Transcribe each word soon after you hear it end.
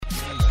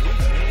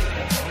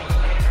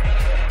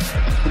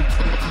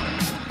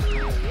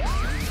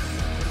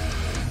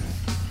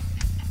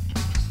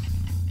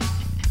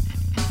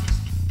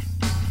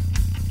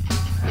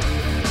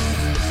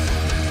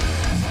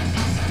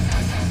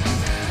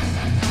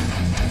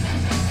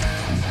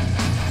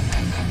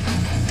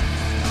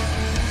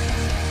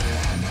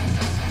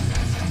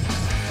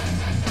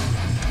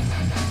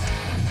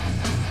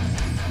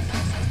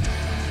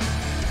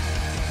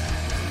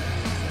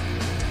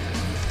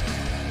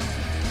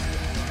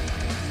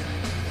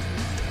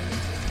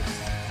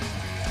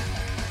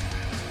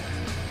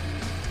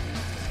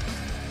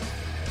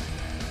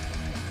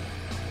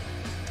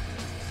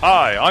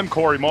Hi, I'm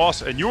Corey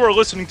Moss, and you are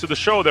listening to the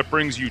show that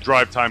brings you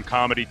drive time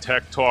comedy,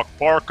 tech talk,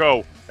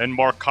 Barco, and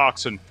Mark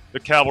Coxon,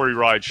 the Cavalry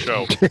Ride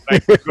Show.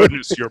 Thank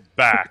goodness you're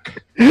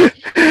back.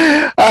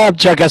 I'm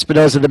Chuck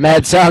Espinosa, the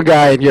Mad Sound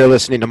Guy, and you're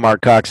listening to Mark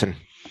Coxon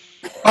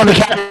on the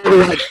Cavalry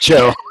Ride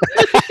Show.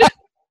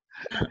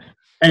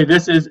 Hey,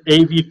 this is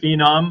AV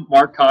Phenom.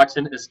 Mark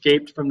Coxon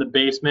escaped from the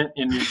basement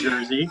in New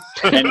Jersey,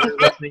 and you're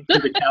listening to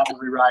the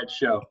Cavalry Ride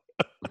Show.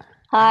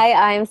 Hi,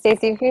 I'm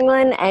Stacey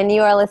Freeman, and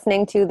you are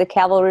listening to the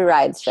Cavalry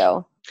Rides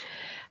Show.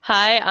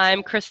 Hi,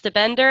 I'm Krista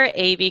Bender,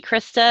 AV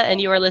Krista, and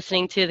you are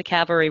listening to the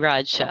Cavalry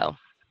Ride Show.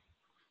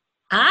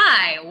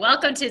 Hi,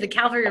 welcome to the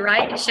Cavalry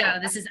Ride Show.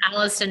 This is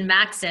Allison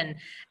Maxon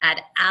at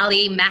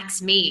Allie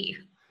Max Me.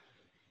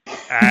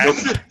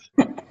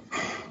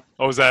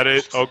 Oh, is that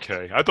it?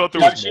 Okay. I thought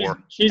there was more.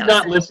 She's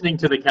not listening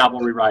to the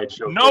Cavalry Ride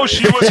Show. No,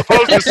 she was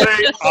supposed to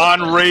say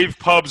on Rave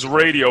Pubs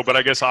Radio, but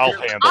I guess I'll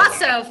handle it.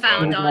 Also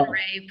found on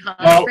Rave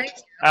Pubs Radio.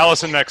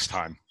 Allison, next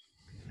time.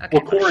 Okay.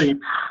 Well, Corey,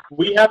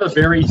 we have a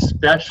very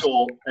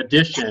special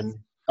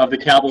edition of the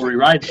Cavalry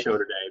Ride Show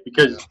today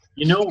because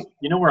you know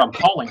where I'm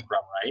calling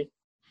from, right?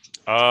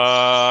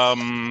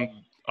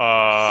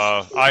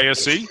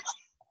 ISE?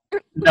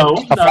 No,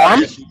 not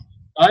ISE.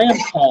 I am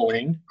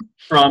calling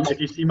from, if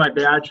you see my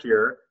badge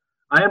here,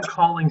 I am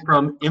calling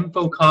from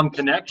Infocom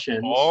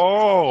Connections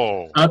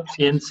up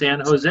in San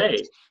Jose.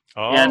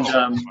 Oh, and,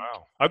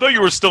 wow. I thought you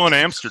were still in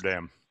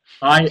Amsterdam.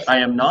 I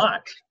am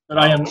not, but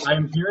I am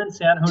here in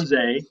San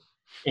Jose,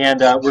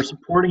 and we're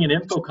supporting an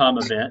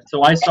Infocom event.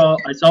 So I saw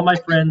my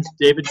friends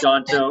David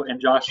Donto and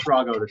Josh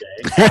Strago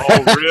today.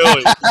 Oh,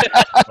 really?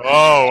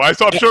 I'm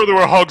sure there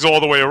were hugs all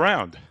the way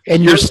around.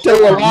 And you're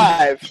still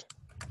alive.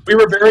 We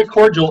were very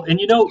cordial, and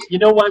you know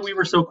why we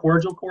were so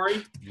cordial,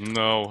 Corey?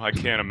 No, I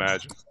can't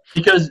imagine.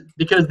 Because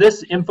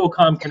this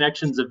Infocom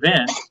Connections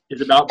event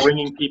is about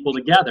bringing people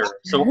together.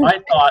 So I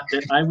thought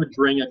that I would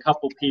bring a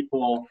couple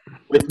people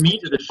with me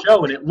to the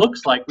show, and it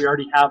looks like we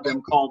already have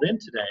them called in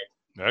today.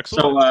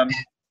 Excellent. So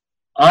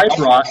I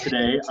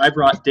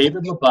brought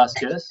David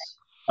Labuscus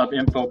of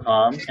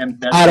Infocom and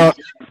Betsy.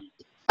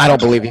 I don't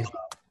believe you.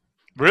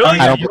 Really?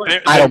 I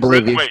don't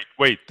believe you.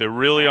 Wait, they're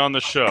really on the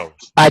show.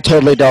 I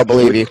totally don't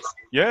believe you.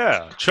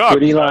 Yeah, Chuck.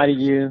 Would he lie to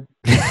you?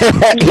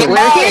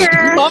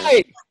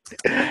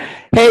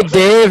 Hey,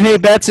 Dave. Hey,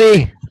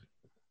 Betsy.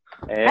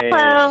 Hey.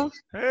 Hello.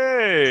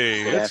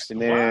 Hey. Good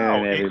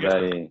afternoon,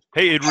 everybody.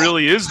 Hey, it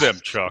really is them,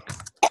 Chuck.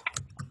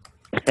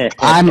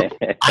 I'm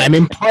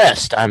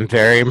impressed. I'm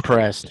very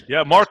impressed.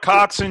 Yeah, Mark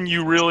Coxon,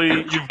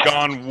 you've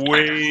gone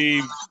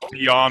way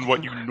beyond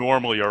what you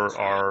normally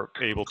are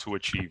able to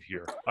achieve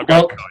here. I've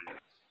got to tell you.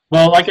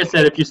 Well, like I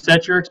said, if you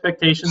set your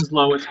expectations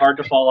low, it's hard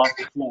to fall off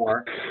the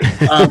floor.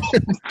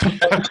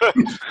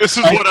 This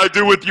is what I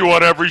do with you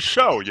on every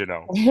show, you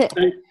know.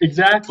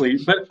 Exactly.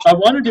 But I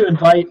wanted to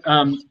invite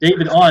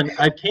David on.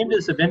 I came to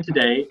this event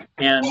today,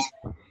 and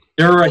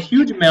there are a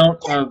huge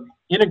amount of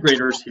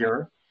integrators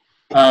here,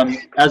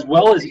 as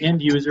well as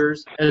end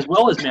users, as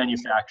well as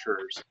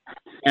manufacturers.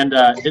 And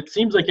it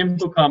seems like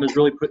Infocom has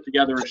really put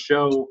together a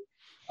show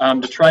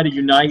to try to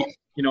unite,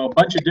 a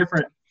bunch of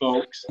different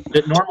folks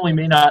that normally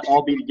may not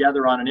all be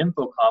together on an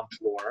Infocom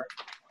floor.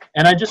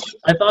 And I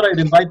thought I'd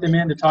invite them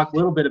in to talk a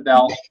little bit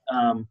about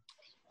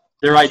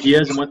their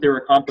ideas and what they were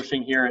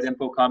accomplishing here at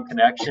Infocom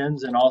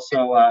Connections, and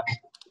also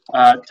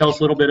tell us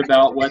a little bit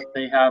about what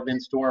they have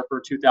in store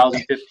for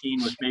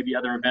 2015 with maybe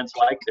other events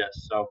like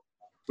this. So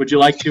would you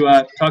like to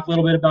talk a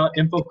little bit about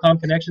Infocom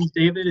Connections,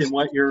 David, and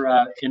what your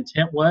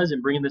intent was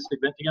in bringing this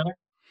event together?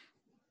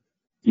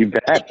 You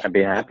bet. I'd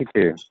be happy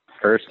to.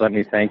 First, let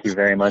me thank you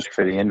very much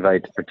for the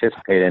invite to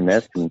participate in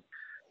this, and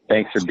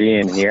thanks for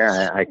being here.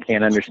 I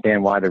can't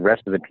understand why the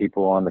rest of the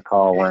people on the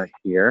call weren't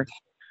here,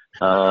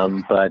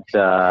 but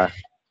the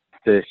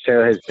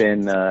show has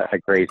been a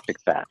great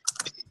success.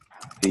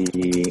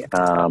 The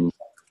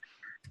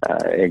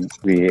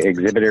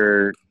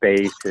exhibitor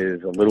base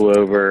is a little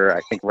over,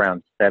 I think,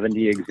 around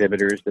 70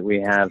 exhibitors that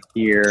we have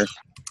here.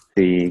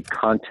 The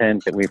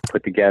content that we've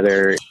put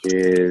together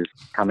is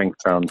coming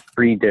from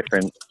 3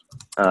 different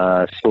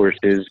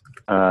sources.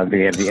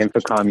 We have the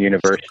Infocom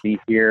University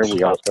here.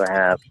 We also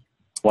have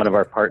one of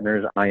our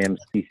partners,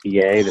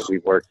 IMCCA, that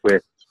we've worked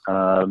with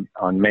on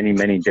many,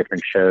 many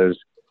different shows,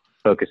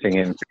 focusing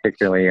in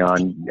particularly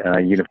on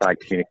unified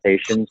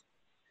communications,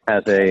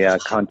 has a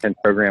content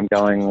program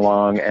going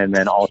along. And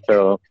then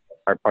also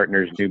our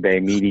partners, New Bay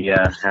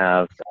Media,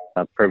 have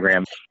a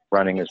program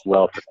running as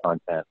well for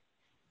content.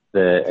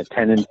 The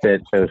attendance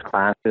at those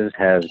classes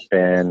has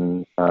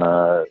been,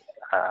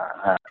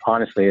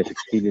 honestly, has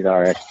exceeded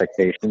our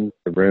expectations.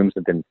 The rooms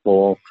have been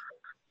full.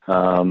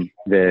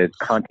 The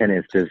content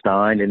is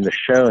designed, and the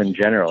show in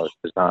general is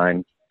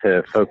designed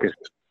to focus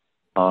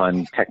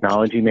on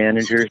technology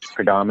managers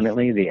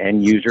predominantly, the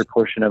end user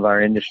portion of our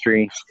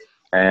industry,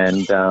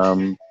 and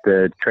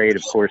the trade,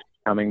 of course,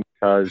 coming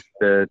because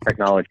the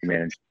technology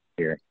managers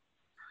here.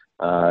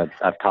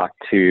 I've talked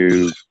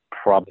to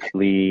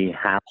probably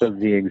half of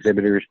the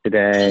exhibitors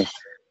today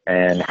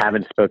and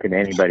haven't spoken to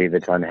anybody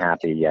that's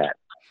unhappy yet.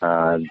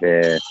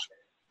 The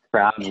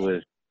crowd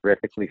was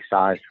terrifically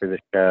sized for the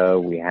show.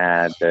 We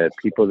had the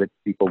people that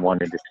people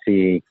wanted to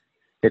see.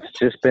 It's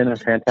just been a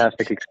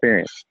fantastic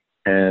experience,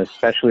 and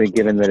especially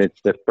given that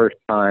it's the first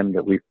time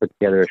that we've put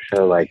together a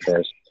show like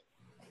this.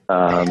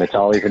 It's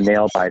always a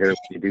nail biter when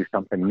you do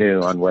something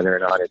new on whether or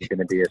not it's going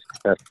to be a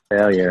success or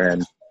failure.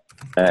 And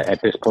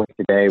at this point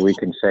today, we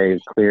can say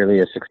clearly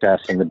a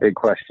success. And the big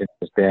question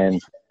has been,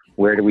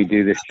 where do we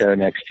do this show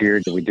next year?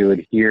 Do we do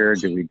it here?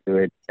 Do we do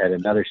it at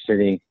another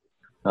city?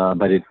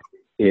 But it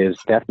is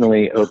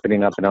definitely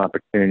opening up an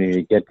opportunity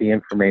to get the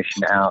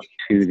information out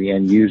to the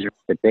end users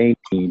that they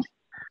need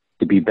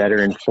to be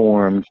better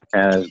informed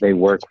as they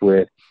work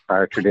with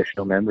our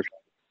traditional membership.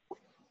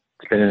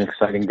 It's been an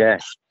exciting day.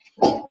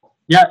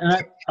 Yeah,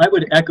 and I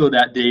would echo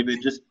that, David,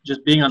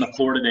 just being on the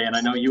floor today, and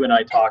I know you and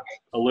I talked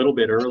a little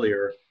bit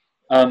earlier.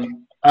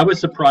 I was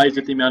surprised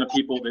at the amount of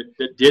people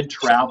that did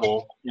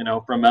travel,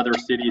 from other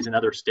cities and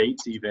other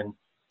states even,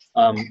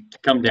 to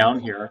come down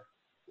here.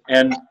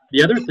 And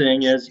the other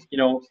thing is,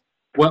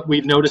 what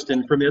we've noticed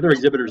from the other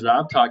exhibitors that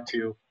I've talked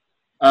to,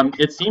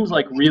 it seems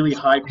like really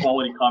high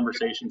quality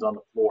conversations on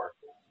the floor.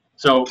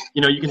 So,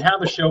 you can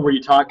have a show where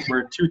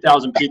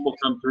 2,000 people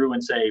come through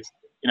and say,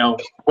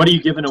 what are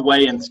you giving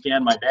away, and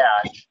scan my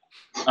badge?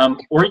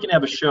 Or you can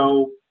have a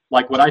show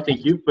like what I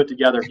think you've put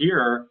together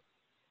here,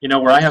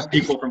 where I have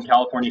people from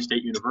California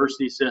State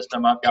University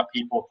system. I've got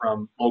people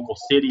from local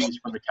cities,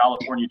 from the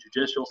California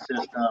judicial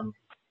system,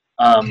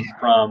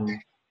 from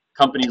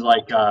companies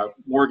like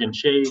Morgan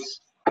Chase,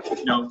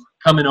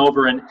 coming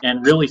over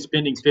and really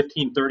spending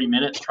 15, 30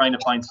 minutes trying to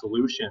find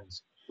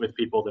solutions with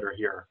people that are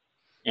here.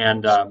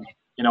 And,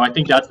 I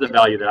think that's the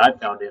value that I've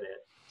found in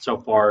it so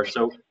far.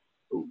 So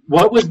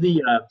what was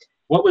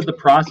the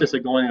process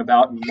of going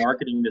about and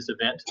marketing this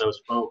event to those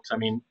folks? I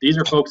mean, these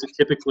are folks that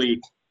typically,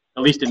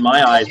 at least in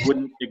my eyes,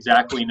 wouldn't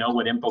exactly know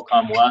what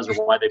InfoComm was or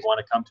why they'd want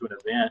to come to an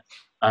event.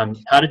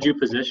 How did you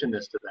position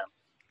this to them?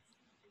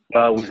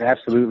 It was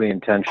absolutely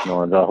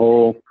intentional. And the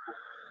whole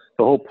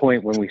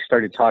point when we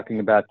started talking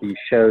about these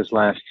shows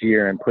last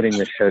year and putting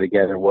this show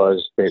together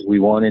was that we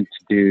wanted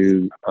to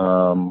do,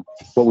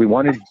 what we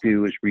wanted to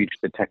do was reach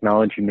the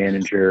technology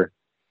manager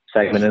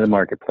segment of the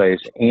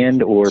marketplace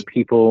and or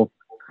people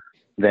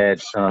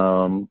that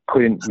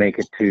couldn't make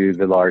it to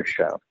the large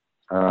show.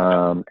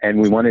 And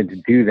we wanted to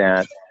do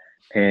that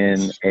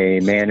in a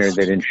manner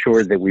that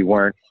ensured that we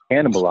weren't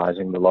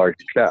cannibalizing the large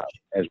show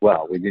as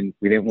well. We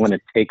didn't want to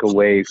take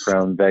away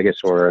from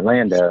Vegas or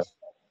Orlando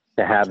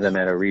to have them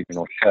at a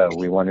regional show.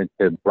 We wanted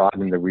to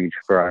broaden the reach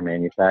for our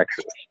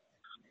manufacturers.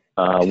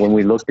 When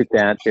we looked at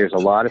that, there's a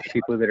lot of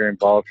people that are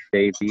involved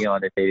today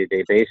on a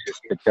day-to-day basis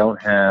that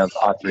don't have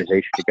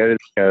authorization to go to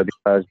the show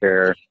because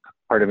they're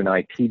part of an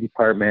IT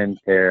department.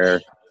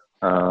 Their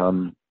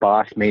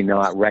boss may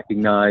not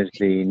recognize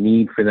the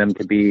need for them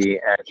to be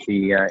at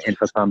the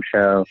InfoComm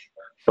show,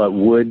 but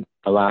would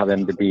allow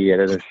them to be at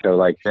a show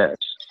like this.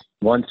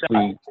 Once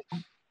we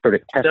sort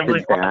of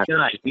tested that,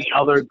 the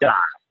other guy.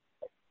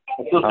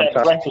 I took that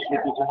sorry. breakfast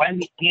with his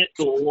Wendy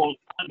canceled a long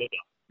time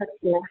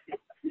ago.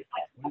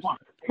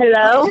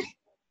 Hello?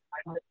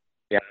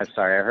 Yeah, I'm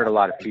sorry. I heard a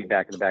lot of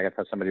feedback in the back. I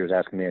thought somebody was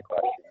asking me a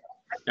question.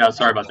 Yeah,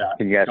 sorry about that.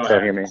 Can you guys Go still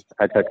ahead. hear me?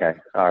 That's okay.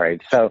 All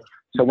right. So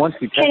once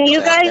we tested Can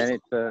you that, guys- then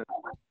it's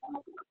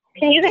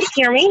Can you guys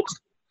hear me?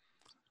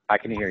 I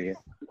can hear you.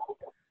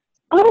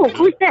 Oh,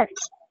 who's this?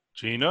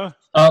 Gina?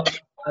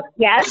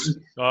 Yes?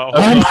 Hold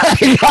Oh on,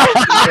 my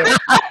God.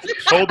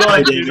 hold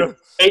on, Gina.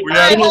 Hey, We All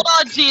right, have- hold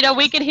on, Gina.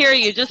 We can hear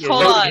you. Just Yeah,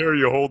 hold we can on. hear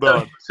you. Hold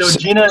on. So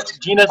Gina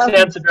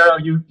Sansevero,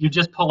 you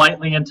just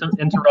politely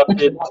interrupted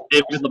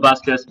David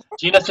Labuscas.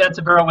 Gina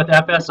Sansevero with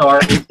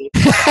FSR.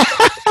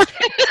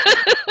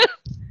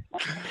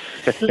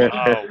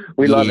 Wow.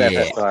 We love Yeah.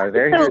 FSR.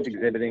 They're here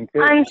exhibiting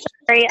too. I'm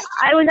sorry.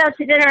 I was out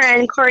to dinner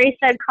and Corey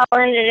said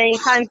call in at any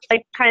time, so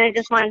I kind of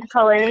just wanted to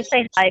call in and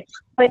say hi.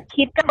 But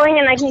keep going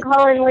and I can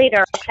call in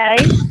later, okay?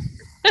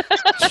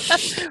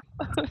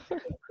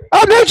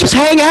 Oh no, just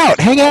hang out.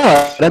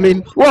 I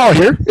mean, we're all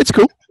here. It's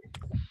cool.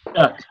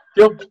 Yeah,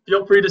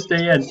 feel free to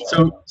stay in.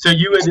 So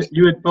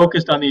you had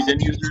focused on these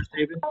end users,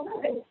 David?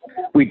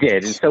 We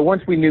did. And so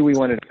once we knew we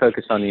wanted to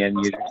focus on the end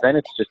users, then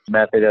it's just a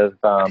method of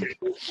how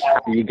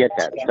do you get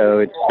that? So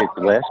it's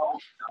list.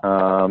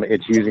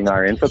 It's using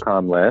our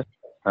InfoComm list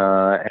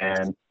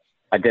and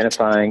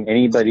identifying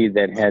anybody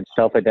that had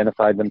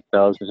self-identified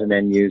themselves as an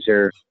end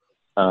user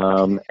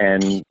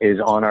and is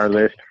on our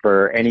list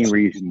for any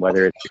reason,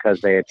 whether it's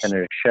because they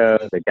attended a show,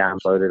 they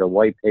downloaded a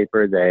white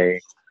paper, they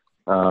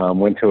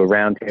went to a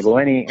round table,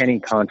 any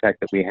contact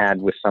that we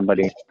had with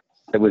somebody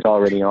that was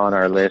already on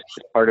our list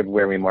is part of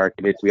where we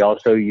marketed. We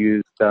also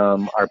used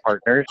our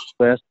partners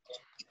list,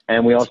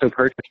 and we also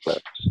purchased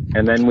lists.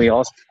 And then we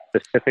also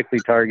specifically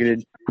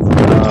targeted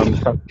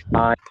some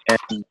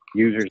high-end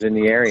users in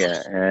the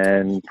area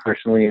and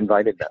personally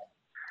invited them.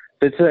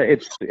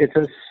 It's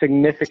a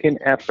significant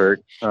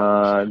effort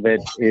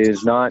that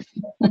is not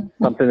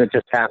something that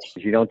just happens.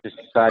 You don't just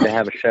decide to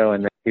have a show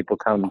and then people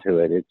come to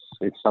it.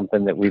 It's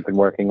something that we've been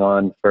working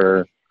on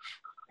for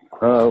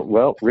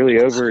really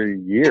over a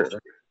year.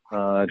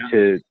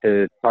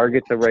 to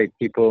target the right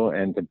people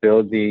and to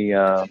build the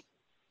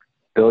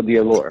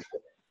allure.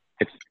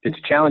 It's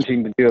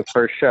challenging to do a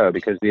first show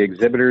because the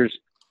exhibitors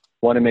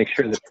want to make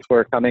sure that people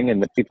are coming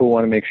and the people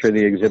want to make sure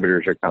the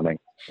exhibitors are coming.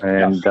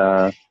 And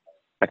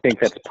I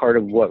think that's part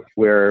of what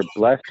we're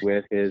blessed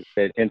with is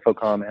that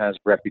Infocom has a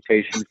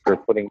reputation for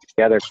putting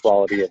together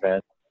quality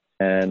events.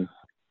 And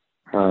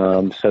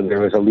so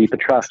there was a leap of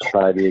trust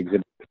by the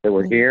exhibitors that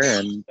were here.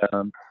 And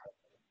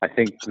I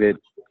think that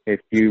if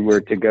you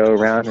were to go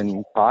around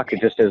and talk,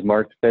 just as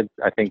Mark said,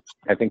 I think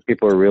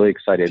people are really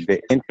excited.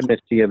 The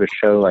intimacy of a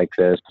show like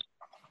this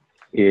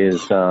is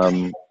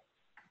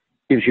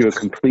gives you a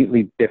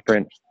completely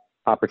different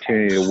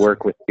opportunity to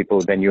work with people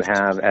than you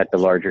have at the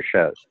larger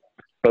shows.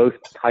 Both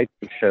types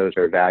of shows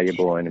are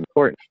valuable and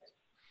important,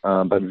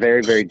 but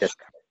very, very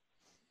different.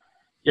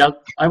 Yeah,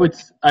 I would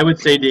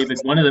say, David,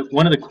 one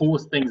of the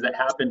coolest things that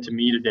happened to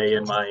me today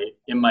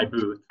in my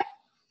booth,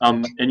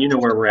 and you know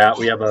where we're at.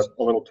 We have a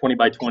little 20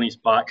 by 20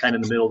 spot kind of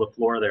in the middle of the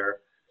floor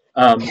there.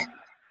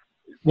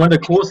 One of the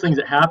coolest things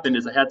that happened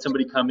is I had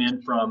somebody come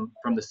in from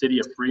the city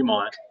of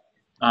Fremont,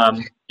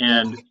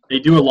 and they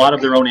do a lot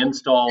of their own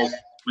installs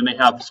when they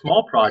have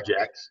small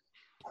projects,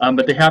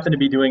 but they happen to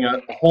be doing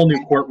a whole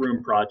new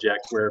courtroom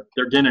project where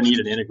they're going to need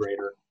an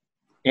integrator,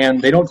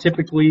 and they don't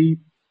typically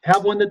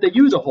have one that they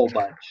use a whole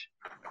bunch.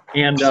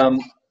 And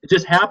it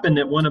just happened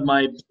that one of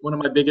my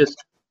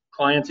biggest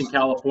clients in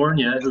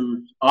California,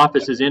 whose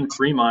office is in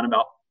Fremont,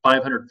 about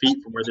 500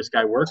 feet from where this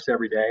guy works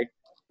every day,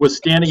 was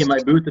standing in my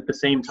booth at the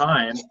same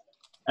time,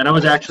 and I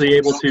was actually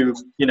able to,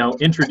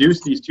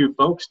 introduce these two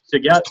folks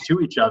to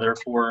each other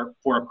for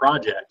a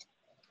project.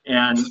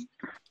 And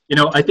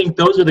I think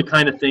those are the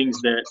kind of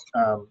things that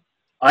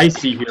I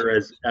see here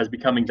as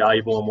becoming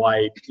valuable, and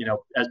why,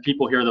 as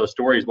people hear those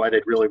stories, why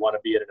they'd really want to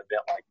be at an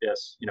event like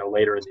this,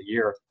 later in the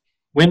year.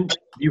 When do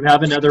you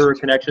have another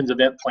Connections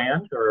event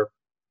planned, or?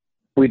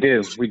 We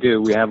do.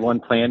 We have one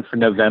planned for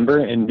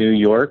November in New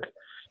York.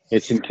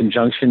 It's in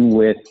conjunction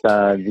with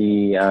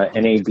the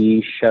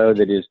NAB show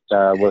that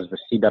was the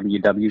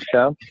CWW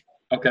show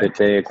that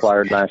they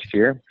acquired last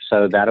year.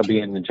 So that'll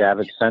be in the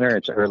Javits Center.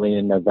 It's early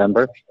in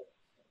November.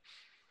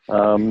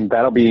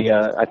 That'll be.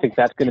 I think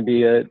that's going to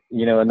be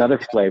another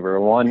flavor.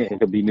 One,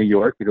 it'll be New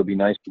York. It'll be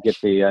nice to get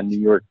the New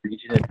York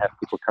region and have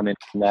people come in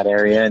from that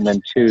area. And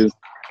then two,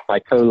 by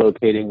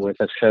co-locating with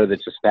a show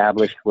that's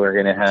established, we're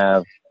going to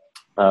have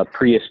a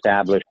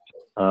pre-established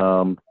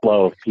flow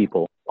of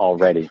people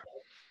already.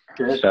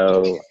 Sure.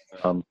 So,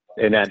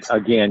 and that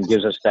again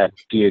gives us that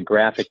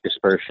geographic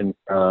dispersion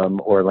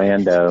from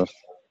Orlando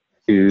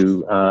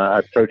to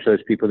approach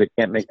those people that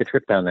can't make the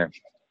trip down there.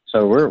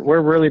 So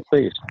we're really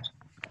pleased.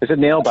 It's a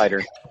nail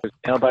biter.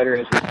 Nail biter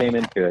as we came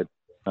into it,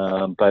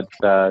 but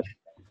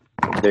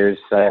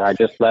I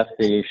just left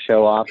the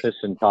show office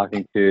and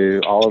talking to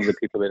all of the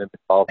people that have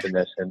been involved in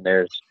this, and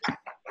there's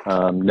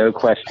no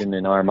question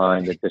in our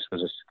mind that this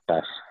was a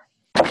success.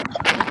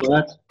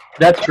 Well,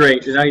 that's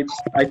great, and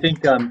I think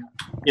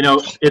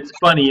it's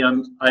funny.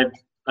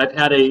 I've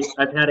had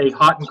a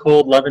hot and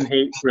cold love and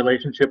hate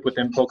relationship with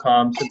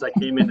Infocom since I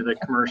came into the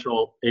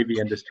commercial AV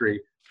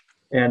industry,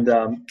 and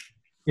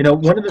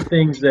one of the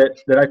things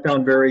that I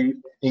found very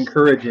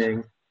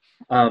encouraging,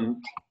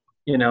 and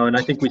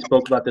I think we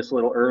spoke about this a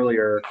little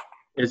earlier,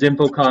 is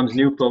Infocom's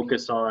new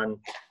focus on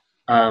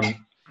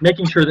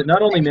making sure that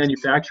not only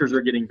manufacturers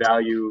are getting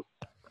value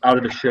out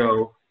of the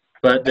show,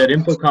 but that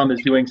Infocom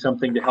is doing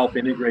something to help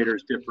integrators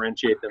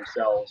differentiate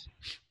themselves.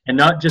 And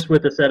not just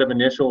with a set of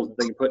initials that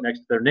they can put next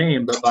to their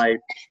name, but by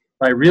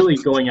really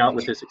going out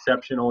with this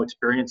exceptional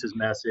experiences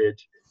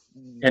message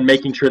and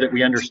making sure that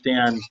we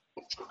understand,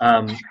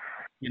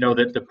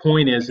 that the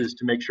point is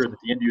to make sure that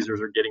the end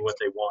users are getting what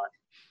they want.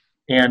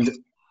 And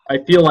I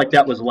feel like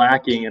that was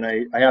lacking, and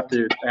I have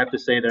to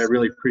say that I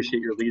really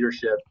appreciate your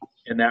leadership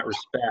in that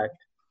respect.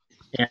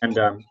 And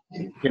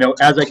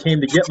as I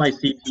came to get my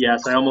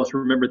CTS, I almost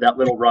remembered that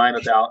little rhyme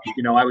about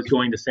I was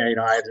going to St.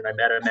 Ives and I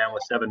met a man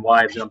with 7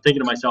 wives, and I'm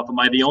thinking to myself, am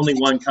I the only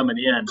one coming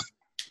in,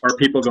 or are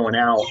people going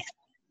out?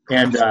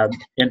 And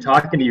in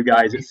talking to you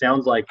guys, it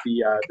sounds like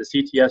the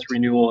CTS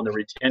renewal and the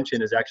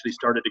retention has actually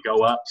started to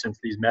go up since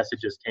these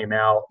messages came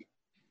out.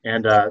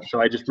 And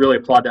so I just really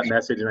applaud that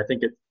message, and I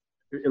think it,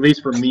 at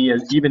least for me,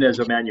 even as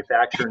a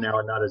manufacturer now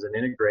and not as an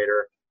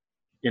integrator,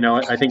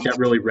 I think that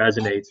really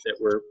resonates, that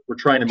we're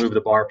trying to move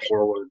the bar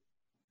forward.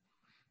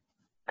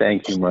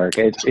 Thank you, Mark.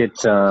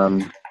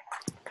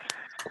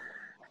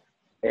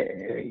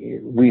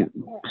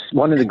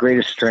 One of the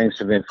greatest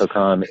strengths of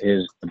Infocom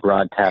is the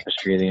broad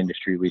tapestry of the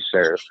industry we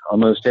serve.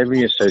 Almost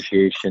every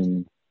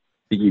association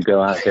that you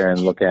go out there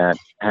and look at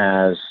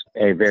has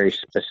a very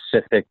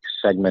specific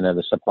segment of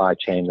the supply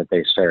chain that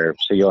they serve.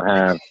 So you'll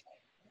have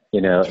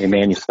a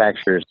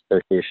manufacturers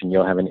association,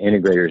 you'll have an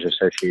integrators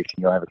association,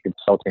 you'll have a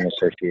consulting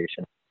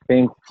association. I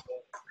think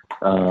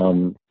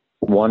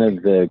one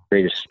of the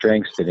greatest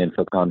strengths that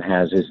Infocom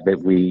has is that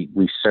we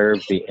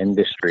serve the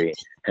industry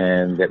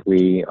and that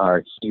we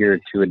are here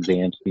to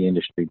advance the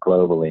industry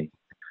globally.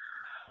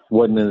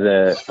 One of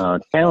the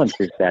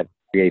challenges that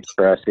creates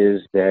for us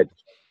is that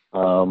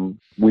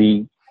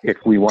we if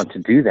we want to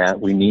do that,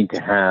 we need to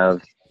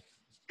have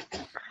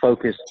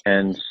focus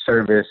and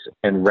service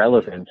and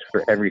relevance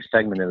for every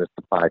segment of the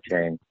supply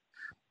chain.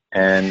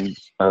 And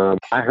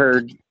I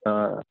heard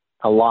a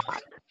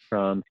lot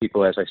from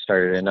people as I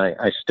started, and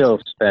I still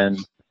spend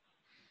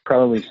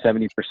probably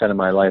 70% of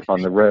my life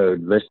on the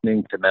road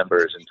listening to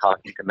members and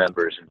talking to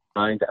members and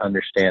trying to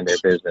understand their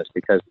business,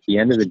 because at the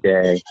end of the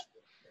day,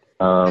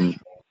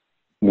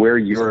 we're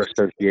your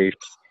association,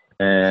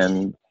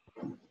 and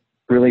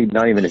really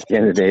not even at the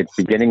end of the day, it's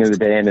the beginning of the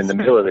day and in the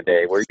middle of the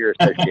day, we're your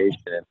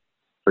association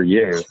for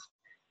you.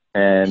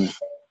 And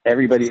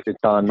everybody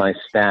that's on my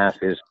staff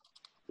is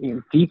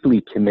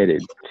deeply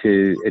committed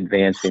to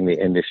advancing the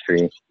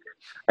industry.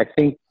 I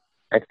think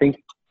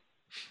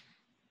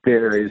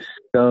there is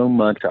so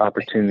much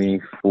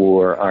opportunity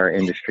for our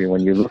industry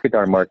when you look at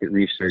our market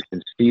research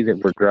and see that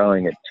we're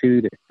growing at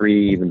 2 to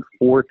 3, even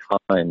 4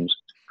 times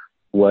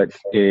what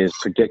is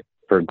predicted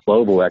for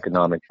global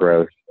economic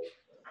growth.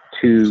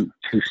 To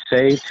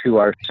say to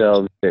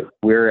ourselves that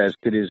we're as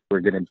good as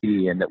we're going to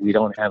be and that we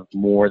don't have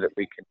more that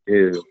we can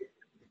do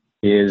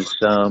is,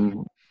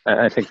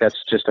 I think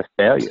that's just a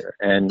failure.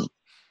 And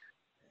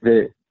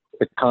the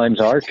times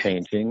are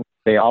changing.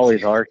 They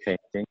always are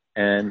changing.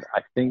 And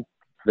I think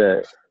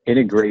the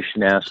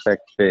integration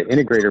aspect, the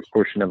integrator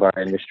portion of our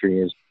industry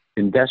is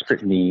in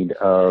desperate need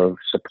of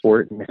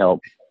support and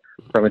help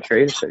from a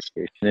trade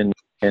association.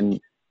 And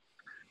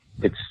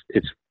it's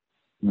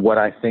what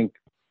I think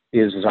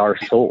is our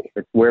soul.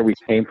 It's where we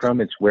came from.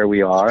 It's where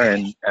we are.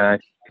 And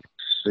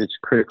it's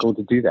critical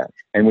to do that.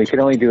 And we can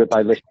only do it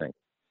by listening.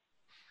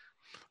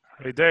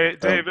 Hey,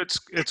 Dave,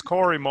 it's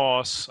Corey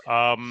Moss.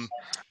 I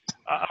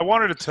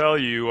wanted to tell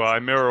you I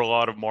mirror a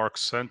lot of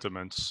Mark's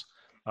sentiments.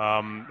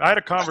 I had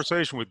a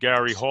conversation with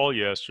Gary Hall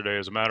yesterday.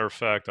 As a matter of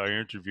fact, I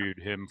interviewed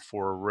him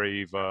for a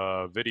Rave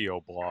video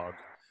blog.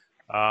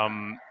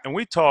 And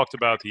we talked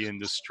about the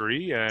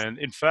industry. And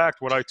in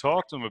fact, what I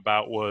talked to him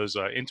about was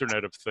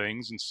Internet of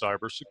Things and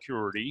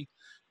cybersecurity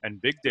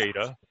and big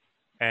data.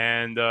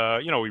 And,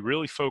 we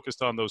really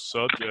focused on those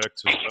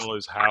subjects as well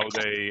as how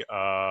they,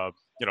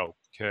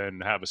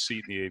 can have a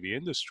seat in the AV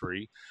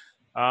industry.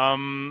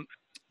 And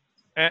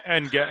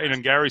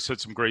Gary said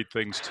some great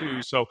things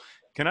too. So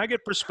can I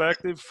get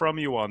perspective from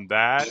you on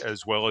that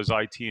as well as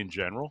IT in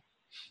general?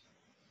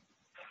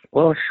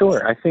 Well,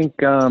 sure. I think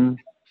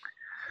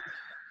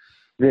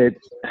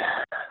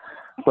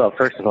well,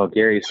 first of all,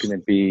 Gary's going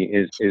to be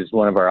is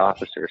one of our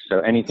officers. So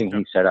anything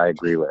he said, I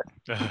agree with.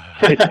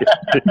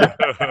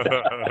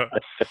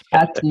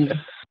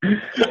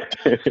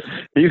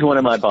 He's one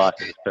of my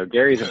bosses. So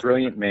Gary's a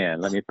brilliant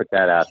man. Let me put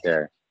that out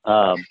there.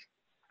 No,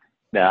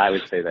 I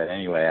would say that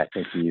anyway. I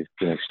think he's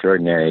an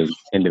extraordinary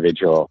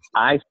individual.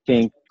 I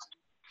think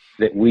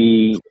that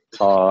we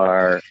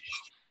are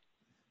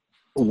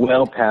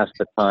well past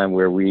the time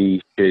where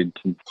we should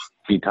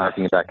be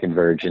talking about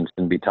convergence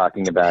and be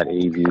talking about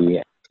AV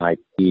and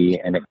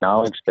IT and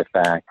acknowledge the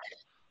fact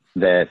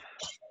that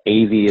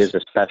AV is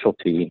a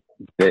specialty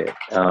that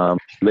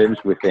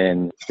lives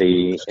within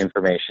the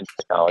information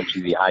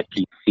technology, the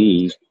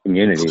ITC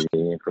community,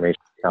 the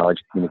information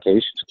technology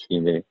communications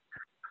community,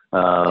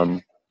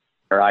 or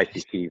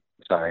ICT,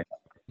 sorry.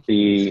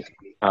 The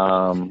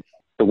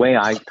way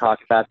I talk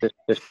about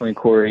this point,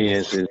 Corey,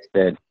 is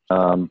that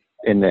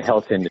in the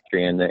health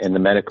industry and in the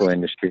medical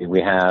industry,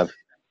 we have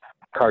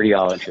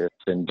cardiologists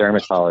and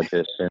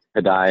dermatologists and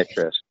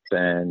podiatrists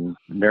and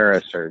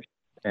neurosurgeons,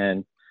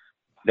 and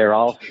they're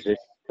all physicians.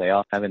 They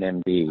all have an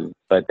MD,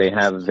 but they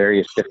have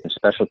various different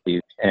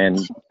specialties. And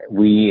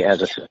we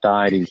as a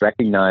society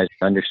recognize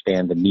and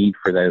understand the need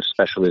for those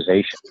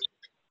specializations.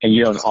 And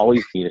you don't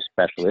always need a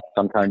specialist.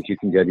 Sometimes you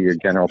can go to your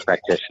general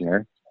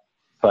practitioner,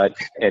 but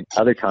at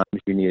other times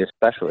you need a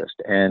specialist.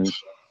 And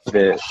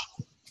the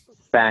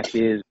fact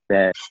is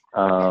that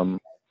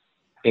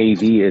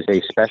AV is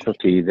a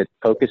specialty that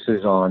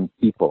focuses on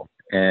people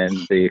and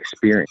the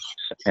experience.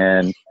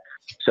 And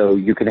so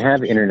you can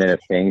have Internet of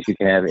Things, you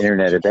can have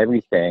Internet of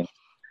Everything.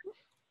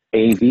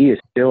 AV is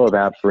still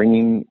about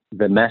bringing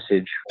the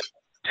message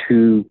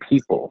to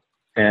people,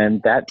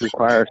 and that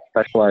requires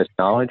specialized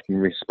knowledge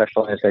and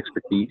specialized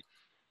expertise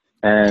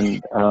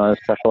and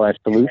specialized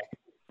solutions.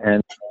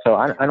 And so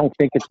I don't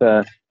think it's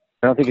an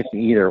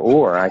either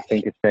or. I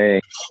think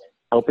it's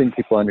helping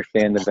people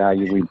understand the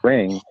value we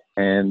bring,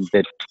 and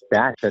that's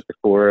at the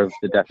core of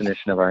the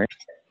definition of our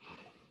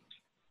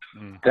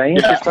industry. Did I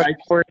answer your question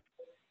for it?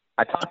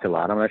 I talked a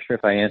lot. I'm not sure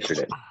if I answered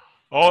it.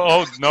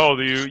 Oh no!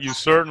 You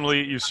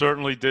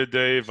certainly did,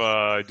 Dave.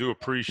 I do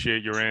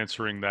appreciate your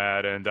answering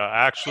that. And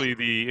actually,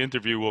 the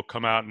interview will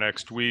come out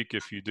next week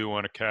if you do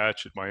want to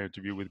catch it. My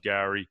interview with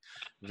Gary,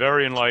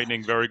 very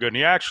enlightening, very good. And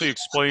he actually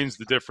explains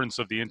the difference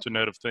of the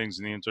Internet of Things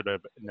and the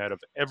Internet of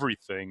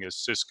Everything, as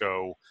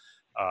Cisco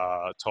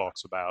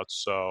talks about.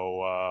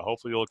 So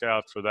hopefully, you'll look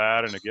out for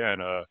that. And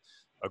again, a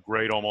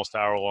great, almost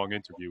hour-long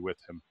interview with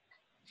him.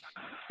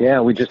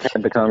 Yeah, we just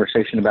had the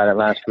conversation about it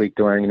last week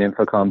during an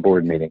Infocom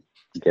board meeting.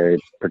 Gary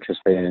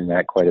participated in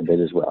that quite a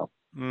bit as well.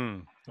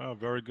 Oh,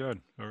 very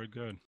good. Very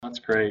good. That's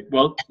great.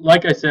 Well,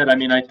 like I said, I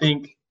mean, I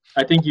think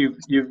I think you've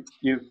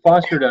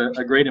fostered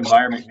a great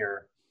environment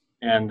here,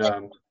 and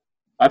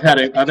I've had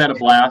a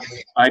blast.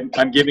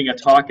 I'm giving a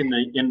talk in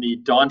the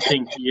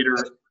daunting theater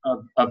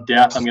of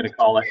death. I'm going to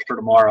call it for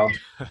tomorrow.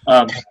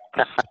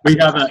 We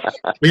have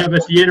a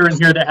theater in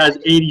here that has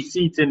 80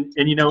 seats, and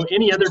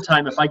any other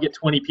time if I get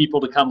 20 people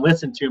to come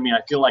listen to me,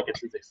 I feel like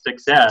it's a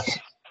success.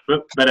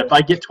 But if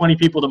I get 20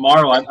 people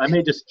tomorrow, I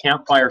may just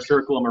campfire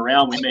circle them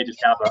around. We may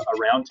just have a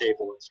round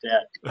table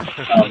instead.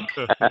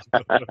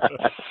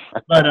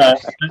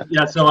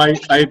 Yeah, so I'm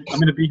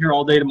going to be here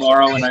all day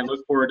tomorrow, and I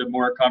look forward to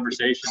more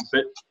conversations.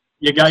 But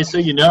you guys, so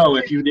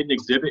if you didn't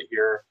exhibit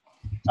here,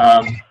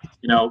 the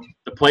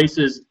place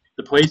is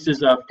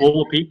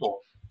full of people,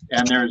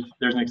 and there's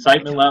an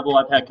excitement level.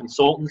 I've had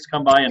consultants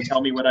come by and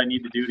tell me what I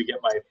need to do to get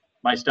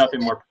my stuff in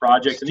more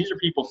projects, and these are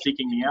people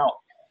seeking me out.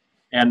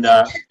 And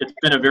it's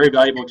been a very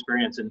valuable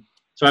experience. And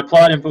so I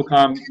applaud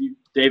Infocom.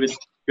 David,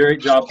 great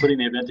job putting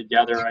the event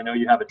together. I know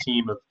you have a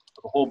team of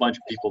a whole bunch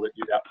of people that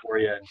do that for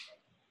you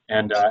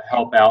and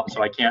help out.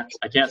 So I can't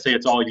say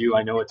it's all you.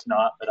 I know it's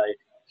not, but I.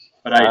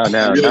 Oh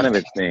no, really, none of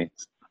it's me.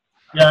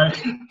 Yeah.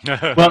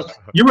 Well,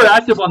 you were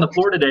active on the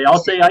floor today. I'll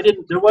say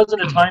there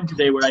wasn't a time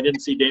today where I didn't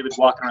see David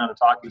walking around and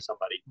talking to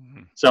somebody.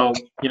 So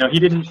he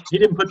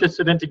didn't put this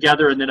event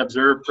together and then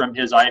observe from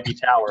his Ivy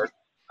Tower.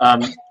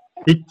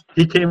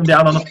 He came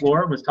down on the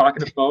floor and was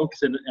talking to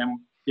folks, and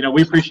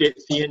we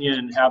appreciate seeing you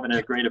and having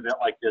a great event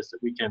like this that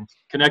we can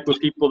connect with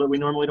people that we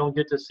normally don't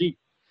get to see.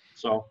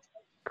 So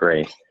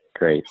great.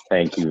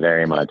 Thank you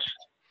very much.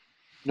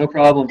 No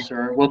problem,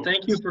 sir. Well,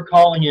 thank you for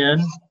calling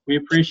in. We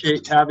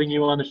appreciate having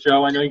you on the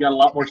show. I know you got a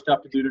lot more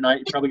stuff to do tonight.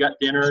 You probably got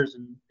dinners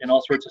and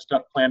all sorts of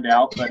stuff planned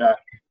out, but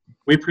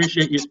we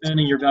appreciate you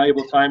spending your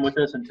valuable time with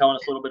us and telling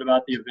us a little bit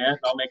about the event.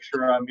 I'll make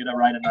sure I'm going to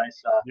write a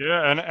nice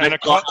and a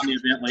talk on the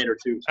event later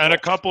too. So. And a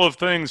couple of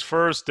things.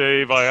 First,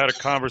 Dave, I had a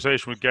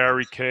conversation with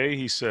Gary Kay.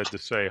 He said to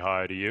say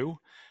hi to you.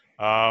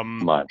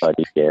 My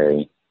buddy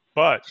Gary.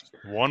 But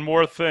one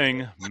more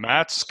thing,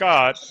 Matt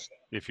Scott,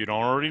 if you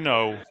don't already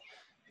know,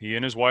 he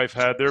and his wife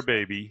had their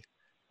baby.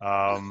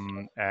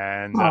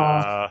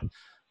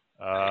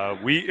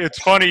 It's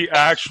funny,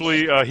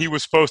 actually, he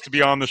was supposed to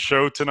be on the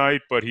show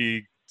tonight, but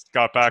he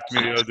got back to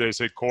me the other day,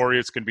 said, Corey,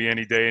 it's going to be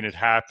any day, and it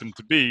happened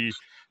to be,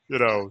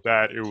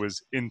 that it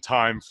was in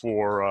time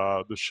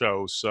for the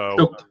show. So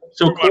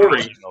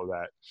Corey, you know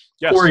that.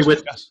 Yes. Corey,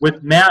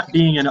 with Matt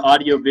being an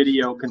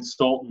audio-video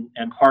consultant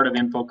and part of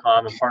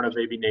Infocom and part of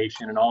AV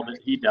Nation and all that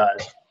he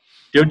does,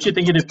 don't you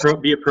think it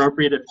would be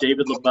appropriate if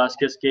David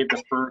Labuscus gave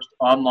the first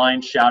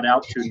online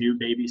shout-out to new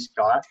baby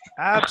Scott?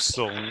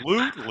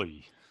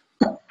 Absolutely.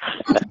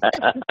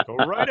 Go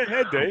right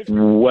ahead, Dave.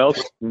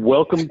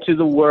 Welcome to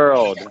the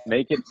world.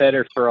 Make it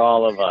better for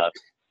all of us.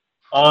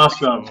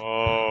 Awesome.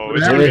 Oh,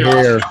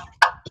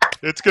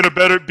 it's going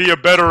to be a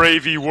better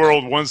AV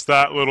world once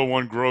that little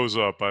one grows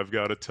up, I've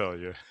got to tell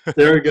you.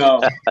 There we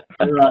go.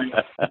 All right.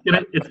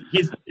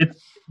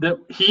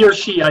 He or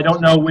she, I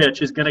don't know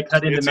which, is going to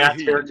cut into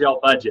Matt's hair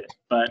gel budget.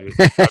 But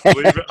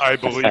I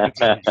believe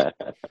it's me.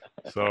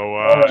 So,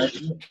 all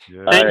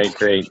right,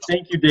 great.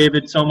 Thank you,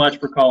 David, so much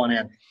for calling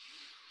in.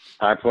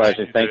 Our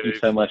pleasure. Thank you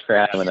so much for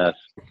having us.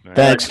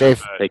 Thanks,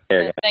 Dave. Take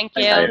care. Thank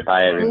you.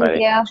 Bye,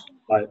 everybody. Thank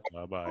you.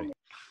 Bye-bye.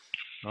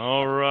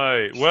 All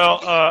right. Well,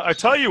 I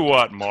tell you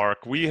what,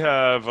 Mark, we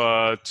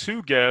have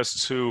two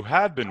guests who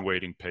have been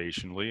waiting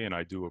patiently, and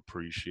I do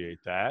appreciate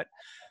that.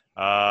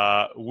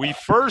 We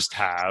first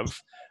have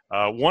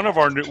one of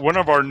our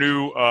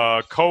new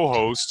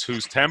co-hosts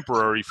who's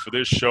temporary for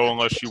this show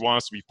unless she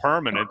wants to be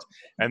permanent,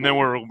 and then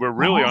we're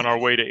really on our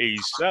way to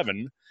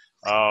 87.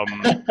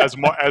 As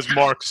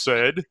Mark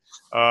said.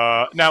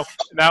 Now,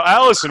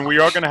 Allison, we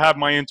are going to have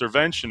my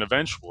intervention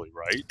eventually,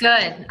 right?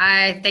 Good.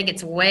 I think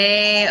it's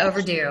way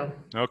overdue.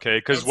 Okay,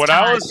 because what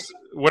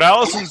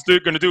Allison's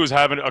going to do is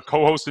have a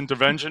co-host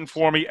intervention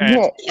for me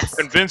and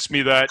convince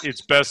me that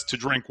it's best to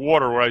drink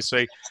water, where I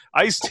say,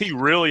 iced tea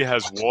really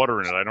has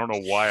water in it. I don't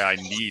know why I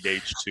need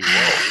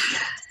H2O.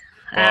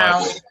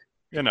 But,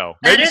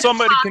 maybe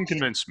somebody can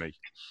convince me.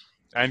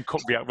 And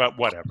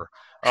whatever.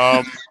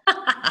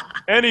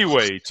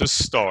 Anyway, to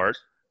start,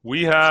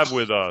 we have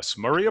with us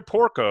Maria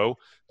Porco,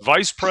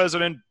 Vice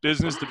President,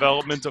 Business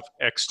Development of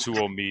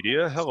X2O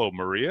Media. Hello,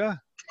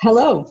 Maria.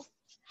 Hello.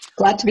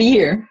 Glad to be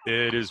here.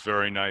 It is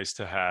very nice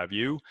to have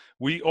you.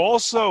 We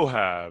also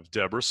have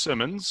Deborah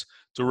Simmons,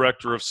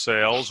 Director of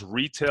Sales,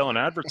 Retail, and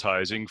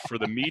Advertising for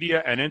the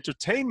Media and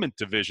Entertainment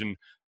Division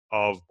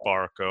of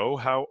Barco.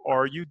 How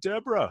are you,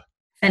 Deborah?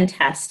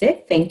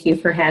 Fantastic. Thank you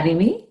for having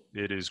me.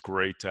 It is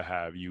great to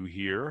have you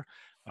here.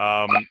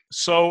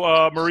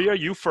 So, Maria,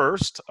 you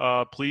first.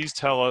 Please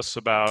tell us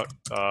about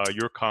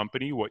your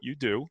company, what you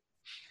do.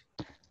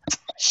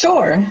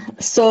 Sure.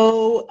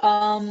 So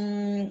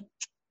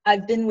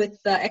I've been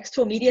with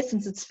X2O Media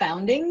since its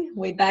founding,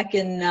 way back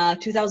in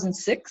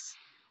 2006.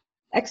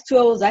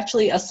 X2O is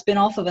actually a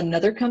spinoff of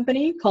another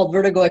company called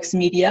Vertigo X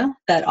Media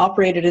that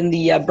operated in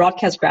the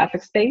broadcast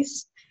graphics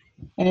space.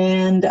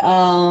 And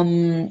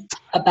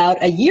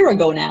about a year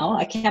ago now,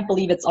 I can't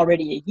believe it's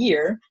already a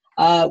year,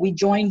 we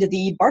joined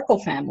the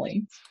Barco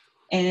family.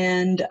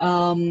 And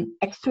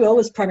X2O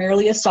is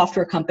primarily a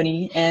software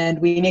company, and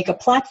we make a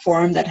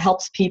platform that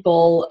helps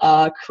people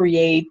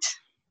create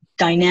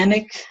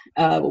dynamic,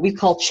 what we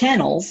call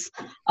channels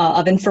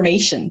of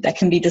information that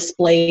can be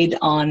displayed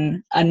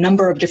on a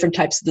number of different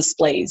types of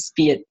displays,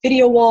 be it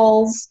video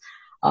walls,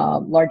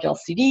 large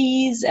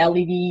LCDs,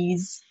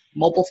 LEDs,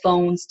 mobile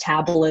phones,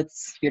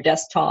 tablets, your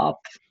desktop,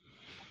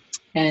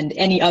 and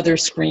any other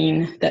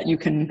screen that you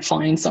can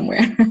find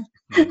somewhere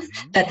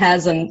that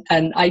has an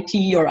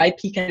IT or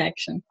IP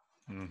connection.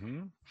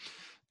 Mm-hmm.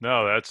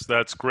 No,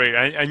 that's great.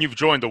 And you've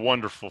joined a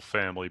wonderful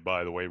family,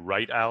 by the way,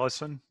 right,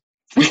 Allison?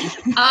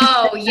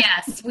 Oh,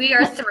 yes. We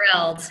are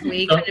thrilled.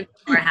 We couldn't be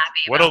more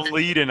happy What about a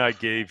lead-in I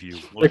gave you.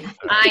 Look at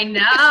that. I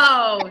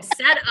know.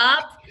 Set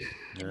up.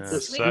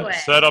 Yeah,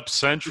 set up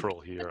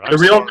central here.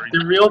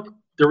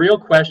 The real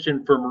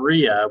question for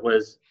Maria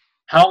was,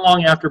 how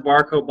long after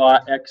Barco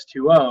bought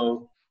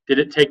X2O did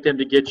it take them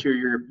to get you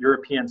your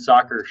European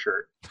soccer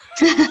shirt?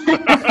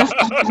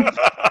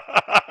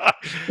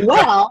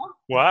 Well,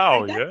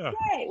 wow, I gotta yeah.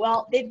 say,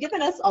 well, they've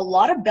given us a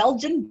lot of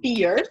Belgian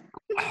beer.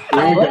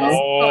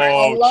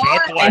 Oh,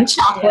 chocolate. And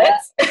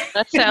chocolates.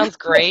 That sounds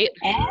great.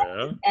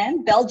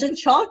 And Belgian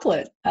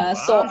chocolate.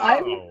 So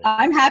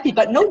I'm happy,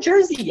 but no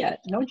jersey yet.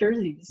 No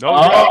jerseys.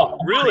 No,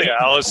 really,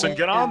 Allison,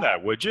 get on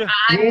that, would you?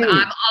 I'm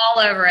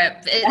all over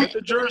it. Get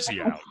the jersey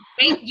out.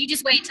 Wait, you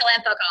just wait till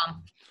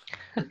Infocom.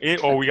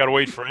 We got to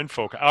wait for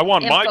Infocom. I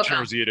want my Infocom.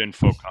 jersey at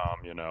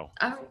Infocom, you know.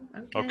 Oh,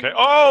 okay.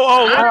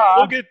 Okay.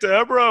 Look at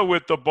Deborah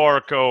with the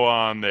Barco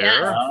on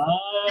there.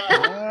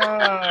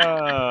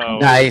 Wow.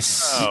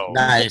 Nice. Wow.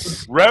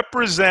 Nice.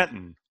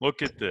 Representing.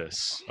 Look at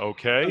this.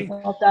 Okay.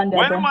 Well done,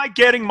 Deborah. When am I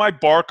getting my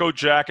Barco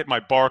jacket, my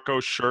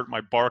Barco shirt,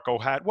 my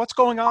Barco hat? What's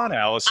going on,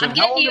 Allison? I'm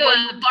getting you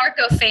a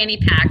Barco fanny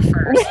pack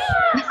first.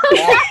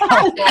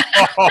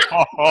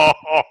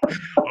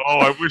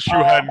 I wish you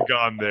hadn't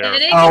gone there.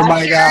 Oh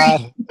my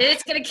God.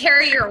 It's going to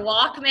carry your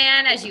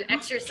Walkman as you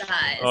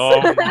exercise.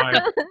 Oh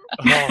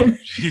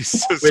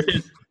Jesus.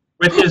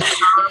 With his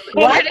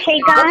What? Hey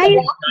guys.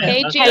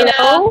 Hey, Gina.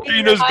 Hello?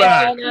 Gina's Hi,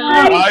 back.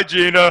 Gina. Hi,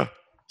 Gina.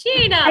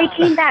 Gina. I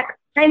came back.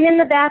 I'm in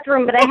the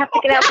bathroom, but I have to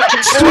get out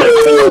because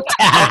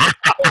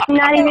I'm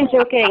not even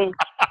joking.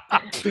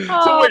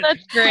 Oh,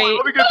 that's great.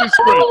 Let me get this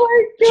straight.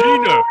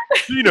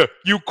 Gina,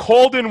 you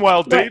called in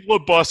while Dave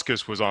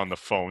Labuscus was on the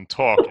phone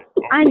talking.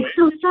 Okay? I'm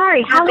so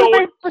sorry. How was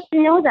I supposed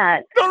to know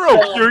that?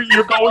 No,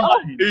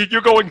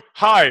 you're going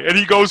hi, and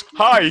he goes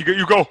hi.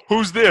 You go,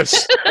 who's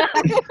this?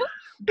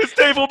 It's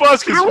Dave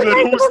Labuscus. How was I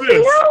Who's supposed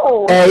this? to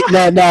know? Hey,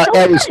 no,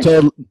 that was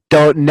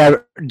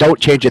don't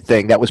change a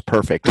thing. That was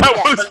perfect. That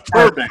was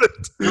perfect.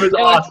 It was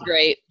That was awesome.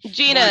 great.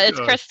 Gina, it's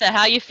Krista.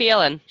 How you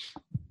feeling?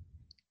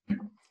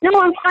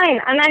 No, I'm fine.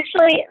 I'm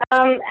actually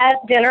at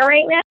dinner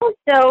right now,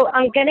 so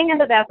I'm getting in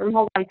the bathroom.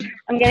 Hold on.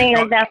 I'm getting in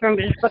the bathroom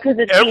just because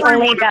it's the Every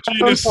only one of bathroom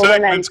Gina's full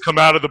women. segments come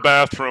out of the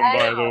bathroom,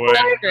 by the way.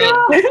 Great.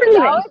 Listen to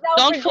me.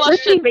 Don't flush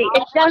Listen it. to me. It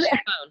Don't flush doesn't. your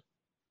phone.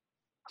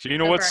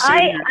 Gina, what city?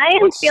 I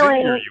am what city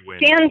feeling are you in?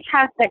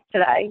 fantastic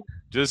today.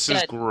 This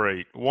is Good.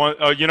 great.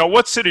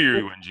 What city are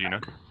you in,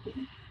 Gina?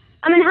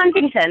 I'm in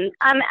Huntington.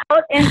 I'm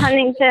out in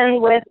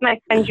Huntington with my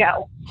friend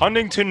Joe.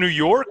 Huntington, New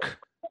York?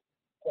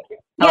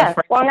 Yes,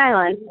 Long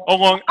Island. You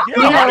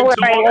know where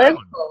I live?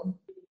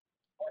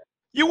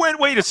 You went.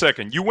 Wait a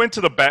second. You went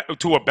to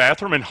to a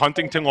bathroom in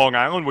Huntington, Long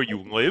Island, where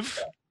you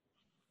live?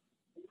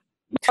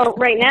 Oh,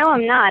 right now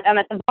I'm not. I'm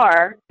at the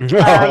bar.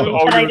 You're but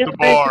at I the just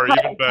bar.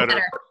 went to Even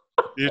better.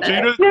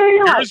 Gina,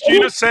 No. here's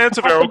Gina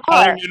Sanseviero At the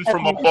bar. calling in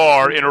from a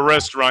bar in a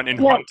restaurant in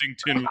No.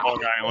 Huntington,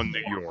 Long Island,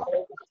 New York.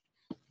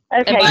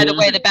 Okay. And by the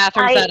way, the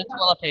bathroom's out of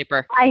toilet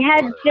paper. I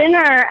had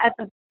dinner at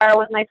the bar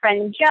with my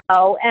friend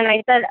Joe, and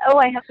I said,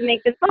 I have to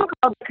make this phone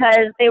call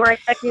because they were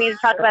expecting me to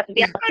talk about the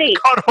DLC.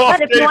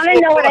 But if you want to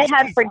know what I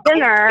had for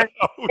dinner,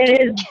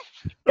 it is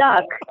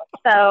duck.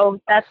 So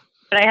that's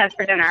what I had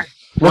for dinner.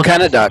 What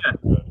kind of duck?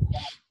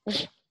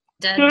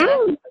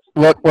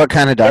 What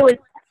kind of duck?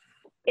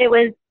 It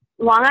was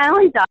Long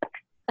Island duck.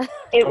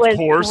 It was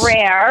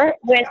rare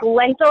with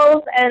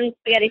lentils and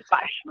spaghetti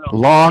squash.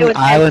 Long It was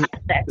Island.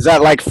 fantastic. Is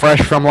that like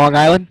fresh from Long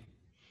Island?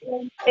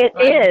 It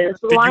is.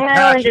 Long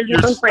Island is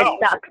known for its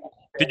duck.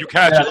 Did you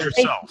catch it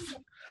yourself?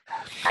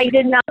 I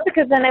did not,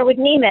 because then I would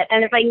name it,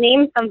 and if I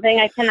name something,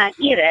 I cannot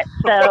eat it.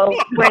 So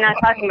we're not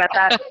talking about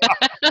that.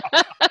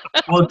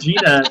 Well,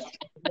 Gina,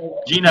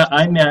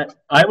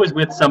 I was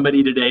with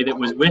somebody today that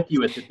was with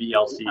you at the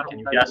BLC. Can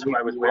you guess who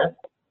I was with?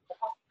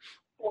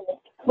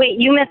 Wait,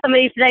 you met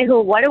somebody today who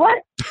what?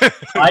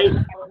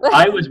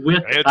 I was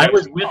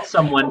with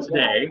someone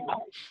today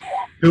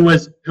who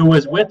was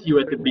with you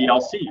at the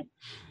BLC.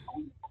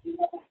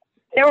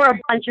 There were a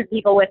bunch of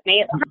people with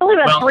me, probably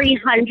about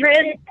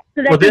 300.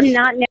 So that well, did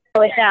not narrow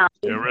narrow it down.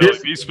 Yeah, really,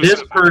 be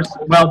specific.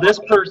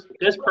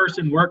 This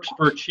person works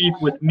for Chief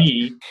with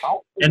me,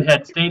 and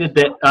had stated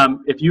that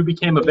if you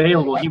became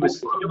available, he was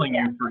stealing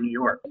you for New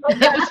York. It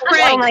was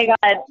Frank. Oh my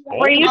God.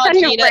 Were you Come on,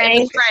 talking to Gina, it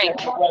was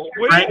Frank?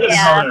 Frank.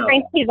 Yeah,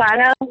 Frank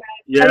Tivano.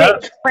 Yeah.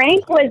 Okay,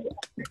 Frank was,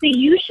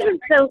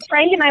 so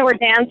Frank and I were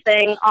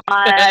dancing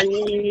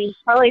on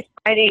probably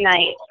Friday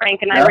night.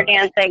 Frank and I were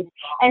dancing.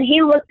 And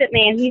he looked at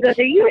me and he goes,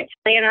 "Are you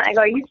Italian?" And I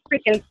go, "Are you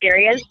freaking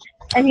serious?"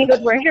 And he goes,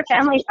 "Where's your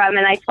family from?"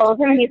 And I told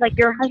him, he's like,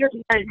 "You're 100%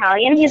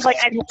 Italian." He's like,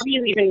 "I love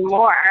you even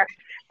more."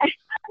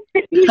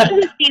 You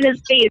should have seen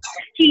his face.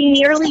 He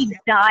nearly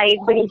died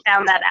when he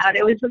found that out.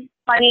 It was the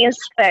funniest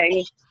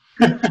thing.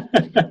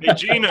 Hey,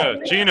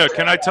 Gina,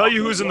 can I tell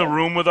you who's in the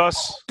room with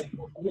us?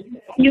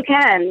 You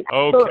can.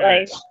 Absolutely.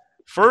 Okay.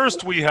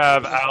 First, we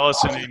have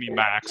Alice and Amy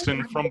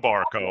Maxon from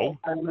Barco.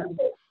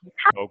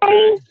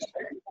 Okay.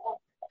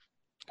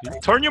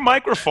 Turn your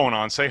microphone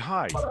on. Say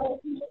hi.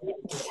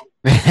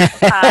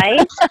 Hi.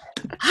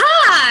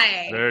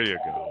 Hi. There you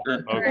go.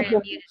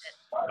 Okay.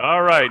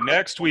 All right.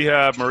 Next, we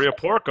have Maria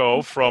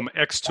Porco from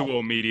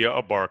X2O Media,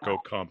 a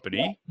Barco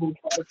company.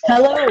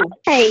 Hello.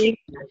 Hey.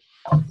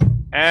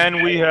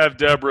 And we have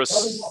Deborah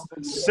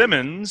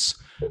Simmons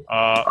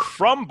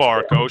from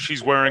Barco.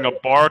 She's wearing a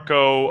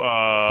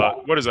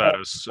Barco, what is that,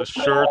 a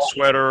shirt,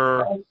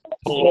 sweater,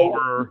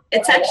 pullover?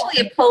 It's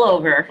actually a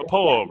pullover. A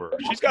pullover.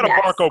 She's got Yes.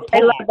 a Barco I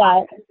pullover. love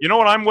that. You know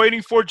what I'm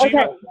waiting for,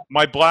 Gina? Okay.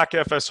 My black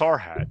FSR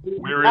hat.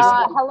 Where is it?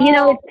 Hello. You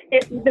know,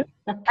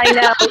 I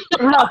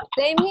know.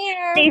 Same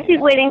here. Stacey's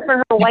waiting for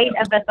her white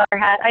FSR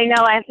hat. I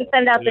know. I have to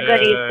send out the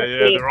goodies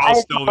this week. They're all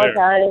still there.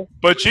 apologize.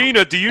 But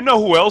Gina, do you know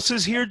who else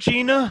is here,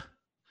 Gina?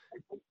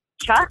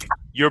 Chuck?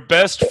 Your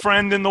best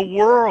friend in the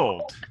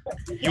world.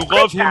 You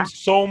love him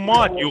so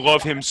much. You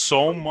love him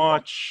so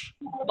much.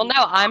 Well,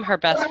 no, I'm her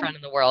best friend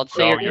in the world,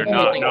 so No, you're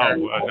not. holding her.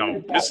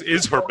 No. This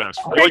is her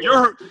best friend.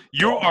 Well,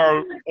 you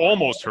are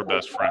almost her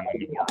best friend in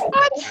the world.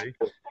 What? Okay?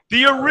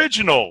 The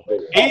original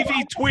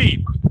AV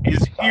Tweet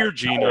is here,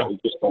 Gina.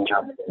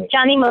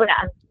 Johnny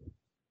Moda.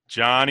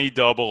 Johnny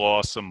Double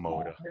Awesome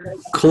Moda.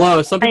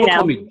 Close. Some people I know.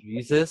 call me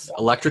Jesus,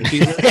 Electric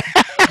Jesus.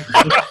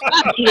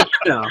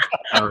 No.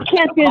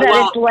 Can't do that.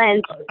 Well, It's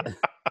Lent.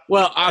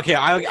 well, okay,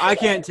 I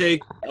can't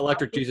take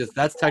Electric Jesus.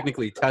 That's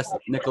technically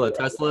Nikola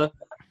Tesla,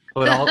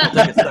 but I'll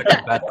take a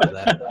second bet for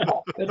that.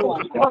 Good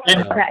one.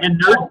 And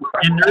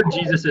nerd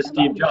Jesus is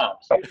Steve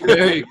Jobs.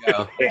 There you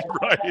go.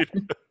 Right.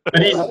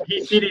 But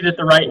he's seated at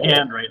the right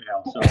hand right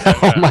now. So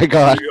Oh my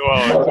God.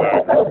 Well,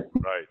 exactly.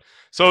 Right.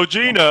 So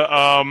Gina,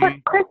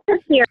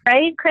 Krista's here,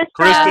 right?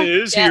 Krista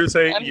is here. Yes,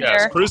 Say I'm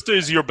yes. here. Krista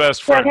is your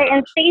best friend. Okay,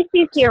 and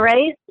Stacey's here,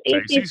 right?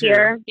 Stacey's Stacey's here.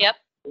 here. Yep.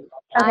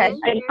 Okay, I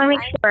just want to make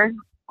sure.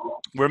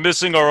 We're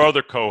missing our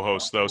other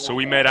co-host though, so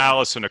we made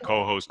Allison a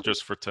co-host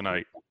just for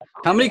tonight.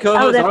 How many Oh,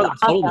 co-hosts that's are there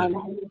total?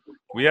 awesome.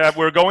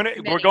 We're going.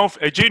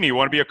 Hey, Jeannie, you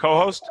want to be a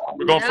co-host?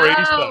 We're going for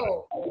 87.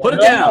 No. Put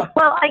it down.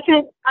 Well, I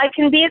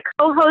can be a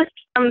co-host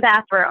from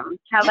bathrooms.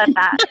 How about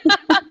that?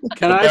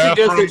 Can I suggest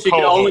Bathroom that she can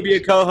co-host. only be a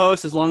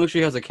co-host as long as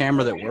she has a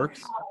camera that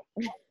works?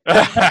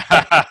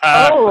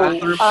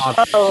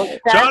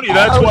 Johnny,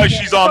 that's why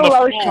she's on the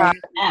low phone. shot.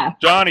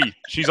 Johnny,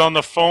 she's on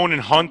the phone in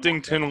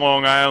Huntington,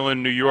 Long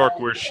Island, New York,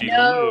 where she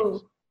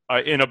No.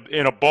 lives.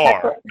 In a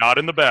bar, not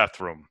in the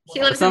bathroom. She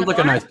That lives sounds in the like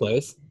a bar? nice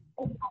place.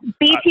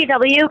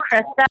 BTW,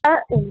 Krista,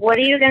 what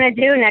are you going to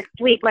do next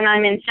week when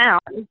I'm in town?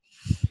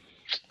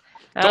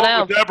 I don't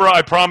know. Deborah,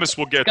 I promise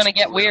we'll get It's gonna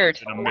get weird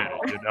in a minute.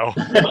 You know.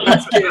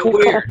 Let's get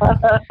weird.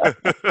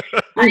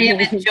 I am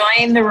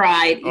enjoying the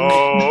ride.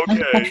 Oh,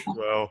 okay.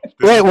 Well.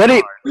 Wait,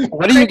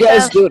 what are you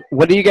guys doing?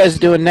 What are you guys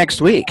doing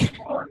next week?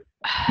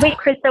 Wait,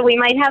 Krista, we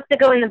might have to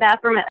go in the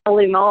bathroom at El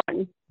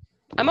Limon.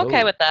 I'm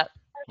okay with that.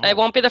 It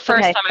won't be the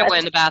first Okay, time I go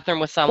in the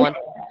bathroom with someone.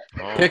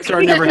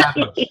 Pixar never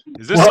happens.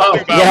 Is this Whoa,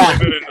 something about yeah,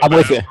 living in the I'm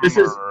with you.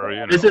 bathroom, or, you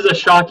know? this is a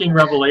shocking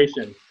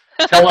revelation.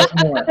 Tell us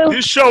more.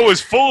 This show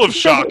is full of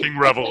shocking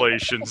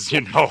revelations,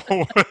 you know.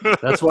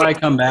 That's why I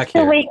come back So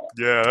here. wait,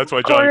 Yeah, that's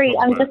why Johnny. Corey,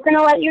 comes I'm back. just going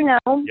to let you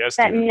know Yes,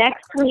 that dear.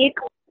 next week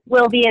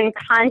we'll be in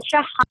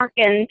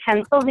Conshohocken,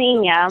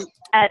 Pennsylvania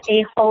at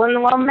a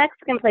hole-in-the-wall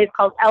Mexican place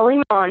called El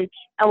Limon,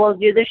 and we'll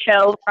do the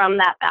show from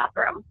that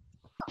bathroom.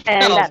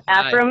 And Oh, that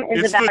bathroom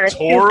is It's about the a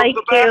tour of 2x2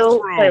 the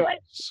bathroom. toilet.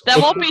 That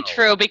won't be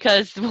true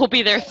because we'll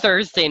be there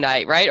Thursday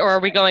night, right? Or are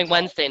we going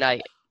Wednesday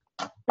night?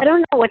 I don't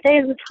know. What day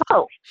is the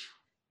 12th?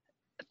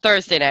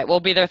 Thursday night.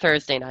 We'll be there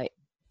Thursday night.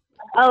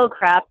 Oh,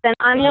 crap. Then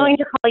I'm going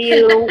to call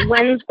you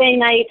Wednesday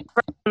night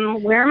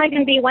from, where am I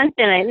going to be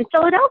Wednesday night? In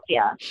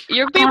Philadelphia.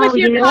 You'll be Oh, with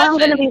your you know, I'm cousin.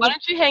 gonna be- Why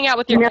don't you hang out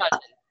with your No.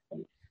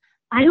 cousin?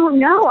 I don't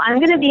know. I'm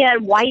going to be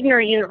at Widener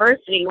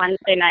University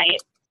Wednesday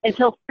night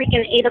until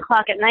freaking 8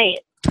 o'clock at night.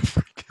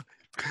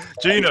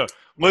 Gina,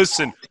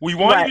 listen, we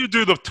want What? you to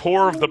do the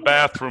tour of the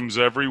bathrooms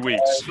every week.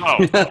 So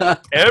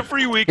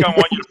every week I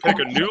want you to pick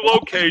a new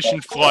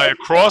location, fly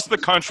across the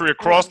country,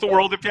 across the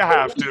world if you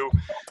have to,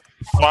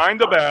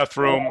 find a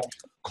bathroom,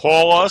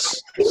 call us,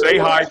 say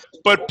hi,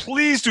 but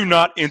please do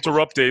not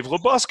interrupt Dave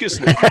Labuscus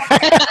now.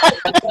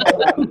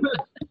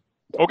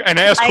 Okay, and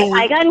ask who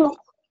I got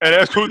and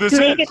ask who this to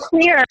make is. it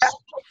clear.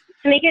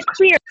 to make it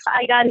clear,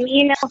 I got an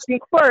email from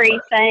Corey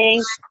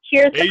saying,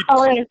 here's the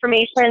call-in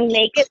information,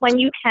 make it when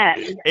you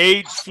can.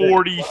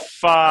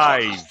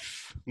 8:45.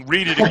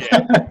 Read it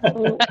again.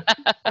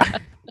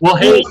 Well,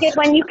 hey. Make it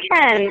when you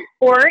can,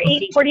 or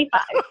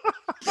 8:45.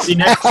 See,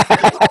 next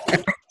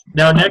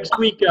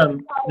week,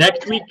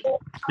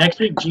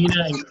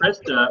 Gina and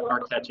Krista are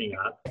catching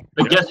up.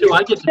 But guess who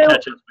I get to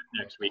catch up with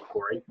next week,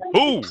 Corey?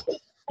 Who?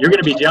 You're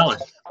going to be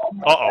jealous.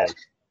 Uh-oh.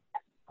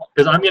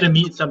 Because I'm going to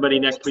meet somebody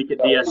next week at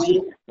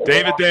DSE.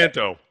 David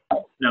Danto.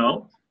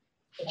 No.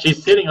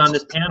 She's sitting on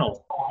this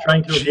panel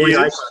trying to avoid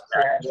eye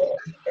contact.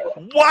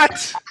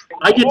 What?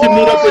 I get to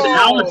meet up with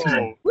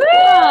Allison.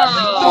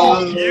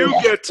 Whoa. You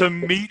get to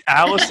meet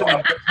Allison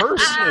in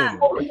person.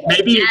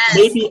 Maybe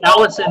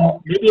Allison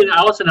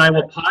and I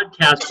will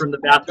podcast from the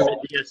bathroom at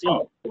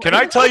DSE. Can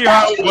I tell you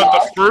what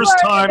the first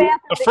time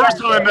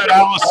I met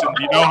Allison,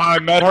 do you know how I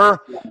met her?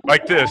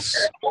 Like this.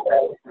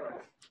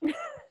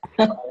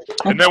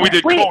 And then we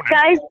did Wait, Conan.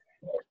 guys,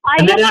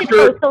 And then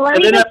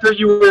after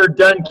you were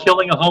done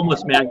killing a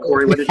homeless man,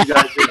 Corey, what did you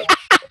guys do?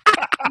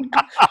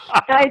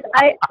 Guys,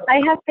 I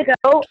have to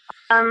go,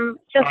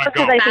 just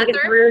because I think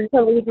it's rude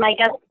to leave my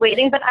guests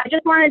waiting, but I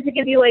just wanted to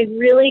give you a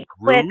really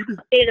quick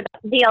update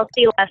about the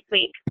DLC last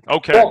week.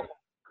 Okay. Go.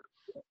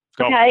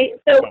 Okay,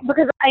 so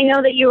because I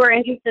know that you were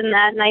interested in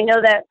that, and I know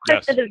that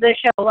Krista did the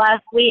show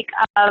last week,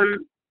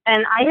 and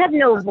I had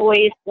no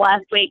voice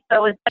last week,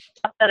 so it was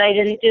tough that I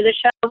didn't do the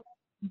show.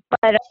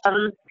 But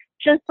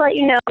just to let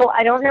you know,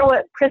 I don't know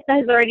what Krista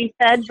has already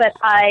said, but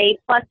I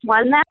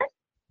 +1 that.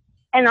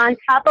 And on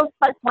top of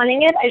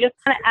 +1ing it, I just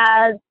want to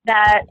add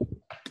that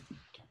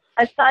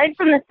aside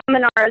from the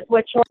seminars,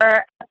 which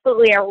were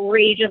absolutely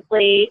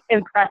outrageously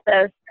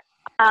impressive,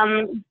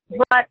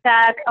 brought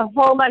back a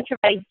whole bunch of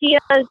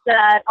ideas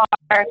that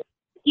are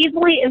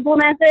easily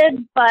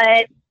implemented,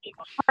 but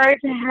hard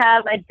to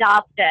have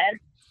adopted.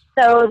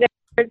 So there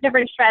are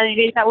different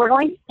strategies that we're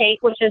going to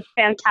take, which is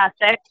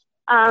fantastic.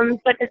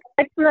 But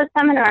aside from those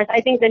seminars, I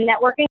think the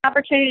networking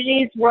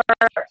opportunities were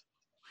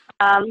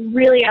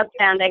really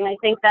outstanding. I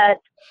think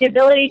that the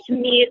ability to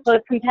meet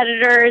both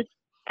competitors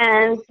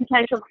and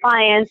potential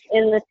clients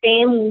in the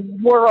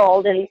same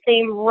world, in the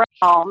same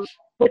realm,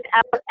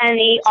 without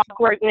any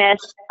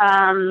awkwardness,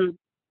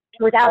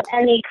 without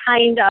any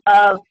kind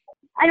of,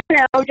 I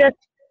don't know, just,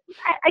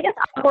 I guess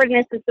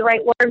awkwardness is the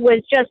right word,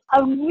 was just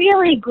a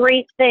really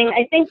great thing.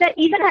 I think that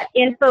even at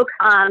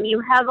InfoComm, you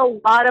have a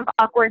lot of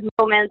awkward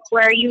moments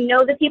where you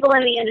know the people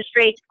in the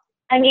industry.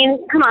 I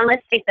mean, come on,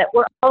 let's face it,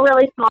 we're all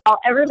really small.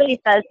 Everybody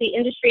says the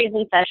industry is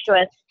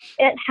incestuous.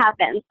 It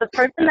happens. The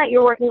person that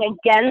you're working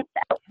against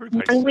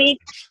one week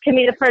can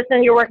be the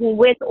person you're working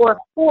with or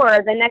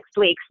for the next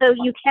week. So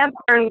you can't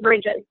burn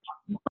bridges.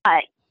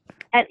 But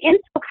at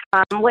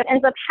InfoComm, what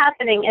ends up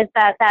happening is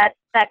that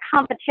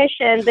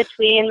competition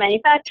between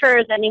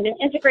manufacturers and even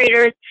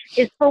integrators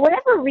is, for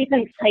whatever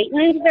reason,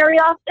 heightened very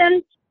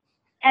often.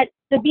 At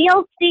the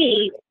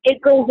BLC, it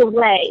goes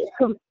away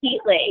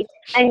completely,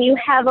 and you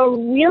have a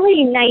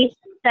really nice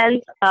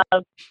sense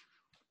of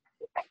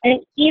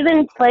an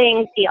even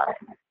playing field.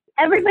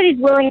 Everybody's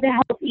willing to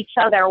help each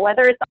other,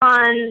 whether it's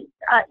on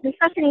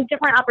discussing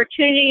different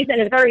opportunities in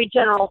a very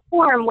general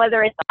form,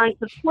 whether it's on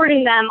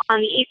supporting them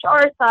on the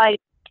HR side,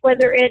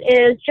 whether it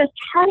is just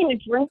having a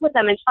drink with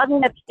them and talking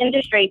about the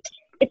industry.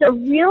 It's a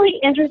really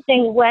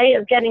interesting way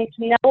of getting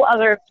to know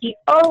other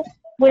people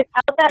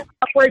without that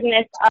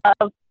awkwardness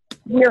of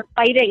we're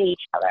fighting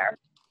each other.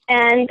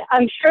 And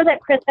I'm sure that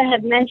Krista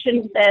had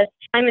mentioned this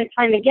time and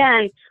time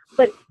again,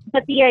 but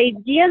the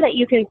idea that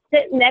you can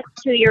sit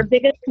next to your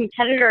biggest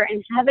competitor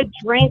and have a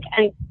drink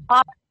and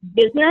talk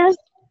business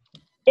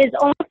is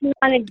almost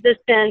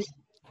non-existent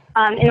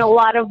in a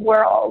lot of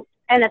worlds.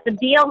 And at the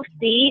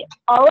BLC,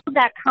 all of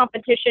that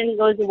competition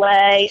goes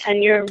away,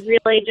 and you're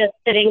really just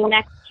sitting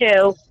next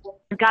to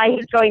a guy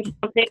who's going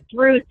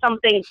through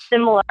something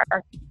similar.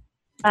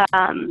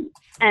 And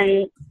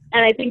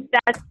I think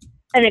that's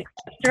an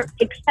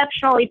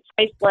exceptionally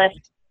priceless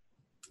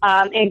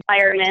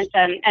environment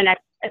and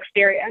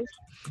experience.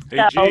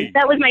 Hey, so G.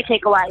 that was my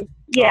takeaway.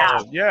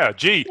 Yeah. Yeah,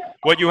 G.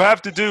 What you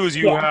have to do is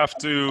you have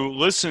to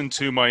listen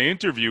to my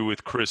interview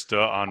with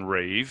Krista on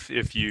Rave.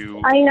 If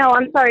you, I know.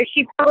 I'm sorry.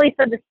 She probably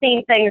said the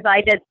same things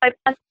I did. I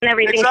pressed on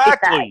everything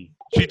exactly.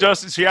 She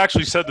does. She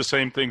actually said the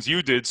same things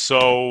you did.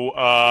 So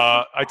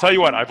I tell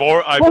you what, I've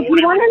well, already. Do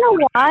you want to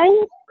know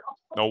why?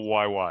 No,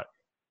 why? What?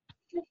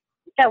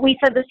 That we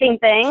said the same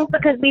thing?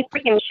 Because we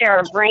freaking share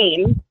a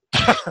brain.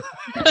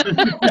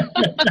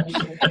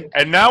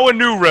 And now a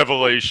new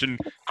revelation: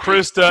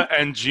 Krista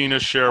and Gina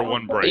share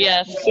one brain.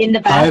 Yes. In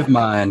the Hive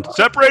mind.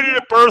 Separated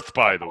at birth,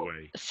 by the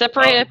way.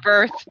 Separated at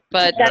birth,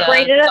 but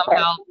Separated at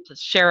somehow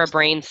share a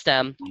brain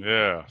stem.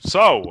 Yeah.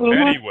 So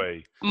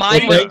anyway,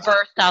 Mine was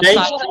birthed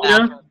outside of the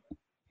bathroom.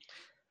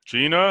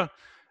 Gina.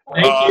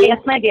 Thank you.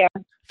 Yes, my dear.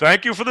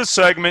 Thank you for the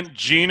segment.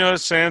 Gina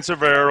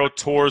Sansevero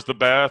tours the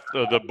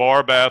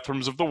bar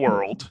bathrooms of the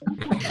world.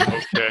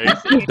 Okay.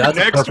 That's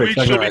a Next perfect week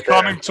she'll segment be right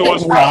there. coming to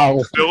us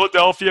from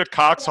Philadelphia,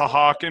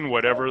 Coxahawken,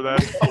 whatever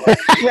that is.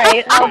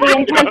 Right. I'll be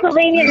in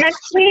Pennsylvania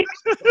next week,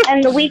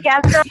 and the week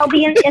after I'll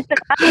be in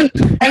Ithaca,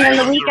 and then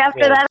the week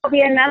after that I'll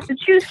be in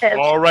Massachusetts.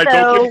 All right,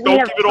 so don't we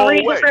have give it all 3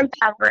 away. different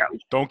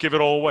bathrooms. Don't give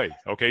it all away.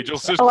 Okay,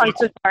 just Oh, I'm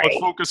so sorry. let's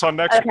focus on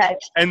next week. Okay.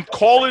 And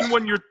call in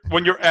when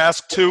you're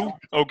asked to.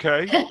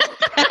 Okay.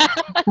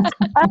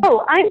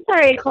 Oh, I'm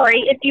sorry,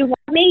 Corey. If you want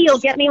me, you'll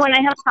get me when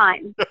I have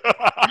time.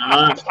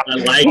 I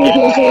like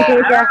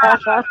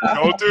it.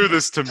 Don't do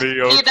this to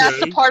me, okay? See, that's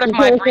the part of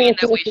my brain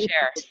that we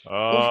share.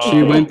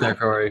 She went there,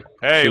 Corey.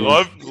 Hey,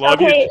 love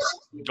Okay.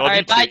 you. All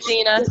right, bye,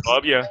 Gina.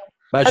 Love you.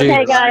 Bye, Okay,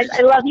 Gina. guys.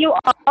 I love you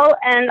all,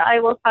 and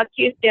I will talk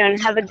to you soon.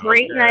 Have a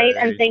great night,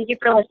 and thank you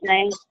for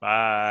listening.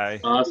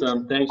 Bye.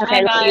 Awesome. Thanks.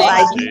 Okay, Bye.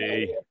 bye.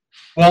 See.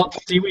 Well,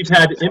 see, we've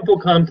had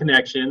Infocom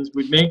connections.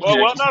 We've made Well,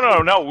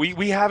 connections. no.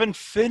 We haven't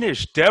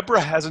finished. Deborah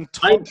hasn't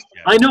talked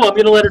yet. I know. I'm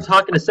going to let her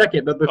talk in a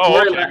second, but before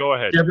I let go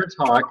ahead. Deborah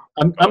talk,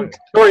 I'm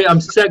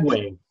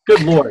segueing.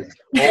 Good Lord.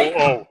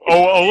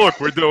 Oh,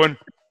 look, we're doing.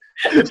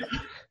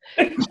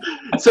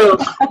 So,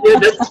 yeah,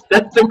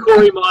 that's the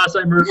Corey Moss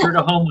I Murdered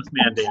a Homeless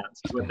Man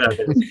dance. What that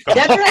is.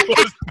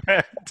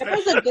 That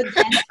was a good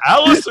dance.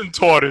 Allison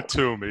taught it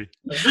to me.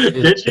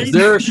 Did she? Is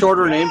there a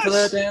shorter name for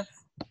that dance?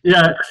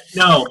 Yeah,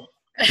 no.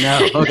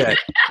 No, okay.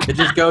 It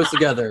just goes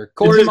together.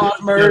 Corey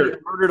Moss murdered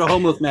a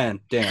homeless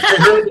man. Damn.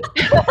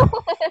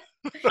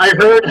 I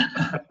heard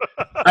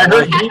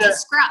Gina.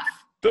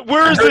 Scruff.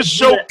 Where is this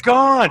show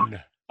gone?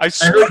 I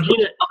heard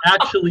Gina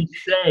actually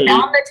say.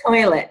 On the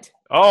toilet.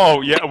 Oh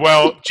yeah,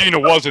 well, Gina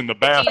was in the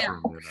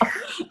bathroom.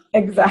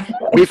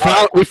 Exactly.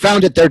 We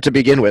found it there to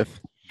begin with.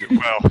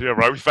 Well, yeah,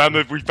 right. We found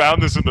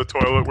this in the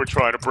toilet. We're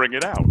trying to bring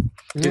it out.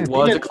 It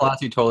was a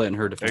classy toilet in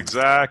her defense.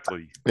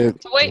 Exactly.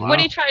 Wait, what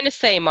are you trying to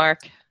say, Mark?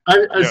 I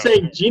was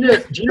saying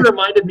Gina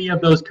reminded me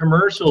of those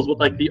commercials with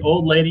like the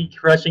old lady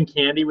crushing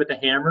candy with a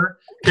hammer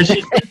because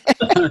she's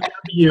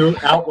you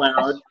out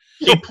loud.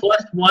 She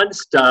 +1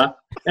 stuff,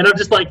 and I'm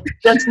just like,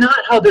 that's not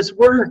how this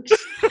works.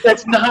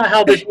 That's not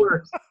how this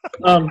works.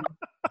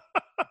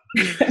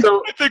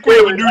 So I think we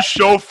have a new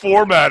show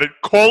formatted.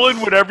 Call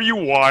in whatever you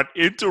want.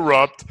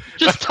 Interrupt.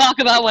 Just talk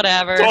about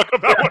whatever. Talk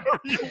about whatever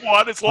you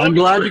want. As long I'm as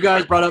glad we're- you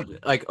guys brought up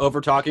like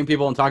over talking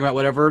people and talking about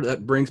whatever.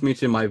 That brings me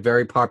to my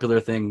very popular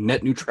thing,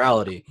 net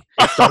neutrality.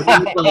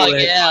 Oh,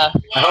 yeah.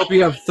 I hope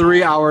you have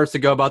 3 hours to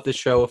go about this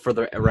show for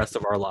the rest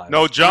of our lives.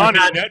 No, Johnny,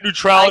 net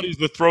neutrality is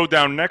the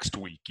throwdown next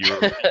week. You're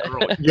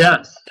early.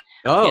 Yes.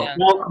 Oh. Yeah.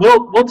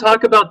 Well, we'll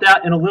talk about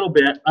that in a little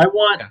bit. I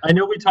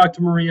know we talked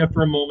to Maria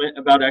for a moment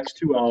about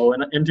X2O,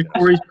 and to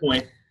Corey's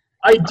point,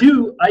 I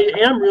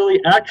am really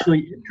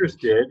actually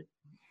interested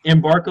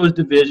in Barco's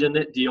division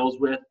that deals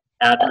with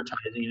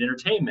advertising and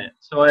entertainment.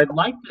 So I'd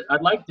like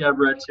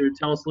Deborah to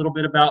tell us a little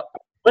bit about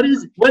what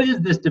is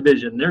this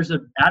division? There's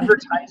an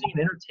advertising and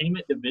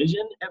entertainment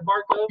division at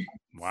Barco?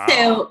 Wow.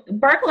 So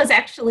Barco is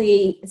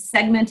actually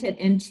segmented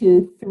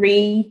into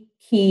 3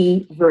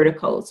 key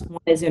verticals.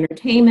 One is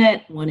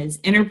entertainment, one is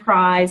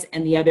enterprise,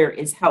 and the other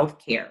is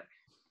healthcare.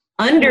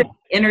 Under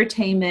the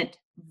entertainment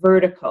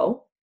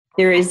vertical,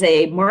 there is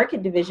a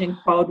market division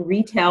called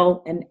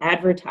retail and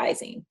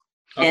advertising.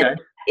 Okay. And that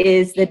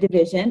is the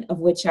division of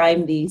which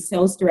I'm the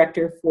sales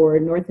director for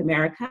North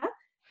America.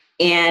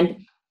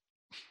 And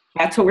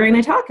that's what we're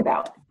going to talk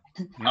about.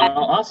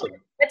 Awesome.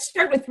 Let's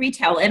start with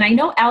retail. And I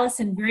know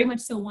Allison very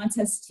much so wants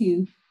us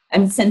to,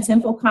 since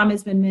Infocom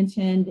has been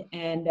mentioned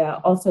and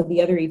also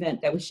the other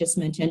event that was just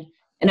mentioned,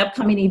 an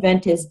upcoming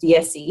event is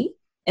DSE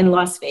in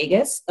Las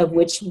Vegas, of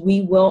which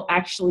we will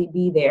actually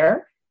be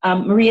there.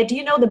 Maria, do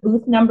you know the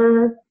booth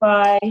number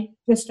by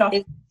Christoph?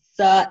 It's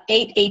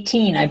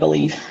 818, I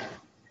believe.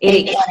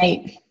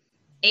 818.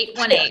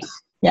 818.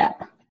 Yeah.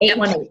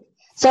 818.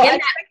 So And I'd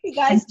like you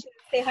guys to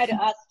say hi to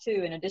us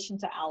too, in addition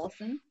to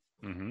Allison.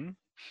 Mm-hmm.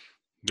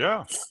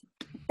 Yeah.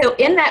 So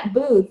in that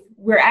booth,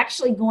 we're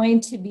actually going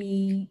to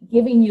be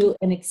giving you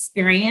an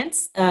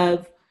experience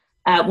of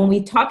when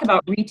we talk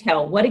about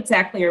retail, what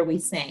exactly are we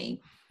saying?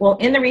 Well,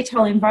 in the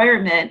retail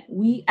environment,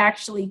 we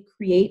actually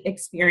create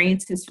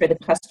experiences for the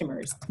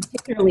customers,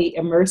 particularly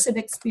immersive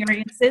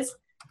experiences.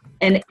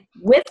 And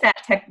with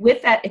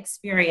that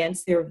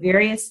experience, there are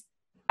various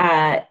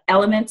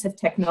elements of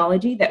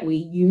technology that we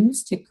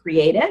use to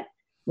create it.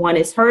 One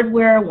is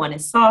hardware, one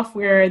is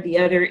software, the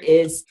other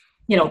is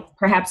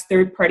perhaps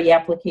third-party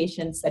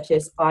applications such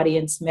as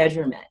audience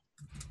measurement.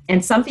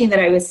 And something that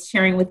I was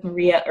sharing with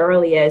Maria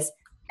earlier is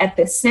at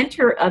the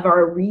center of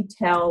our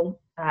retail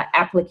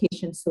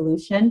application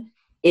solution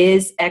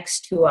is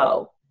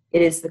X2O.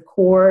 It is the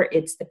core,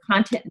 it's the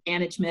content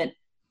management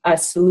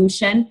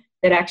solution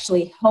that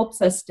actually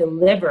helps us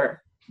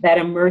deliver that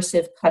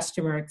immersive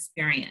customer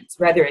experience,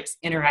 whether it's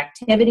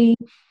interactivity,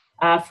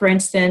 for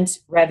instance,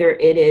 whether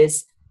it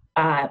is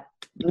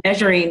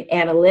measuring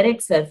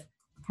analytics of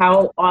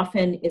how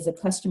often is a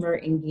customer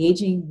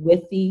engaging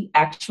with the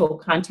actual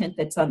content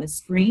that's on the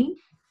screen,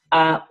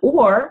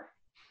 or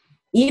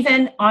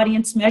even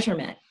audience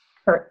measurement.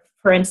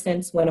 For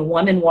instance, when a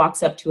woman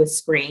walks up to a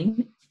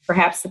screen,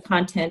 perhaps the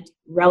content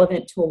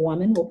relevant to a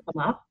woman will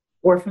come up,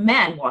 or if a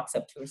man walks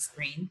up to a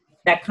screen,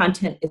 that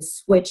content is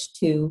switched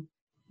to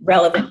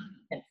relevant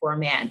content for a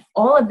man.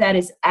 All of that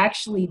is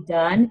actually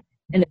done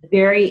in a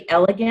very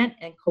elegant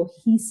and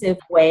cohesive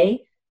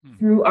way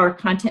through our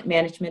content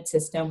management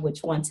system,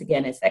 which once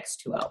again is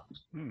X2O.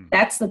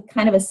 That's the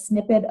kind of a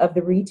snippet of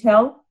the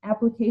retail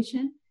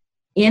application.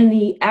 In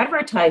the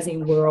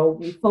advertising world,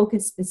 we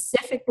focus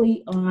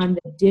specifically on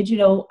the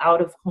digital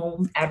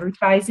out-of-home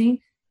advertising.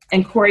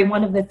 And Corey,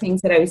 one of the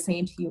things that I was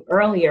saying to you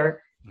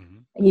earlier,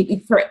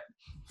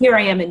 here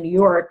I am in New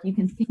York, you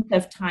can think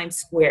of Times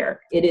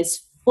Square. It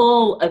is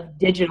full of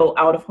digital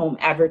out-of-home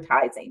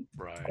advertising.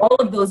 Right. All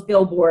of those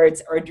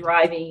billboards are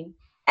driving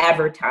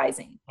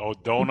advertising. Oh,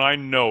 don't I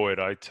know it,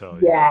 I tell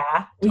you.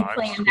 Yeah. We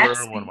play in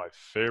that one of my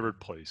favorite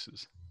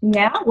places.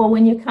 Yeah, well,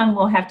 when you come,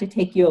 we'll have to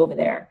take you over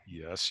there.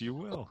 Yes, you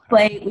will.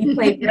 We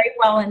play very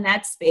well in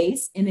that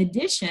space. In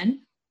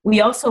addition,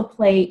 we also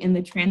play in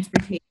the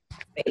transportation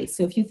space.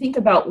 So if you think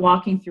about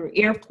walking through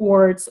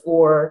airports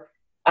or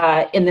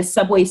in the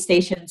subway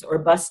stations or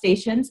bus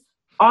stations,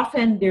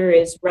 often there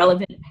is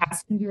relevant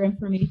passenger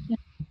information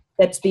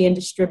that's being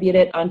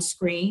distributed on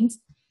screens,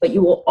 but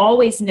you will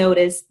always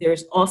notice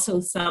there's also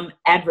some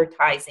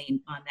advertising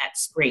on that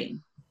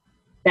screen.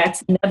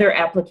 That's another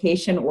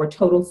application or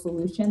total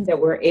solution that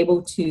we're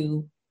able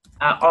to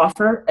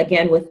offer,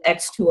 again, with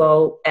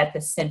X2O at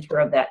the center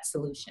of that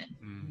solution.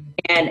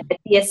 And at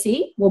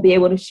DSC, we'll be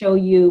able to show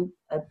you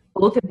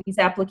both of these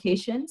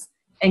applications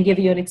and give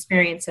you an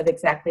experience of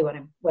exactly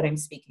what I'm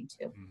speaking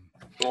to.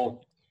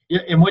 Cool.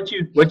 Yeah, and what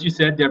you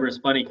said, Deborah, is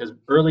funny because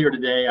earlier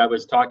today I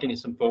was talking to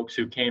some folks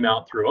who came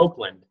out through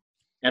Oakland,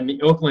 and the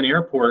Oakland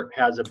airport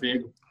has a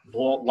big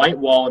light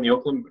wall in the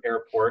Oakland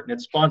airport, and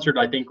it's sponsored,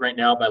 I think, right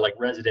now by like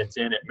Residence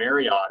Inn at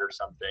Marriott or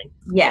something.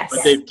 Yes.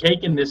 But they've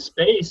taken this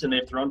space and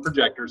they've thrown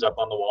projectors up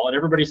on the wall, and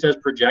everybody says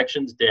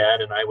projection's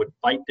dead, and I would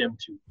fight them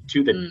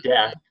to the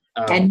death.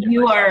 And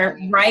you are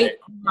right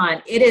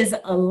on. It is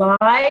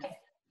alive.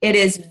 It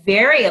is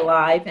very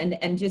alive,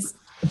 and just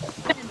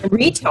in the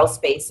retail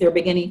space, they're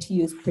beginning to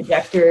use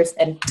projectors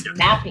and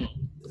mapping.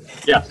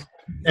 Yes,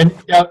 and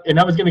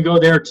I was going to go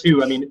there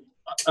too. I mean,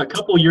 a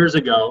couple years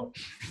ago,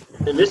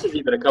 and this is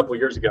even a couple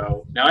years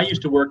ago. Now, I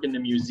used to work in the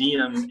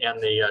museum and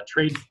the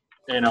trade,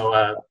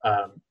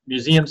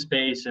 museum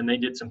space, and they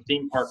did some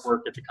theme park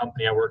work at the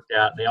company I worked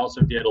at. They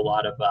also did a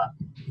lot of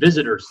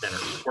visitor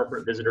centers,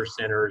 corporate visitor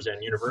centers,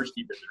 and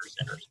university visitor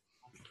centers.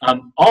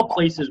 All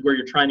places where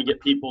you're trying to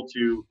get people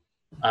to,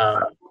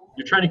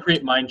 you're trying to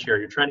create mind share.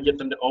 You're trying to get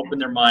them to open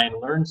their mind,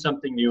 learn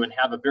something new, and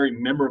have a very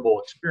memorable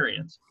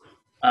experience.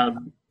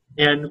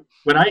 And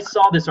when I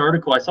saw this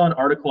article, I saw an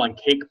article on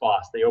Cake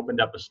Boss. They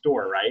opened up a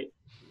store, right?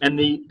 And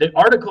the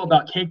article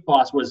about Cake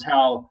Boss was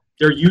how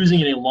they're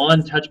using a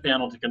lawn touch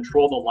panel to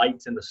control the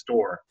lights in the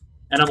store.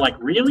 And I'm like,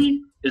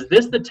 really? Is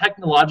this the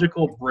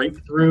technological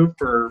breakthrough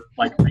for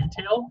like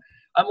retail?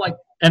 I'm like,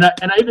 and I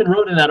even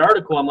wrote in that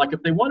article, I'm like,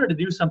 if they wanted to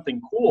do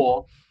something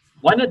cool,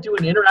 why not do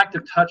an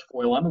interactive touch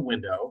foil on the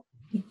window,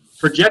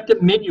 project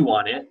a menu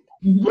on it,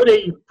 put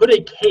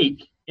a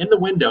cake in the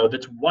window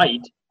that's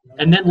white,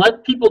 and then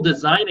let people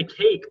design a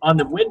cake on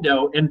the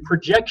window and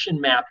projection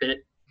map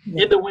it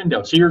in the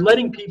window. So you're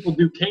letting people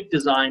do cake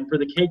design for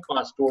the Cake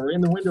Boss store in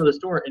the window of the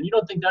store, and you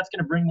don't think that's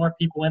going to bring more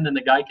people in than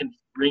the guy can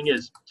bring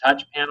his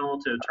touch panel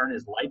to turn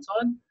his lights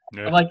on?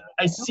 Yeah. I'm like,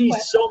 I see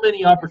so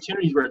many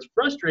opportunities where it's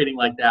frustrating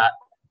like that,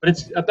 but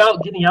it's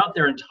about getting out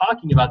there and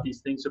talking about these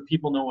things so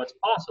people know what's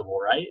possible,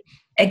 right?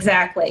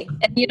 Exactly.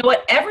 And you know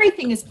what?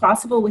 Everything is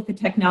possible with the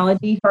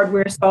technology,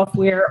 hardware,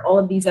 software, all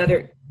of these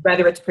other,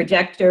 whether it's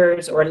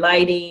projectors or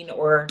lighting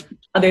or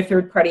other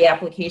third-party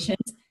applications.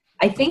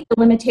 I think the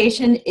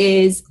limitation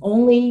is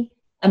only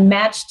a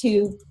match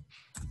to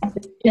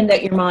the vision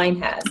that your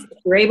mind has. If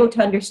you're able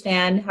to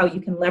understand how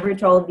you can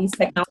leverage all of these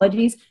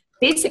technologies,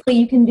 basically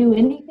you can do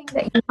anything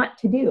that you want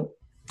to do.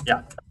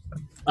 Yeah.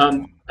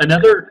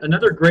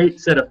 Another great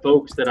set of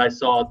folks that I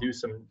saw do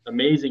some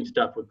amazing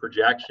stuff with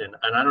projection,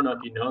 and I don't know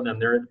if you know them,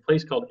 they're at a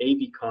place called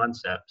AV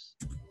Concepts.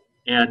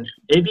 And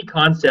AV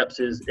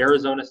Concepts is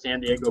Arizona, San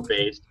Diego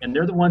based, and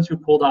they're the ones who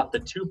pulled off the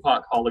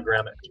Tupac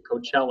hologram at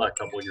Coachella a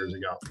couple of years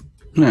ago.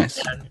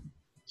 Nice. And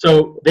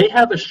so they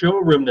have a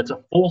showroom that's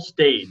a full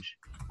stage.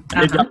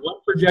 And they've got one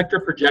projector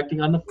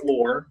projecting on the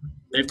floor.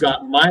 They've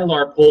got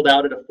Mylar pulled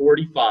out at a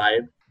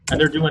 45, and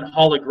they're doing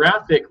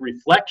holographic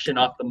reflection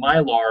off the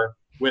Mylar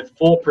with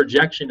full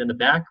projection in the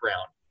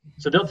background.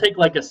 So they'll take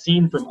like a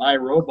scene from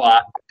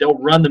iRobot, they'll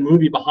run the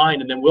movie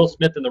behind, and then Will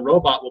Smith and the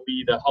robot will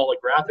be the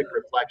holographic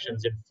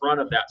reflections in front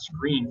of that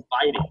screen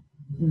fighting.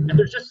 And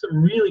there's just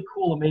some really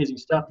cool, amazing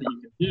stuff that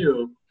you can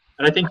do.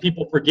 And I think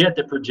people forget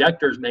that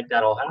projectors make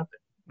that all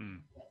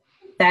happen.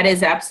 That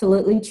is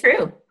absolutely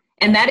true.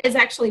 And that is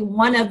actually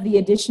one of the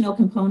additional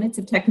components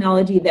of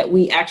technology that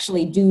we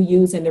actually do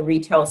use in the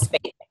retail space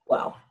as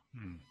well.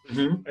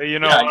 Hey, you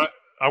know,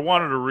 I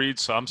wanted to read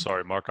some. I'm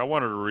sorry, Mark. I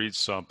wanted to read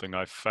something.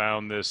 I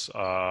found this.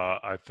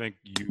 I think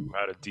you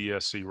had a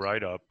DSC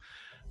write-up,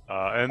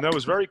 and that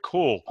was very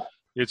cool.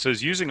 It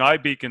says, using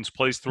iBeacons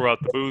placed throughout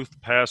the booth,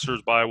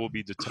 passersby will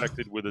be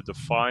detected with a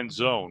defined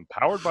zone.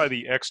 Powered by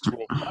the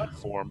X2O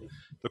platform,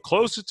 the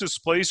closest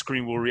display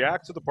screen will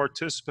react to the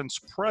participant's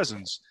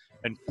presence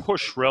and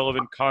push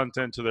relevant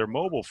content to their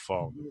mobile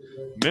phone,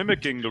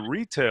 mimicking the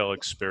retail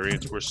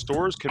experience where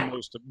stores can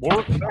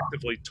more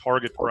effectively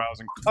target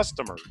browsing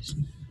customers.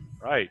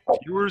 Right.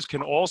 Viewers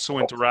can also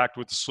interact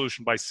with the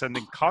solution by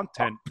sending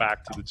content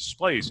back to the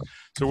displays.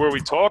 So where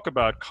we talk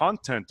about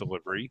content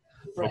delivery,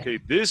 okay,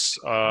 this,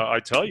 I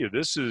tell you,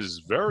 this is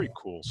very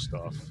cool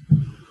stuff.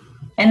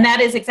 And that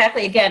is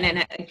exactly, again,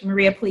 and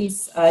Maria,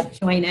 please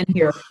join in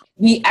here.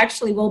 We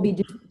actually will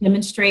be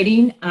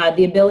demonstrating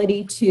the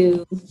ability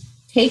to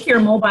take your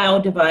mobile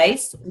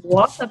device,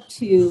 walk up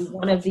to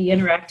one of the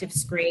interactive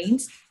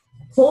screens,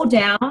 pull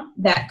down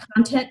that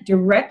content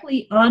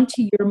directly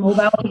onto your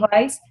mobile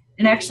device,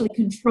 and actually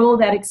control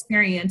that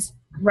experience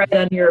right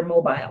on your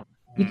mobile.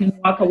 You can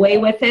walk away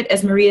with it.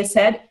 As Maria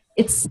said,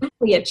 it's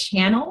simply a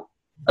channel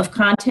of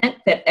content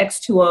that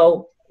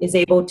X2O is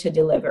able to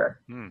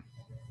deliver.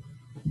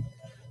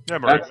 Yeah,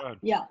 Maria, go ahead.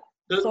 Yeah.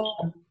 So,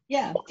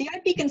 yeah, the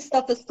iBeacon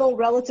stuff is still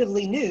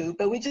relatively new,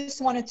 but we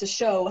just wanted to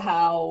show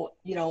how,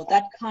 you know,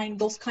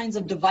 those kinds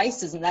of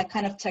devices and that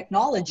kind of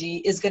technology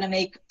is going to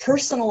make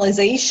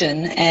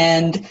personalization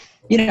and,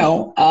 you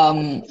know,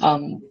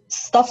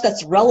 stuff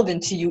that's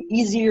relevant to you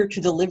easier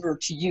to deliver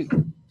to you.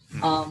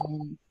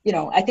 You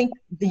know, I think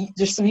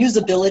there's some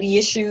usability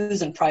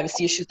issues and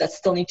privacy issues that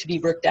still need to be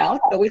worked out,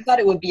 but we thought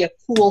it would be a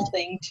cool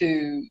thing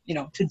to, you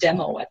know, to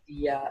demo at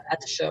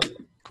the show.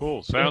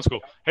 Cool. Sounds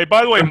cool. Hey,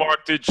 by the way,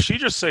 Mark, did she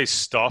just say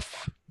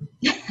stuff?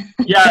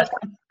 Yeah,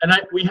 and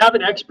we have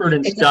an expert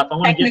in stuff. I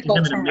want to get to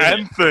him in a minute.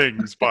 And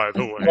things, by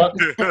the way. Well,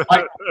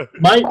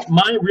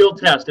 my real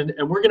test, and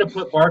we're going to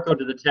put Barco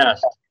to the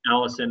test,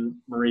 Allison,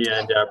 Maria,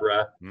 and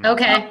Deborah.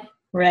 Okay.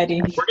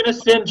 Ready. We're going to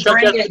send Chuck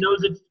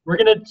Espinoza. We're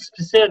going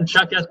to send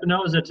Chuck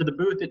Espinoza to the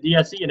booth at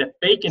DSE, and if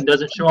Bacon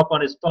doesn't show up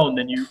on his phone,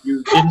 then you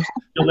didn't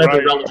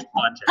deliver relevant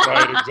content.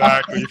 Right,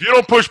 exactly. If you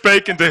don't push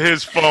Bacon to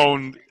his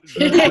phone,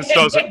 this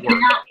doesn't work.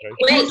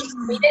 Wait,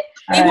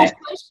 we will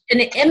push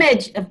an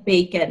image of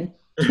Bacon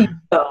to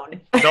your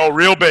phone. No,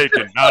 real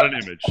bacon, not an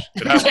image.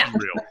 It has to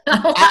be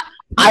real.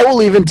 I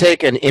will even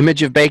take an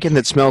image of bacon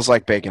that smells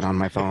like bacon on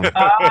my phone.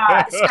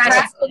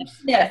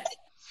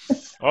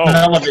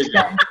 Oh,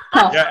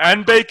 yeah,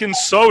 and bacon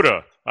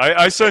soda.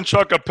 I sent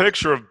Chuck a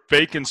picture of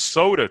bacon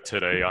soda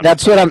today.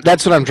 That's what I'm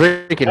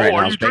drinking right now.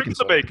 Are you drinking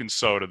the bacon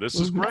soda? This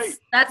is great.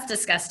 That's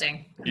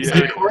disgusting. Yeah.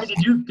 Hey, Corey,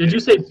 did you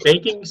say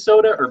baking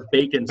soda or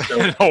bacon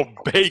soda? No,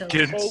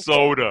 bacon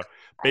soda.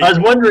 I was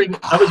wondering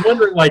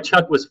why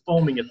Chuck was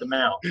foaming at the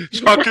mouth.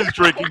 Chuck is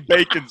drinking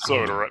bacon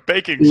soda, right?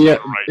 Baking soda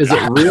right Is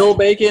now. it real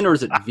bacon or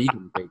is it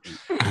vegan bacon?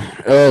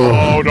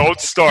 Oh, don't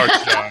start,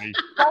 Johnny.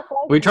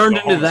 We turned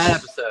into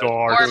that episode.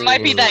 Or it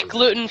might be that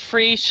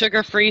gluten-free,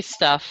 sugar-free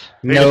stuff.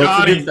 No,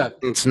 Johnny,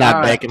 it's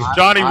not bacon.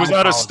 Johnny, was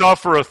that a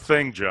stuff or a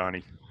thing,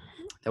 Johnny?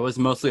 That was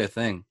mostly a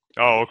thing.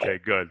 Oh, okay,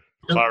 good.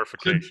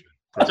 Clarification.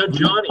 So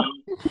Johnny,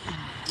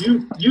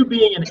 you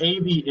being an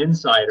AV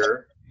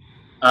insider,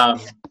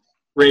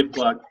 rave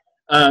plug,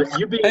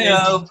 you being an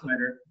AV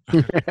insider,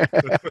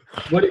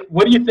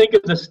 what do you think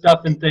of the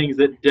stuff and things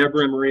that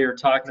Deborah and Maria are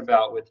talking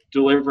about with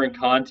delivering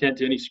content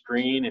to any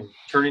screen and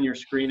turning your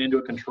screen into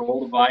a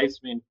control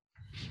device? I mean,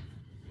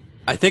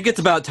 I think it's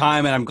about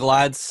time, and I'm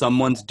glad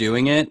someone's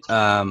doing it.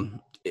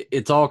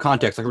 It's all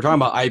context. Like we're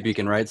talking about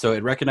iBeacon, right? So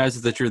it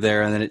recognizes that you're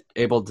there, and then it's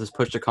able to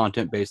push the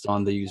content based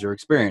on the user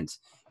experience.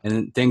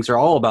 And things are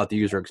all about the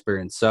user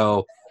experience.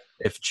 So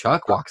if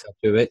Chuck walks up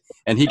to it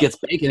and he gets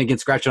bacon and can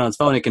scratch it on his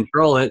phone and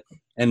control it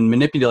and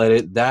manipulate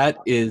it, that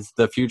is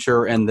the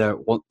future. And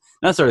not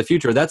necessarily the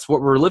future, that's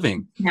what we're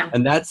living. Yeah.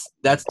 And that's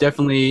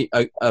definitely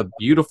a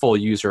beautiful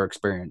user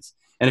experience.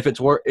 And if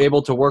it's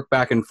able to work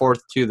back and forth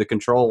to the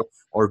control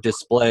or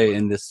display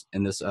in this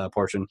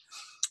portion,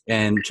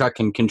 and Chuck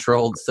can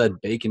control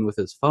said bacon with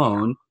his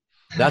phone,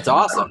 that's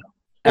awesome.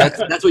 That's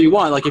what you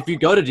want. Like if you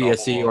go to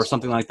DSC or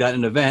something like that,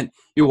 an event,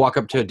 you walk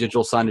up to a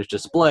digital signage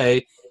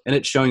display and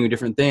it's showing you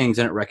different things,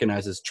 and it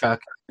recognizes Chuck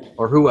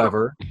or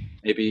whoever,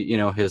 maybe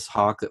his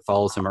hawk that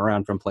follows him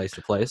around from place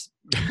to place.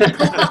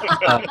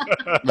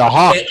 The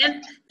hawk,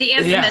 the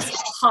infamous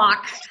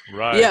hawk.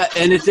 Right. Yeah,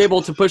 and it's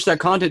able to push that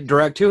content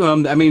direct to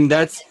him. I mean,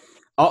 that's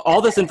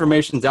all this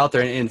information's out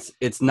there, and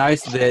it's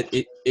nice that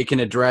it can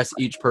address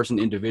each person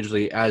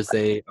individually as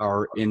they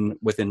are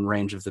within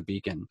range of the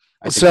beacon.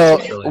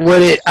 So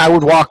I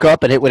would walk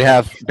up and it would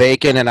have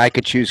bacon, and I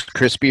could choose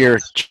crispy or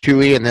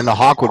chewy, and then the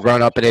hawk would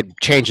run up and it'd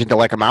change into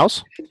like a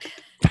mouse.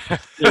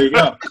 There you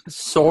go.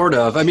 Sort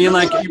of. I mean,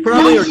 like you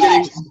probably are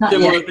getting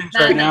similar things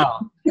right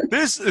now.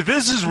 This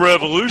is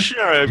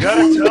revolutionary. I've got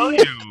to tell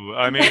you.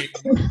 I mean,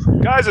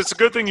 guys, it's a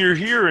good thing you're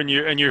here and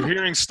you're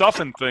hearing stuff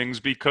and things,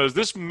 because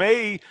this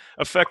may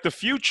affect the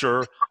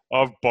future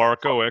of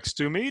Barco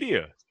X2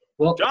 Media.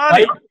 Well,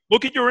 Johnny,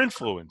 look at your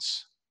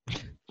influence.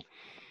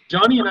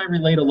 Johnny and I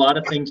relate a lot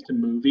of things to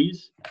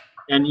movies,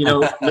 and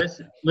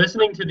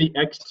listening to the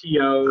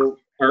XTO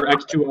or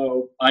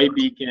X2O,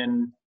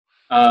 iBeacon,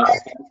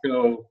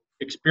 Barco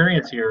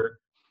experience here,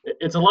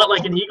 it's a lot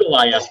like an eagle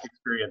eye-esque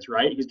experience,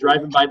 right? He's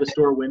driving by the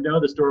store window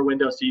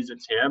sees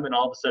it's him, and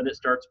all of a sudden it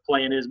starts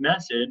playing his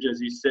message as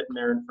he's sitting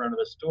there in front of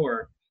the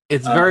store.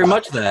 It's very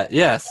much that,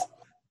 yes.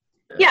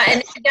 Yeah,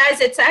 and guys,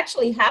 it's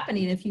actually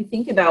happening. If you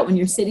think about when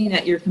you're sitting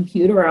at your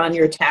computer or on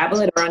your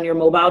tablet or on your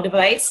mobile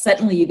device,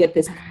 suddenly you get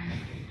this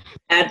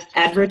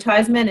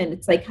advertisement, and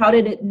it's like, how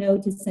did it know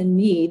to send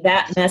me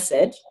that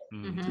message?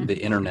 The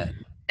internet.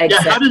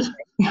 Exactly.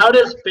 Yeah, how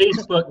does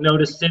Facebook know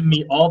to send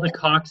me all the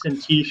Coxon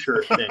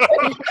T-shirt thing?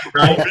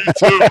 Right? Me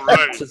too,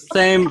 right. It's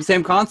the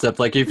same concept.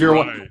 Like if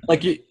you're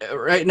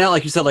right now,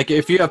 like you said, like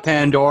if you have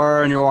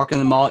Pandora and you're walking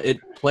the mall, it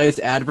plays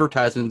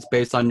advertisements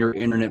based on your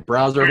internet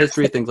browser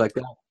history, things like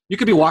that. You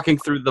could be walking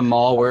through the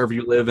mall wherever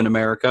you live in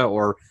America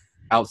or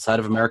outside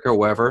of America or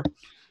wherever,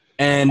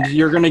 and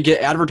you're going to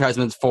get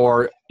advertisements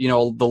for, the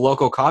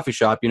local coffee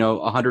shop,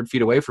 100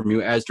 feet away from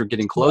you as you're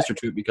getting closer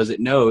to it, because it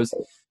knows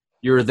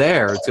you're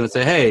there. It's going to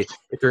say, hey,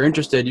 if you're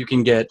interested, you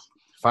can get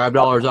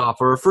 $5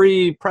 off or a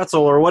free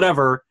pretzel or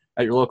whatever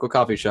at your local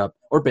coffee shop,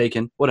 or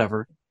bacon,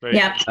 whatever.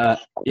 Yeah.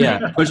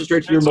 Push it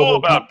straight to your It's mobile. all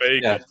about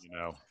bacon,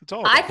 Yeah. It's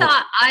all I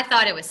about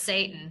thought it was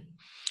Satan.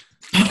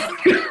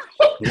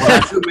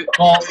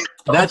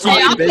 That's I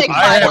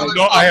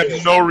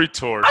have no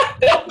retort. I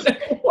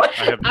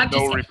have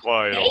no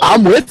reply at all.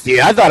 I'm with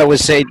you. I thought it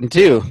was Satan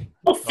too.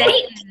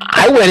 Satan.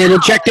 I went in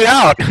and checked it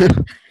out.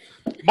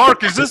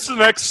 Mark, is this the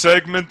next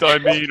segment? I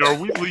mean, are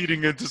we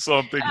leading into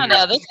something? I don't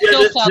know. This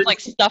still sounds like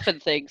stuffing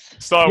things.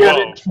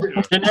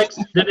 The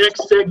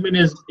next segment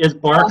is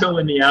Barco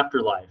in the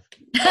afterlife.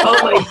 Oh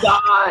my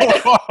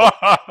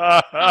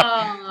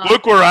God.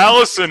 Look where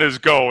Allison is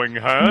going,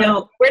 huh?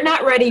 No, we're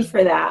not ready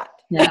for that.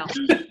 No.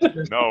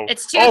 No.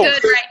 It's too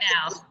good right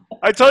now.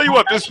 I tell you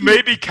what, this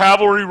may be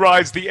cAValry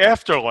Rides the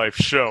Afterlife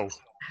show.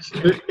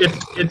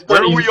 It's Where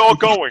funny. are we all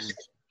going?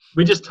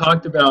 We just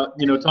talked about,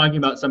 talking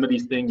about some of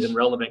these things in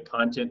relevant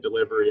content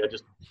delivery.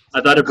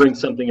 I thought I'd bring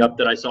something up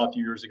that I saw a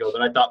few years ago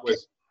that I thought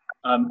was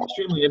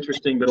extremely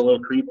interesting, but a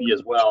little creepy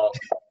as well.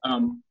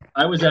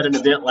 I was at an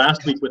event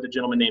last week with a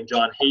gentleman named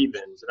John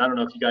Havens, and I don't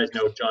know if you guys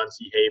know John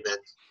C.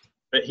 Havens,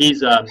 but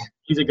he's a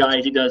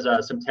guy. He does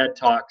some TED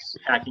Talks,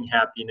 Hacking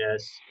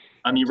Happiness.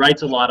 He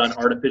writes a lot on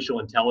artificial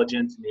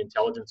intelligence and the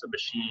intelligence of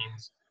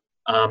machines,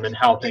 and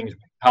how things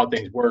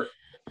work.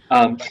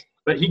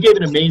 But he gave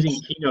an amazing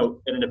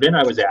keynote at an event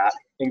I was at,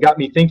 and got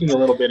me thinking a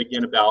little bit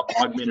again about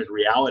augmented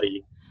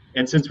reality.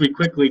 And since we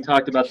quickly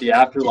talked about the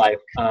afterlife,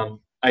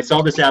 I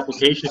saw this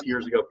application a few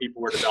years ago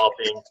people were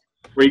developing,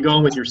 where you go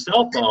in with your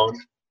cell phone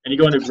and you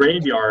go in a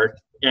graveyard,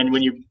 and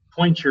when you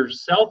point your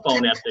cell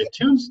phone at the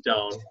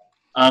tombstone,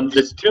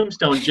 this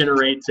tombstone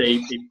generates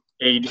an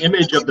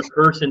image of the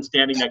person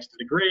standing next to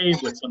the grave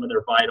with some of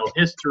their vital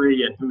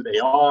history and who they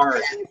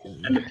are,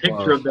 and the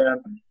picture of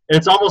them. And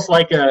it's almost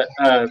like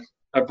a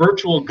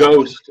virtual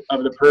ghost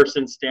of the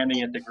person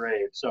standing at the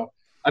grave. So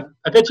I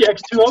bet you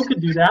X2O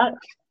could do that.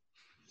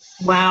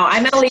 Wow,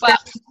 I'm gonna leave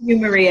that to you,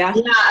 Maria.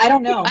 Yeah, I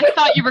don't know. I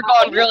thought you were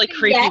going really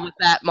creepy with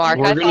that, Mark.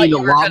 We're I gonna thought need you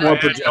a were lot gonna more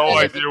I had no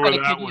idea where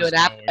that give you was an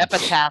going.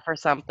 epitaph or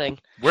something.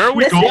 Where are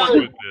we Listen,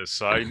 going with this?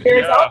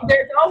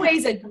 There's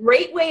always a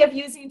great way of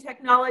using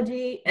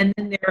technology, and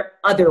then there are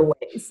other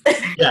ways.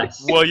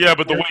 Yes. Well, yeah,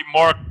 but the way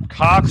Mark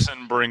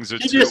Coxon brings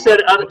it She to just said,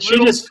 it's a she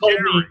little just told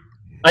scary. me,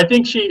 I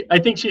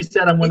think she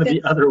said I'm one of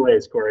the other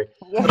ways, Corey.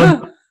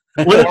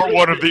 Or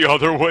one of the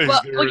other ways.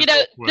 Well, there is no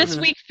this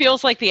question. week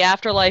feels like the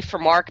afterlife for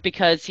Mark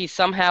because he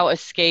somehow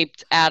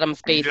escaped Adam's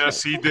basement.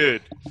 Yes, he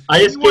did.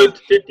 I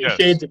escaped 50 Yes.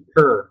 Shades of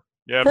Her.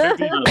 Yeah,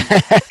 50.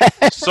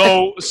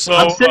 So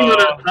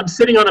I'm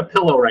sitting on a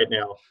pillow right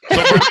now.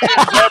 So for me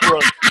and Deborah,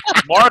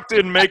 Mark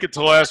didn't make it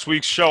to last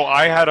week's show.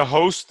 I had to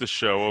host the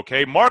show,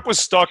 okay? Mark was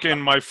stuck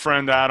in my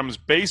friend Adam's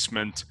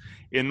basement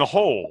in the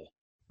hole,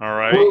 all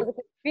right?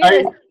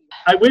 Well,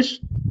 I wish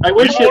He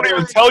won't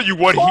even tell you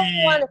what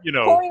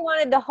Corey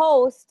wanted to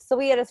host, so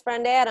we had his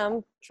friend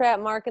Adam trap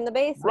Mark in the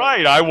basement.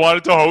 Right, I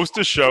wanted to host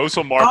a show,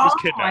 so Mark was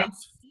kidnapped.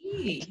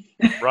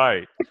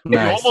 Right.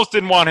 Nice. We almost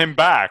didn't want him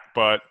back,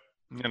 but,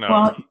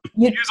 Well,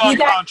 he was on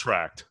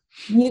contract.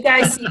 You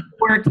guys seem to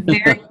work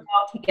very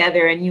well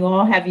together, and you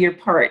all have your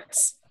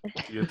parts.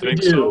 You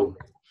think so?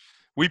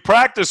 We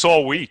practice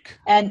all week.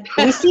 And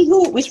we see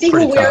who pretty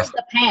wears tough.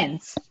 the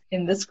pants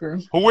in this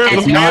group. Who wears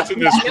the pants in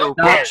this group?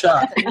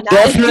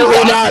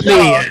 Definitely not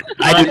me.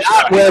 I do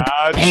not wear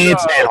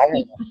pants at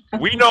home.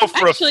 We know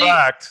for Actually, a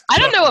fact. I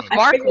don't know if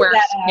Mark wears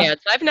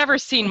pants. I've never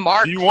seen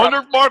Mark. Do you wonder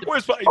if Mark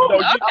wears pants?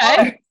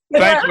 Okay.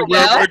 Thank you.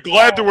 Yeah. We're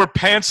glad there were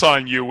pants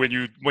on you when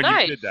you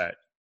did that.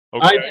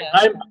 Okay.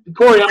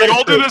 Corey, we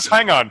all do this.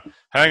 Hang on.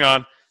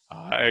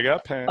 I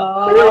got pants.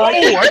 Oh,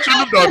 I shouldn't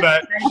have done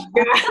that.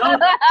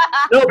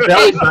 No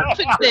belly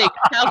button.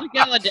 How's it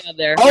going down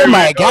there? Oh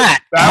my God!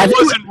 That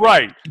wasn't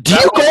right. Do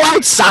you go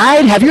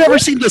outside? Have you ever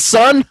seen the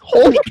sun?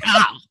 Holy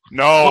cow!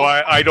 No,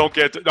 I don't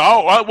get to.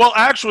 Oh, well,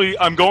 actually,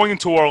 I'm going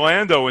into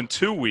Orlando in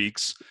 2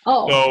 weeks.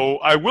 Oh. So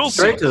I will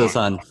Straight see to the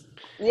sun.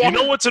 You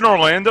know what's in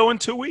Orlando in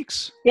 2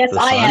 weeks? Yes, The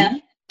I sun?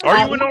 am.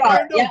 Are you in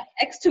Orlando? Yeah,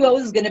 X2O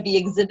is going to be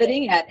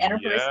exhibiting at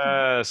Enterprise.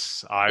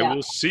 Yes, I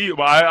will see you.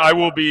 I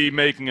will be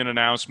making an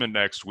announcement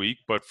next week,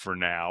 but for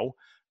now,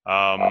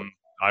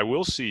 I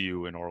will see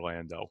you in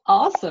Orlando.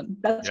 Awesome.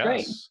 That's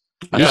great.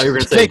 I thought you were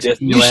going to say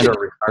Disneyland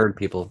or retired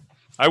people.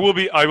 I will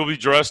be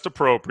dressed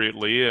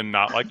appropriately and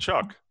not like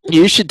Chuck.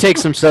 You should take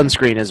some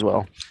sunscreen as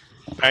well.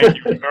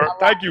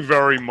 Thank you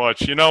very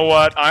much. You know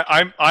what?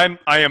 I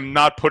am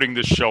not putting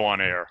this show on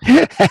air.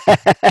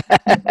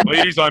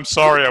 Ladies, I'm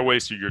sorry I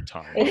wasted your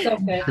time. It's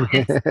okay.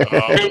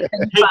 Hey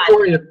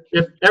Corey,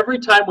 if every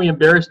time we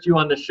embarrassed you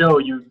on the show,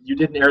 you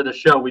didn't air the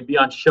show, we'd be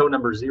on show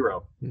number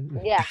 0.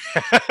 Yeah.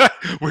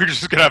 We're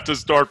just gonna have to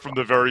start from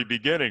the very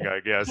beginning,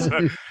 I guess.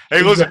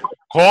 Hey, listen,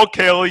 call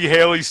Kaylee,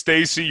 Haley,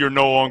 Stacy. You're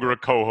no longer a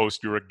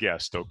co-host. You're a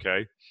guest.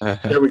 Okay.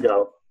 There we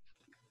go.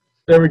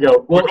 There we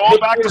go. Well, we're going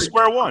back to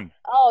square one.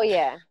 Oh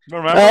yeah.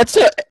 Remember?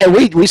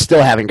 We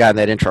still haven't gotten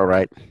that intro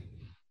right.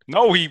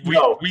 No, we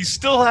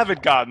still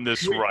haven't gotten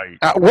this right.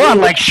 We're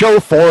on like show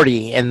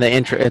 40 in the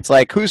intro. It's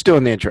like, who's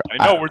doing the intro?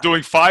 I know we're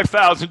doing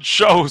 5,000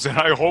 shows, and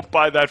I hope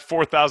by that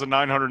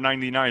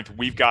 4,999th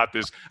we've got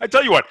this. I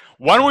tell you what,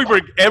 why don't we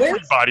bring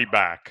everybody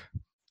back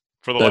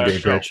for the That'd be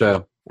last a great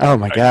show. Oh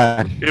my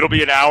God! It'll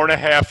be an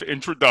hour-and-a-half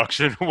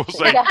introduction. We'll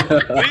say,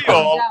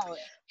 Leo.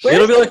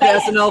 It'll be like the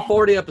SNL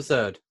 40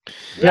 episode.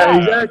 Yeah,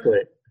 exactly.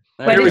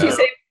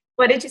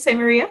 What did you say,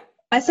 Maria?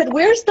 I said,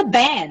 "Where's the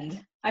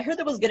band?" I heard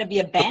there was going to be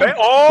a band.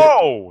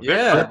 Oh,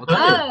 yeah.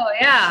 Oh,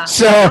 yeah.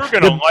 So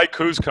you're gonna like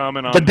who's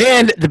coming on.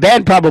 The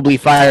band probably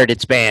fired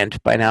its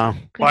band by now.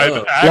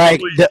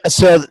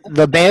 So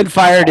the band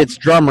fired its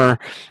drummer.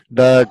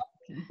 The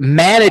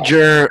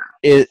manager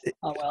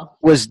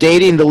was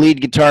dating the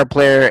lead guitar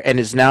player and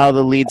is now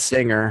the lead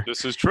singer.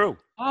 This is true.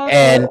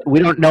 And we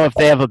don't know if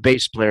they have a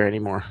bass player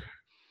anymore.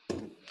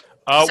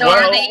 Are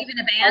they even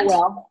a band?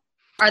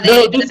 Are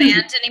they even a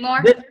band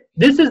anymore?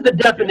 This is the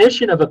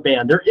definition of a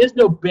band. There is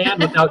no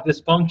band without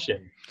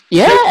dysfunction.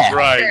 Yeah.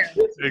 Right.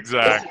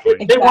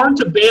 Exactly. They weren't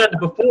a band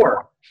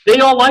before. They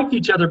all liked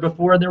each other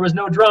before, and there was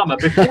no drama.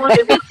 Before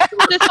they were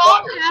This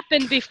all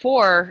happened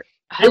before.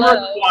 They were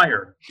a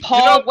choir.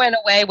 Paul went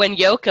away when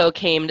Yoko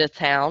came to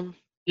town.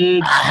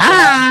 These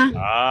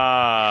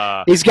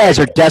guys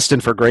are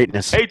destined for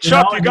greatness. Hey,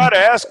 Chuck, you got to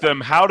ask them,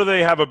 how do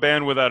they have a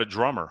band without a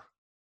drummer?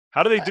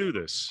 How do they do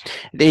this?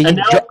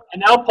 And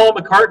now Paul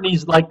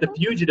McCartney's like the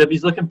fugitive.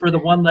 He's looking for the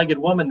one-legged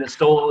woman that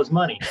stole all his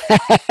money.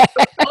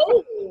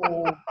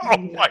 Oh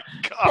my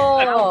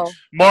God. Oh.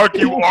 Mark,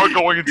 you are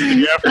going into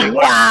the afterlife.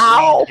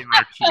 Wow.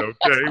 Direction,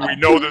 okay? We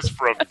know this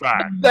for a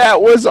fact.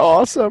 That was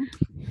awesome.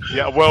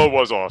 Yeah, well, it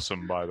was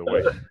awesome, by the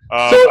way.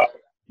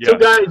 So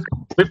guys,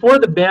 before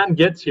the band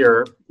gets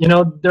here,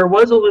 there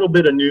was a little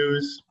bit of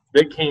news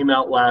that came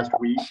out last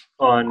week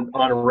on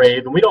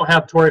Rave, and we don't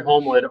have Tori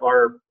Homewood,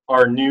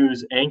 our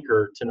news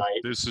anchor,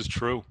 tonight. This is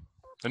true.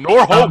 And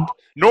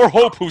nor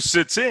Hope, who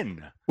sits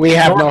in. We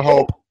have no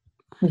hope.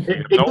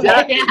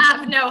 Exactly. We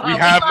have no hope. We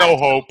have no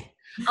hope.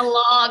 A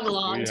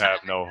long We time.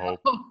 have no hope.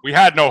 We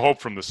had no hope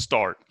from the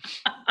start.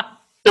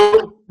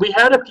 So we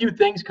had a few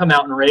things come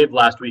out in Rave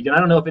last week, and I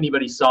don't know if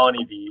anybody saw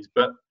any of these,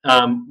 but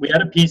we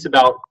had a piece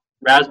about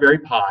Raspberry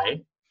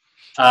Pi.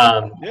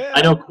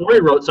 I know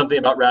Corey wrote something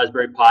about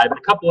Raspberry Pi, but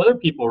a couple other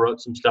people wrote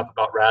some stuff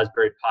about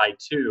Raspberry Pi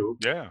too.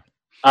 Yeah.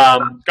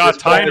 Scott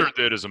Tyner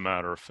did, as a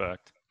matter of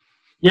fact.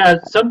 Yeah,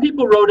 some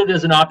people wrote it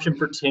as an option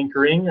for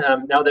tinkering.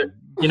 Now that,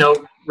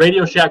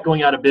 Radio Shack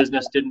going out of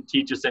business didn't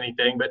teach us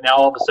anything, but now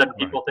all of a sudden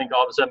people think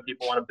all of a sudden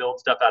people want to build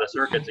stuff out of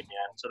circuits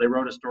again. So they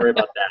wrote a story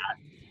about that.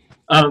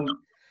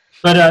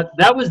 But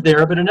that was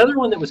there. But another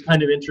one that was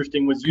kind of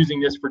interesting was using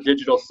this for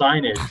digital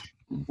signage.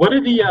 What are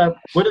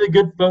the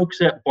good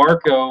folks at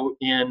Barco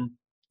in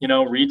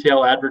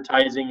retail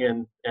advertising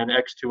and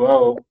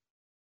X2O?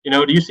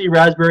 Do you see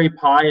Raspberry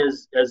Pi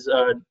as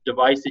a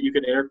device that you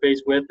can interface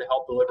with to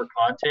help deliver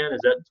content?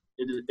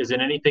 Is it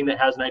anything that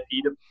has an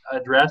IP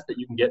address that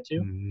you can get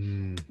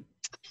to?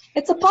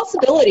 It's a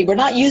possibility. We're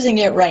not using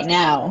it right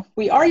now.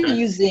 We are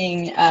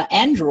using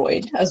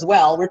Android as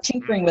well. We're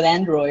tinkering with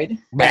Android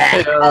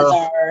as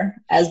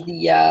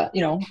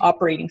the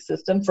operating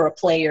system for a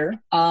player,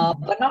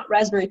 but not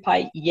Raspberry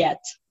Pi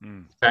yet.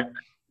 Okay.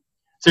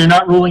 So you're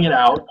not ruling it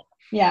out.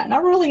 Yeah,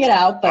 not ruling it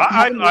out, but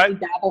haven't really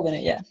dabbled in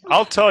it yet.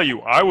 I'll tell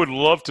you, I would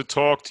love to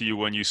talk to you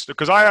when you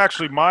because I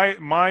actually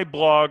my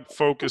blog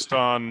focused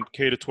on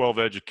K-12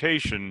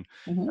 education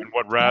and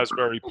what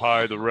Raspberry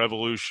Pi, the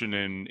revolution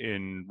in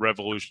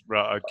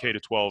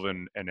K-12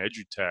 and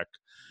edutech.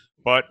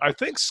 But I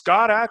think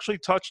Scott actually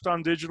touched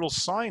on digital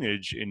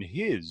signage in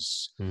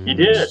his. He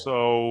did.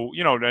 So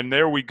and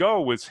there we go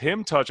with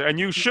him touching. And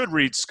you should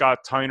read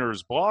Scott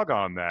Tyner's blog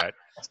on that.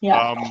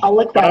 Yeah, I'll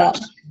look that up.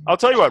 I'll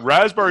tell you what,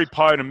 Raspberry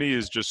Pi to me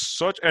is just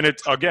such, and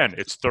it's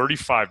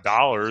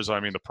 $35. I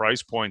mean, the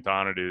price point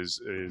on it is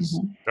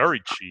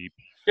very cheap.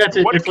 Yeah,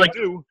 it's like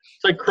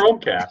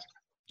Chromecast.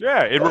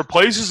 Yeah, it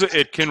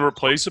can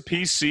replace a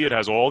PC. It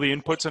has all the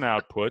inputs and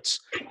outputs.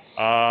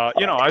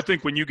 I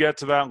think when you get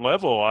to that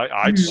level,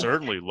 I'd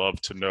certainly love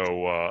to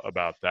know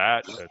about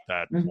that at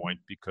that point,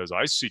 because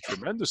I see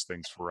tremendous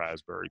things for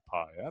Raspberry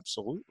Pi.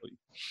 Absolutely.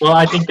 Well,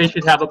 I think they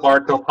should have a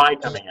Barco Pi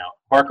coming out.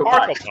 Barco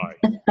Pi.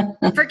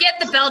 Forget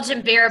the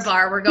Belgian beer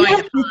bar. We're going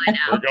to Pi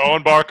now. We're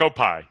going Barco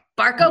Pi.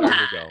 Barco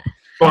Pi.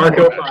 There we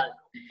go. Barco Pi.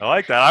 I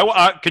like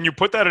that. Can you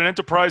put that in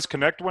Enterprise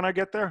Connect when I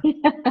get there?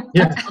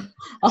 Yeah.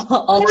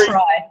 I'll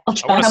try. I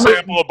want a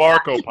sample of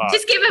Barco Pi.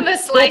 Just give him a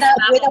slice of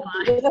apple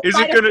pie.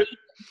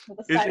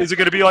 Is it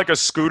gonna be like a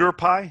scooter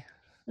pie?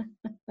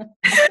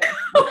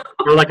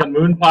 Or like a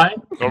moon pie?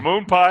 Or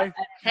moon pie?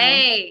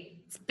 Hey,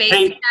 it's based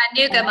in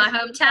Chattanooga, my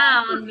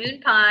hometown. Moon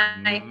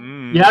pie.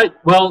 Yeah.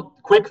 Well,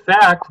 quick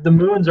fact: the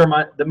moons are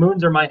my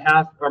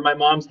my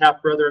mom's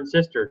half brother and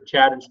sister,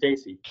 Chad and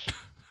Stacy.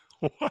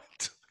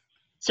 What?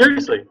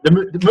 Seriously, the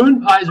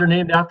moon pies are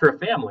named after a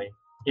family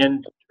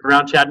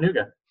around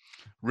Chattanooga.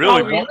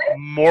 Really? Oh, really?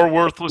 More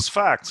worthless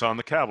facts on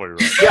the cAValry.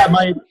 Right? Yeah,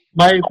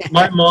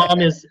 my mom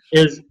is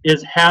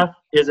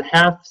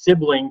half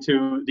sibling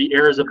to the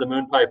heirs of the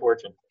moon pie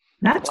fortune.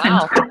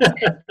 Wow.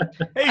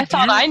 Hey, I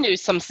thought I knew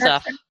some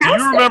stuff. Do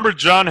you remember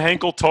John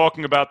Henkel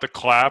talking about the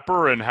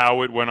clapper and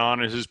how it went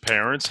on at his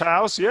parents'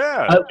 house?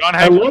 Yeah. John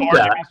Henkel,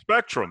 RGB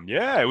Spectrum.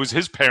 Yeah, it was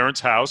his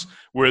parents' house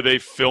where they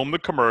filmed the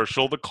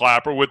commercial, the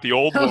clapper with the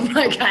old woman. Oh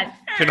my God.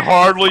 Can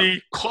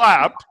hardly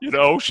clap,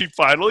 she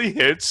finally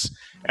hits,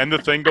 and the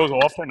thing goes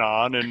off and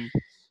on, and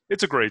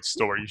it's a great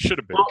story. You should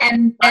have been.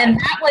 And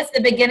that was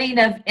the beginning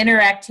of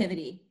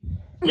interactivity.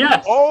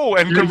 Yes. Oh,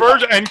 and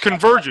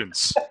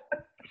convergence.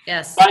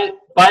 Yes.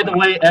 By the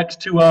way,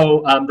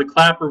 X2O, the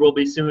clapper will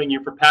be suing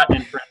you for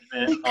patent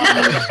infringement.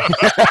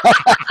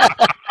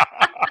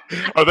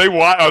 Are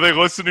they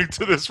listening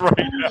to this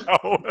right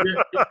now?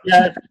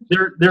 Yeah,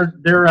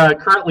 they're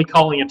currently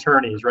calling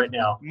attorneys right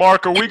now.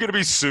 Mark, are we going to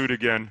be sued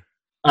again?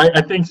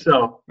 I think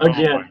so.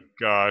 Again. Oh my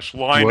gosh,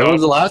 line When up.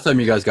 was the last time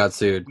you guys got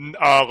sued?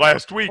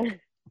 Last week.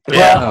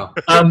 Yeah.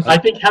 I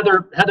think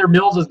Heather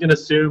Mills is going to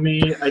sue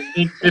me. I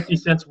think 50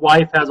 Cent's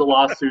wife has a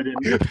lawsuit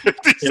in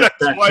 50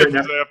 Cent's wife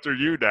is after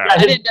you now. I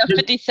didn't know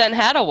 50 Cent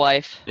had a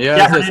wife. We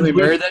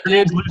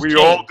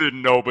all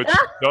didn't know, but she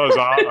does.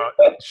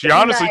 She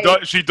honestly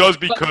does. She does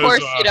because. Of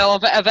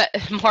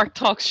course, Mark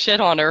talks shit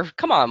on her.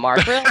 Come on,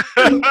 Mark.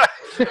 Really?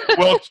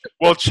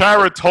 well,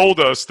 Chara told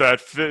us that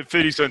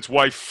 50 Cent's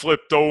wife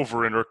flipped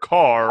over in her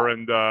car,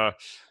 and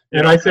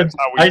I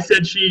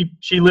said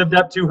she lived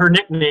up to her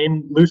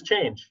nickname, Loose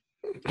Change.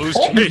 Loose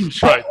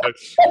change, right?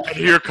 And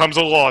here comes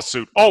a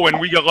lawsuit. Oh, and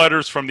we get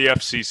letters from the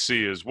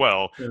FCC as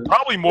well.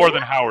 Probably more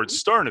than Howard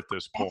Stern at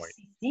this point.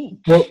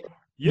 Well,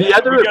 we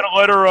get a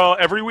letter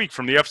every week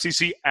from the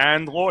FCC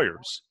and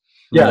lawyers.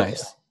 Yeah,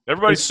 nice.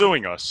 Everybody's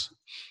suing us.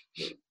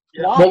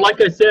 Well,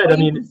 like I said,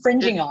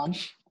 infringing on.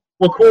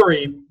 Well,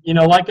 Corey,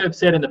 like I've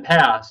said in the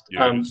past,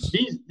 yes.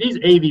 These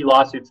AV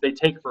lawsuits, they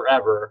take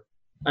forever.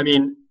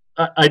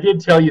 I did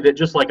tell you that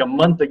just like a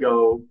month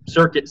ago,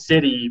 Circuit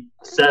City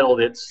settled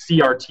its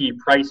CRT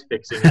price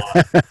fixing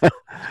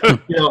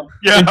law.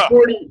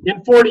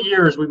 In 40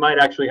 years, we might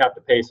actually have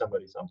to pay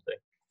somebody something.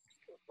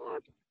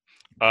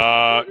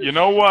 You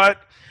know what?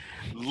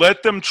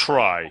 Let them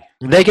try.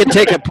 They could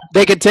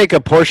take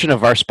a portion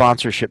of our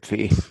sponsorship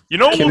fee. You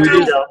know what we'll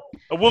do?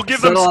 We'll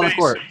give them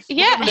Stacy.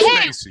 Yeah,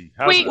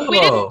 we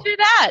didn't do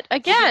that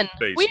again.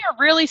 We are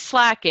really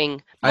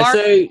slacking. I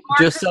say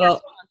just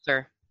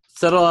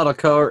settle out a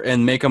co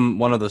and make them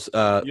one of the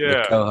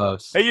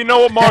co-hosts. Hey, you know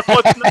what,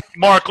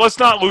 Mark? Let's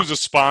not lose a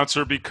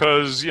sponsor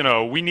because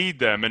we need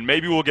them, and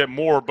maybe we'll get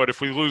more. But if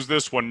we lose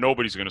this one,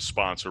 nobody's going to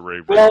sponsor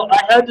Ray. Well,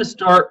 I had to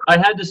start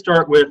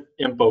with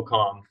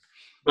Infocom,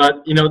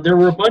 but there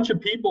were a bunch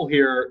of people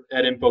here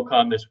at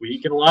Infocom this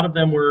week, and a lot of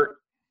them were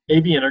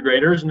AV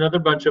integrators. Another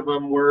bunch of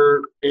them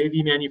were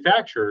AV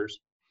manufacturers,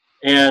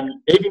 and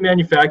AV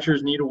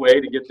manufacturers need a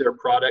way to get their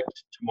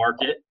product to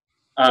market.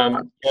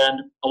 And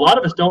a lot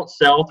of us don't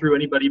sell through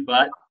anybody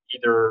but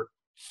either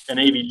an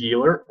AV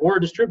dealer or a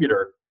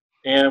distributor.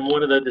 And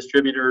one of the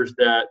distributors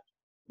that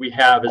we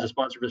have as a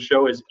sponsor for the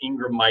show is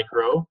Ingram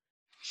Micro.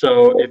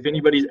 So if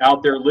anybody's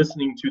out there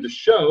listening to the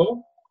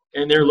show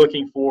and they're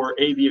looking for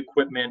AV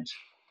equipment,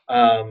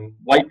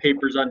 white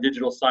papers on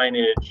digital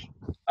signage,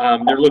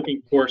 they're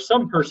looking for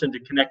some person to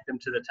connect them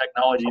to the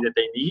technology that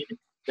they need,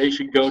 they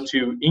should go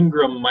to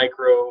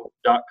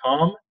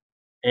ingrammicro.com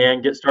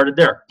and get started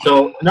there.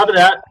 So enough of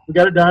that. We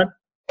got it done.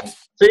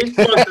 See?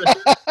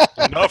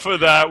 Enough of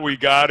that. We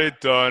got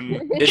it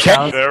done.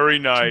 Very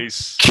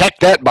nice. Check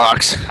that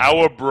box.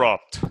 How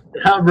abrupt.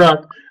 How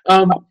abrupt.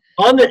 On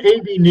the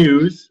AV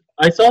news,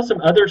 I saw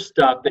some other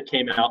stuff that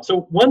came out.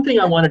 So one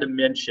thing I wanted to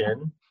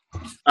mention,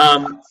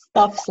 and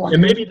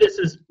maybe this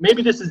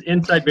is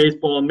inside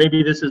baseball, and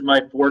maybe this is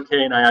my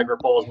 4K Niagara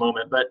Falls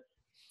moment, but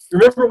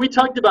remember we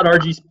talked about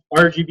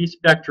RGB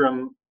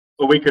Spectrum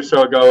a week or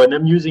so ago, and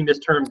them using this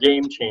term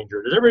game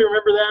changer. Does everybody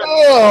remember that?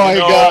 Oh my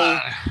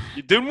God!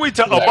 Didn't we?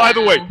 Oh, by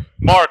the way,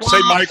 Mark, say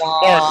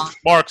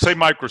Mark, say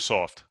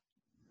Microsoft.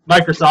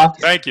 Microsoft.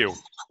 Thank you.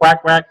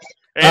 Whack whack.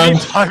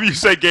 Anytime you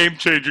say game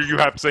changer, you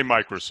have to say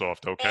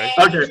Microsoft, okay?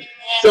 Okay.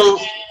 So.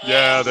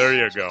 Yeah, there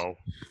you go.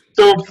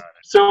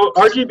 So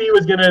RGB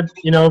was gonna,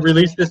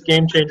 release this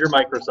game changer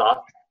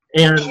Microsoft,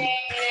 and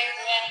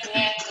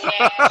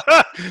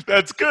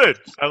that's good.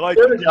 I like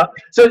it.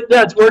 So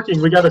yeah, it's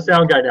working. We got a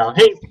sound guy now.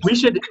 Hey,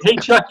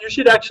 Chuck, you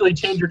should actually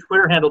change your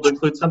Twitter handle to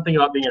include something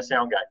about being a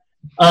sound guy.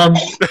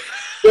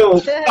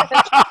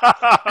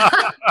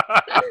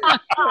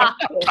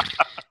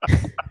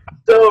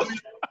 So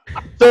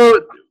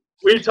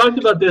we talked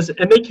about this,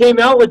 and they came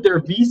out with their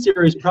V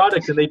series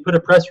products, and they put a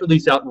press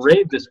release out in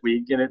Rave this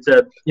week, and it's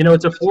a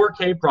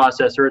 4K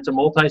processor. It's a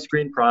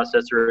multi-screen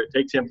processor. It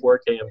takes in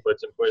 4K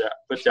inputs and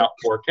puts out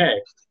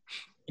 4K.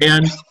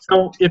 And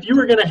so if you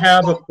were going to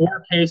have a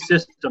 4K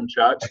system,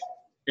 Chuck,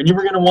 and you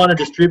were going to want to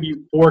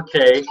distribute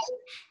 4K,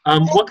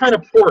 what kind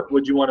of port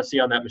would you want to see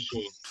on that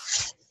machine?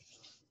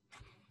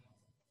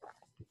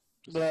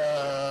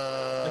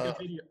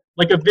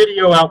 Like a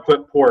video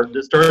output port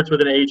that starts with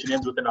an H and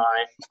ends with an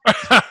I.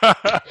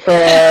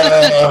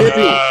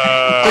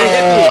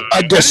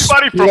 A display,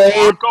 anybody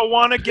from Marco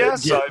want to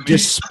guess?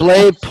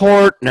 Display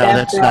port? No,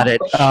 that's not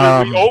it.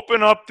 Should we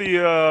open up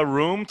the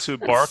room to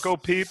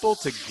Barco people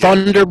to guess?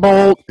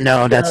 Thunderbolt?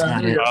 No, that's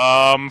not it.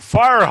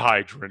 Fire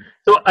hydrant.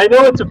 So I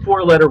know it's a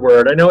 4-letter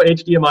word. I know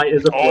HDMI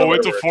is a 4-letter word. Oh,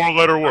 it's a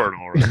 4-letter word,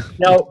 all right.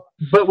 Now,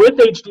 but with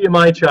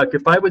HDMI, Chuck,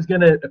 if I was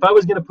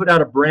gonna put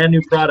out a brand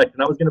new product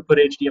and I was gonna put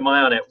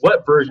HDMI on it,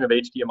 what version of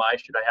HDMI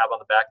should I have on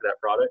the back of that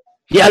product?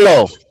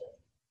 Yellow.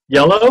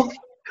 Yellow?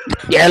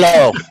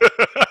 Yellow.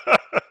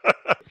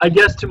 I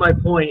guess to my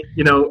point,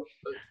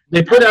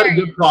 they put out a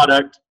good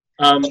product.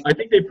 I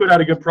think they put out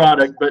a good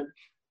product, but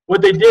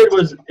what they did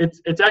was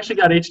it's actually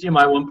got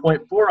HDMI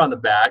 1.4 on the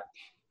back,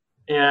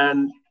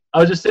 and I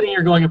was just sitting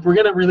here going, if we're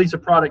going to release a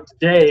product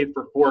today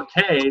for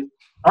 4K,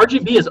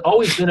 RGB has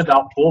always been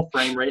about full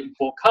frame rate and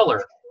full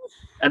color.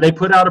 And they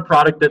put out a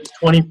product that's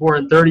 24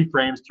 and 30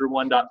 frames through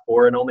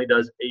 1.4 and only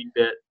does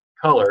 8-bit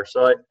color.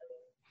 So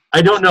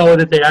I don't know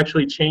that they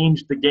actually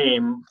changed the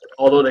game,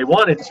 although they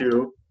wanted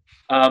to.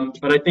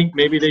 But I think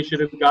maybe they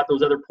should have got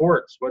those other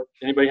ports.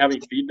 Anybody have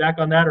any feedback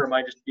on that, or am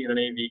I just being an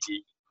AV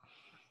geek?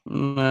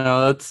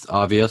 No, that's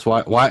obvious.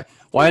 Why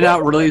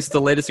not release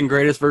the latest and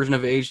greatest version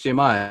of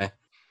HDMI?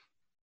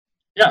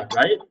 Yeah,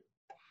 right?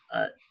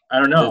 I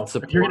don't know. If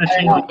you're going to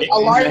change the game, a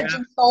large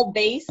installed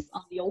base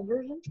on the old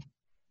version?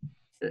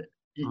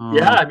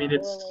 Yeah, I mean,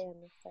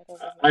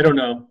 I don't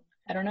know.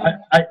 I don't know.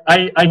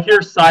 I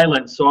hear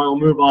silence, so I'll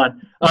move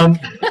on.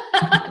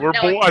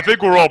 I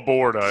think we're all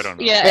bored. I don't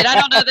know. Yeah, and I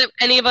don't know that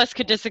any of us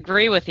could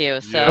disagree with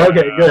you. So. Yeah.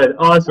 Okay, good.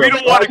 Awesome. We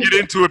don't want to get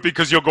into it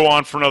because you'll go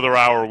on for another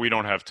hour. We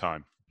don't have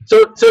time.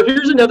 So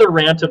here's another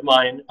rant of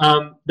mine.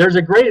 There's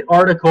a great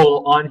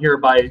article on here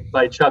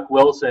by Chuck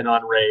Wilson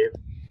on Rave,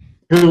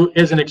 who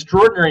is an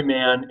extraordinary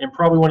man and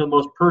probably one of the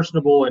most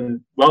personable and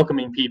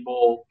welcoming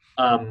people,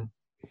 that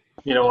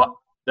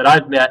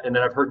I've met and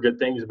that I've heard good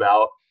things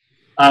about.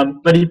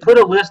 But he put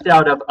a list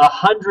out of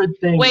 100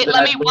 things. Wait,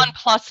 let me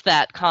 1+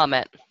 that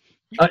comment.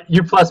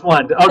 You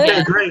 +1.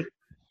 Okay, great.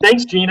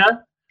 Thanks,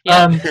 Gina.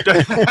 Yeah.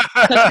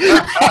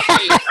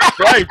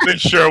 Right, they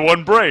share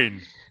one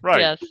brain.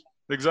 Right. Yes.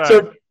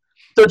 Exactly.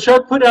 So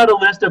Chuck put out a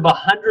list of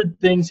 100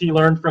 things he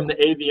learned from the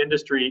AV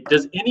industry.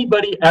 Does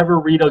anybody ever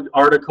read an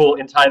article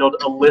entitled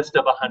 "A List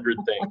of 100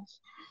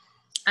 Things"?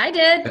 I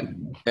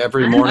did.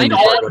 Every morning. I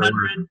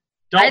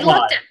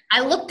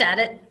looked at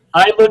it.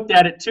 I looked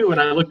at it too,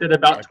 and I looked at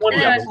about 20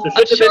 of them.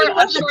 I'm sure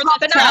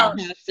the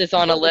Townhouse is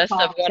on a list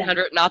of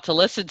 100 not to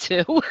listen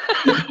to.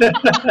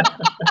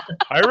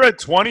 I read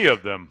 20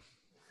 of them.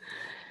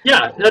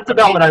 Yeah, that's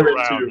about what I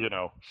read too.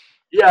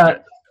 Yeah,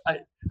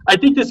 I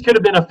think this could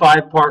have been a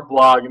 5-part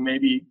blog, and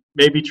maybe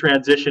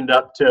transitioned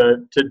up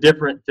to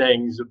different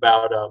things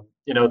about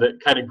that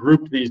kind of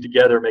grouped these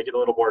together, make it a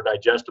little more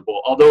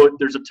digestible. Although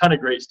there's a ton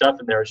of great stuff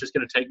in there, it's just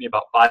going to take me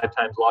about 5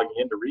 times logging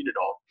in to read it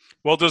all.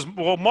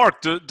 Well,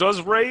 Mark,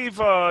 does Rave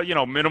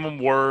minimum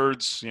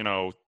words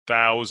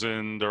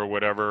 1,000 or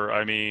whatever?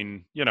 I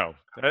mean,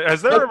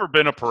 has there ever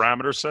been a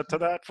parameter set to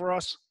that for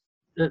us?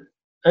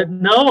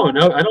 No,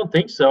 I don't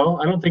think so.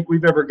 I don't think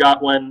we've ever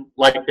got one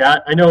like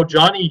that. I know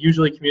Johnny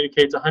usually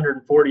communicates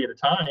 140 at a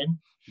time.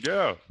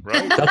 Yeah,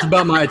 right. That's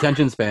about my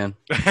attention span.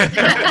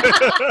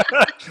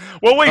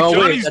 Well, wait,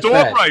 Johnny's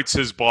dog writes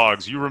his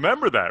blogs. You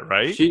remember that,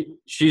 right?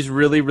 She's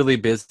really, really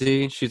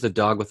busy. She's a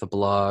dog with a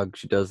blog.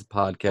 She does a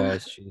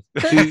podcast.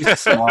 She's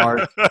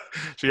smart.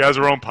 She has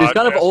her own podcast. She's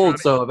kind of old,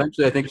 so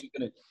eventually I think she's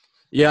going to...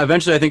 Yeah,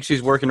 eventually I think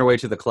she's working her way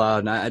to the cloud,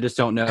 and I just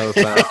don't know if...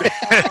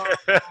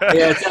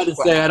 yeah, it's sad to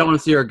say. I don't want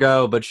to see her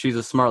go, but she's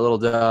a smart little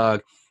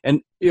dog.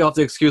 And you'll have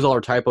to excuse all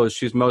her typos.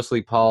 She's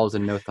mostly paws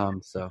and no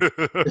thumbs. So,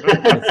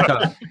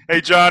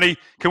 hey, Johnny,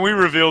 can we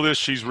reveal this?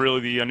 She's really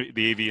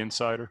the AV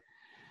insider.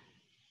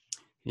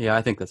 Yeah,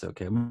 I think that's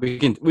okay. We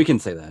can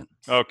say that.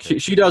 Okay.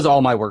 She does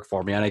all my work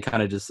for me, and I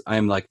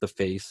am like the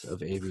face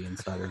of AV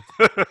Insider.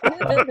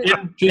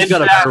 She's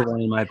got a better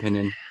one, in my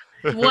opinion.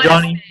 What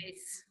a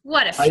face!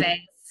 What a face!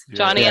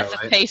 Johnny has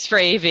a face for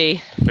AV.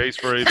 Face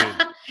for AV.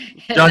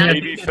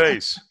 Johnny, AV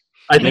face.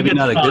 I think maybe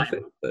not a good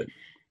face, but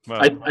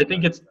Well, I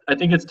think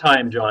it's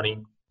time, Johnny,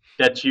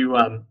 that you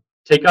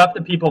take off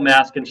the people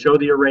mask and show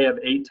the array of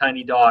 8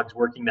 tiny dogs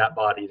working that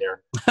body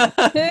there.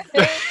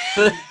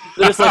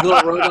 There's like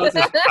little robots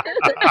with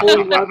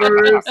pulling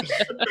levers.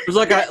 There's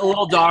like a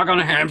little dog on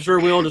a hamster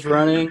wheel just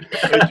running.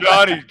 Hey,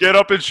 Johnny, get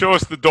up and show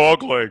us the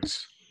dog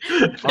legs.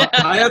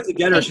 I have to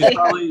get her. She's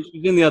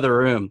in the other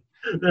room.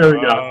 There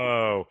we go.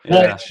 Oh,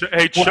 yeah.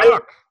 Hey,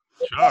 Chuck.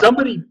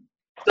 Somebody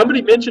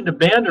mentioned a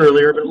band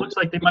earlier, but it looks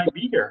like they might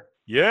be here.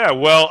 Yeah,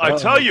 well, I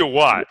tell you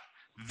what,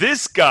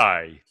 this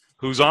guy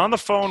who's on the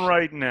phone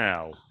right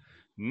now,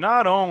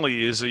 not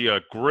only is he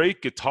a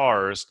great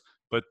guitarist,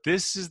 but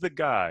this is the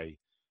guy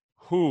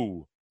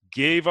who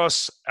gave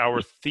us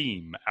our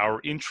theme, our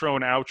intro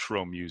and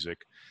outro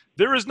music.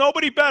 There is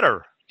nobody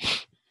better.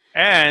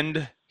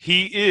 And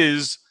he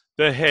is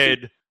the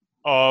head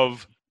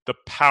of the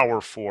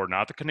Power Four,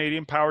 not the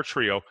Canadian Power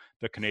Trio,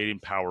 the Canadian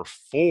Power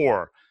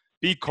Four,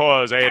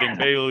 because adding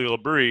Bailey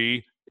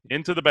Labrie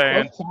into the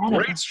band,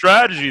 great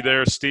strategy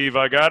there, Steve.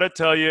 I got to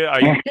tell you,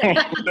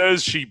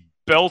 says she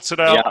belts it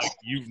out like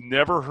you've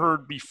never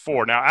heard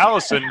before. Now,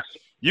 Allison,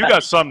 you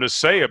got something to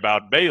say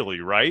about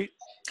Bailey, right?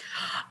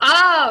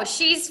 Oh,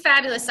 she's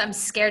fabulous. I'm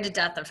scared to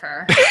death of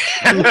her.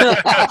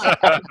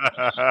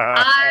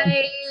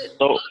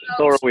 So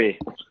are we.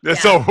 Yeah.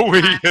 So are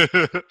we.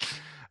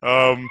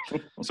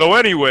 So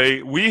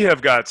anyway, we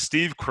have got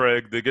Steve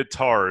Craig, the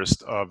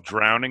guitarist of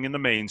Drowning in the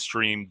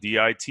Mainstream,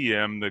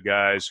 DITM, the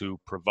guys who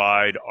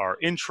provide our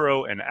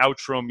intro and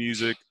outro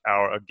music,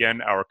 our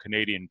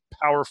Canadian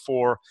Power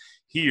Four,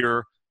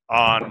 here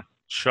on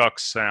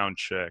Chuck's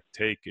Soundcheck.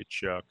 Take it,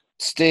 Chuck.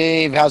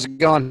 Steve, how's it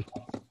going?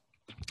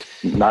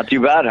 Not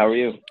too bad. How are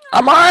you?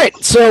 I'm all right.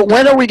 So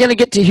when are we going to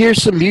get to hear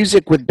some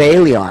music with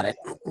Bailey on it?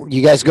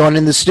 You guys going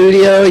in the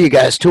studio? You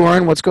guys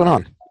touring? What's going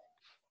on?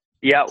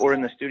 Yeah, we're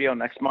in the studio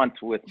next month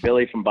with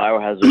Billy from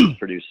Biohazard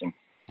producing.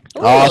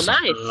 Awesome.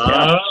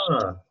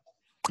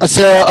 Nice.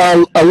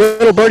 So a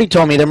little birdie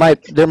told me there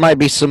might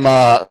be some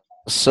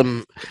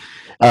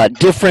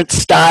different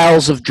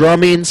styles of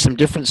drumming, some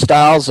different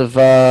styles of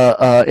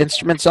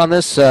instruments on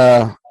this.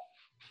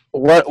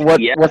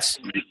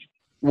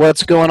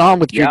 What's going on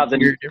with your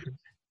different?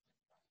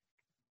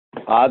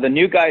 The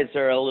new guys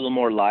are a little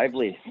more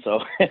lively, so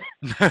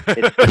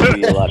it's going to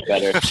be a lot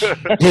better.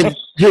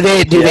 Do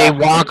they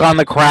walk on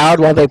the crowd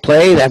while they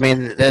play? I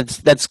mean,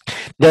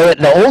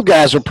 the old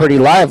guys were pretty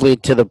lively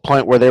to the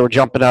point where they were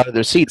jumping out of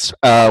their seats.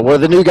 What are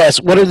the new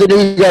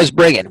guys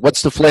bringing?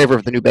 What's the flavor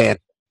of the new band?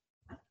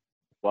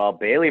 Well,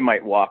 Bailey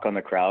might walk on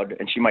the crowd,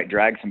 and she might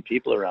drag some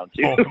people around,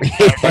 too.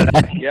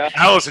 Yeah.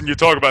 Allison, you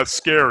talk about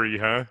scary,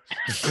 huh?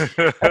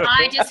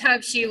 I just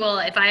hope she will,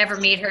 if I ever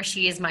meet her,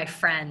 she is my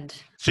friend.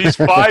 She's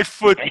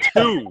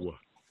 5'2".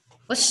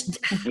 Well,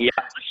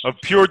 of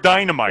pure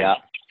dynamite. Yeah.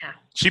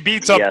 She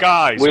beats up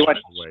guys.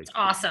 It's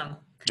awesome.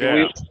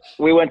 Yeah.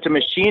 We went to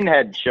Machine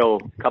Head show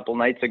a couple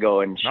nights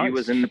ago, and she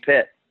was in the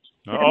pit.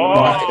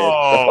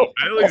 Oh,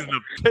 Bailey's in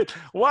the pit.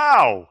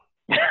 Wow.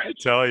 I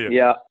tell you.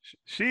 Yeah.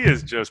 She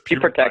is just pure.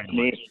 She protects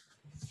dynamite. me.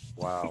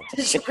 Wow.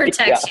 She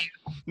protects you.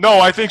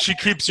 No, I think she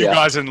keeps you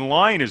guys in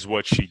line is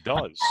what she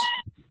does.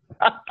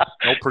 No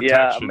protection.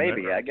 Yeah,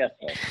 maybe. There. I guess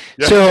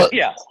So,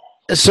 yeah.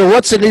 So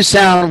what's the new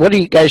sound? What are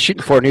you guys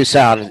shooting for a new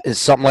sound? Is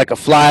something like a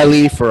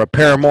Flyleaf or a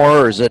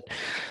Paramore, or is it a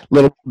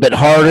little bit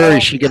harder?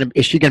 Is she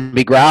gonna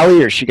be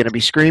growly, or is she gonna be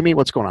screamy?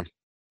 What's going on?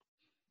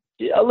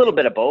 Yeah, a little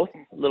bit of both.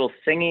 A little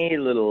singy, a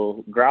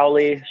little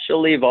growly.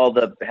 She'll leave all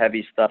the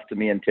heavy stuff to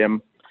me and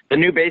Tim. The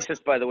new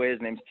bassist, by the way,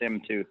 his name's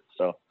Tim too.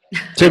 So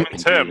Tim.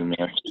 Is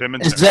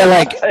that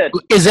like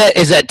is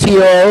that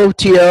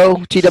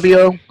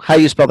TWO? How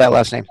do you spell that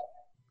last name?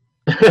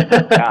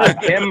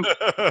 Tim.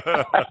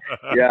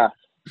 Yeah.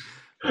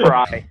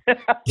 Fry.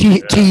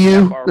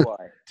 T-U.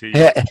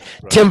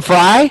 Tim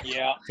Fry?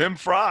 Yeah. Tim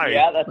Fry.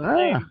 Yeah, that's the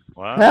name.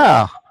 Wow.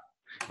 Yeah.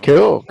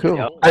 Cool.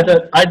 Yep. I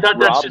thought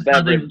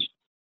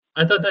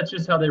that's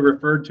just how they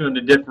referred to him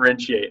to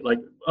differentiate. Like,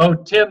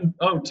 Tim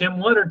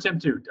 1 or Tim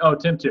 2? Oh,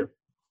 Tim 2.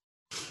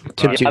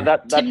 Tim 2. Yeah,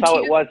 that's how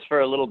it was for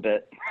a little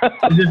bit.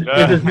 Is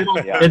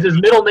his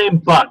middle name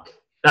Buck?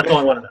 That's all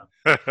I want to know.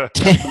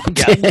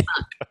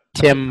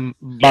 Tim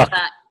Buck.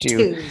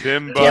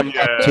 Tim Buck.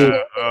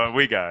 Yeah,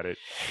 we got it.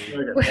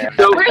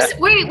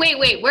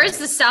 Wait. Where's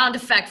the sound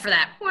effect for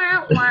that? Come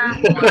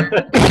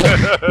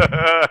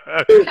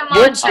on,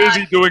 You're Chuck.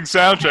 busy doing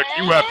sound check.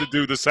 You have to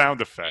do the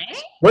sound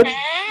effect.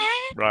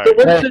 Right.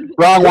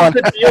 Wrong one.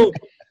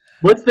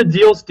 What's the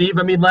deal, Steve?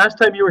 I mean, last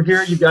time you were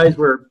here, you guys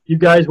were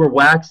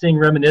waxing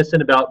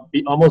reminiscent about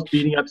almost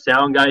beating up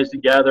sound guys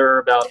together,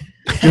 about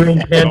doing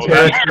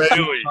Pantera.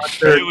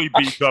 Bailey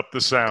beat up the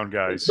sound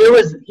guys. There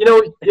was,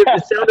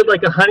 it sounded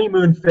like a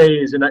honeymoon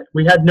phase, and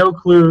we had no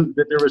clue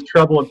that there was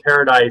trouble in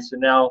paradise.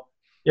 And now,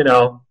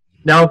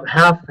 now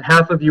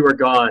half of you are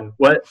gone.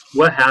 What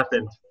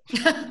happened?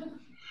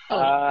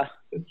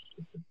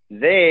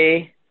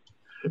 They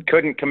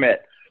couldn't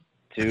commit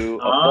to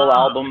a full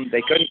album.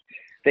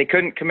 They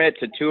couldn't commit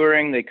to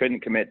touring. They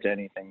couldn't commit to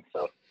anything.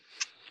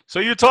 So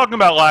you're talking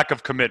about lack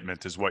of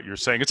commitment is what you're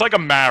saying. It's like a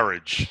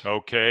marriage,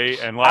 okay?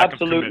 And lack of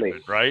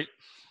commitment, right?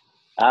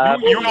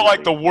 You are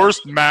like the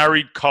worst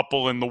married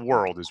couple in the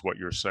world, is what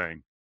you're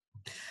saying.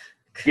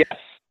 Yes.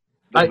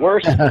 The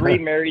worst 3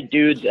 married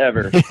dudes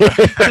ever.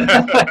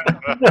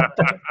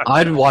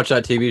 I'd watch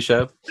that TV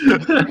show.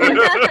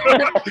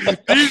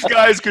 These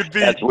guys could be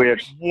That's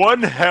weird.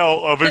 one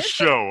hell of a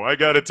show. I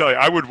got to tell you,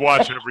 I would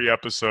watch every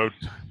episode.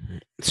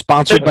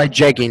 Sponsored by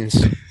Jeggings.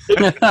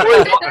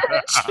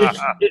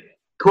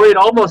 Corey, it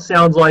almost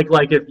sounds like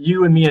if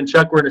you and me and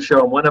Chuck were in a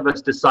show and one of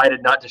us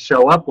decided not to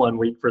show up one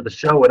week for the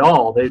show at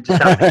all, they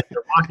just have to get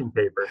their walking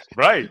papers.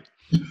 Right.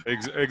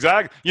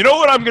 Exactly. You know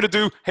what I'm going to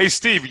do? Hey,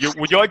 Steve,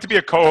 would you like to be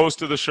a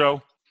co-host of the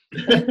show?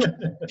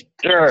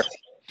 Sure.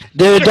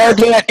 Dude, don't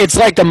do it. It's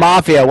like the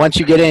mafia. Once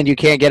you get in, you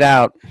can't get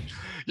out.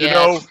 You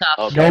know,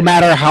 no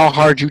matter how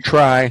hard you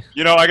try.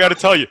 You know, I got to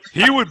tell you,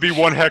 he would be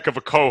one heck of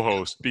a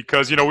co-host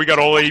because, you know, we got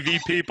all AV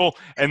people,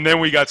 and then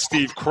we got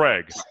Steve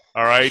Craig.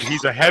 All right,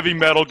 he's a heavy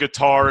metal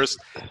guitarist.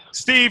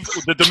 Steve,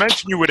 the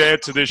dimension you would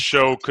add to this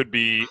show could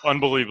be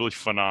unbelievably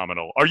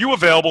phenomenal. Are you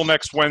available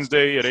next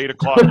Wednesday at 8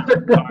 o'clock?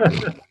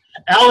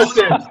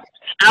 Allison,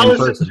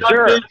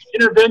 Sure.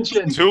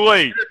 Intervention. Too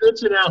late.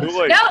 Intervention, Allison. Too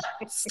late. No,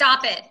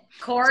 stop it.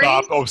 Corey.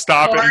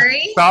 Stop Corey.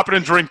 it. Stop it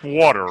and drink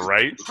water,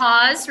 right?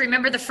 Pause.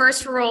 Remember the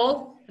first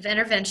rule of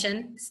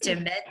intervention is to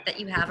admit that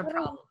you have a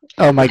problem.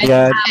 Oh, my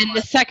God. And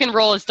the second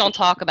rule is don't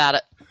talk about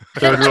it.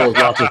 Third rule is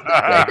lots of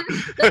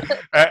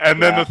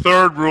And then the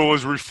third rule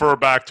is refer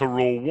back to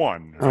rule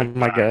 1. Oh,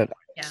 my God.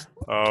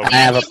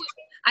 Yeah.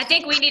 I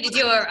think we need to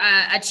do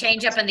a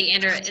change up in the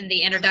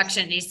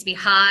introduction. It needs to be,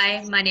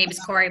 hi, my name is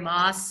Corey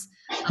Moss.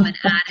 I'm an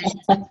addict.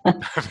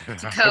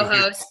 It's a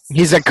co-host.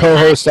 He's a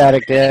co-host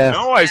addict, yeah.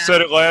 No, I said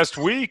it last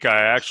week.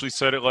 I actually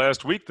said it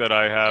last week that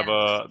I have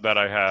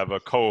a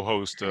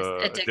co-host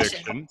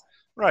addiction.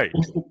 Right.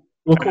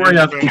 Well, Corey,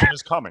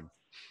 is coming.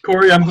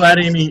 Corey, I'm glad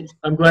Amy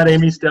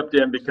stepped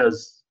in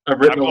because I've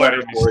written a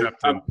letter for you.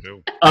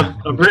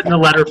 I've written a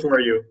letter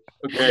for you.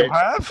 Okay. You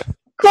have?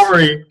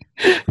 Corey,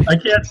 I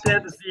can't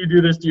stand to see you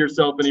do this to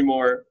yourself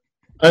anymore.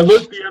 I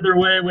looked the other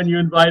way when you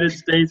invited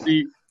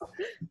Stacy.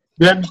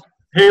 Then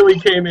Haley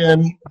came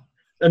in,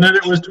 and then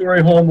it was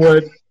Tori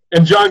Homewood,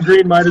 and John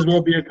Green might as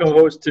well be a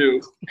co-host too.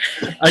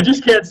 I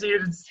just can't see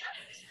it.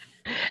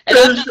 And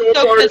I'm just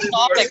so pissed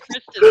off that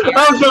Kristen's here.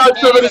 I'm glad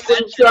somebody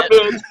didn't step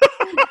in.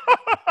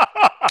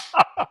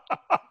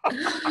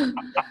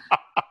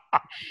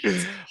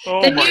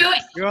 Oh The my new,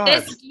 God.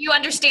 this you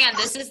understand.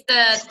 This is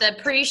the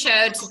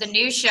pre-show to the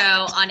new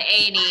show on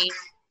A&E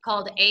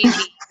called AV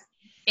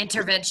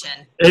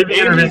Intervention. AV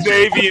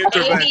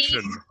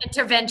Intervention.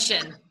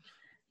 Intervention.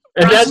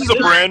 And This that's is a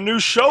brand new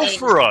show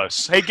for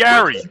us. Hey,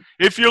 Gary,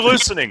 if you're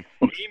listening,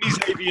 Amy's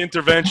AV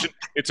Intervention.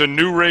 It's a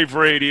new rave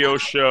radio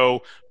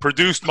show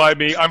produced by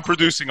me. I'm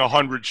producing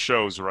 100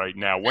 shows right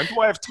now. When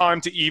do I have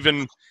time to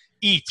even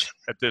eat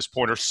at this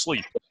point or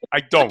sleep? I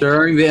don't.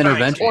 During the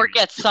intervention. Or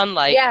get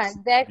sunlight. Yeah,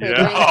 exactly.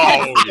 Yeah.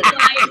 Oh,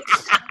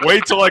 yeah.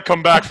 Wait till I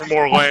come back from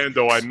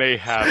Orlando. I may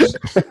have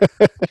some.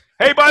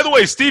 Hey, by the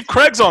way, Steve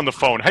Craig's on the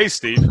phone. Hey,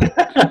 Steve.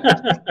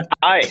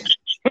 Hi.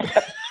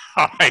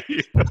 Hi.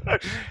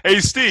 Hey,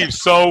 Steve.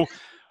 So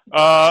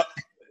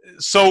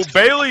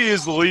Bailey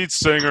is the lead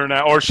singer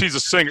now, or she's a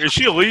singer. Is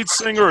she a lead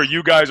singer, or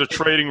you guys are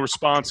trading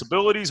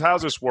responsibilities?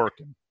 How's this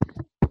working?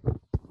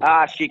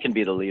 She can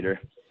be the leader.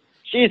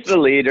 She's the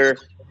leader.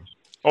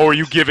 Oh, are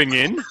you giving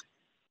in?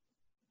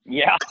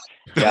 Yeah.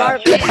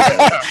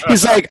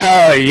 He's like,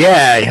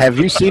 yeah, have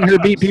you seen her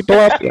beat people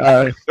up?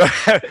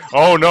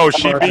 Oh, no,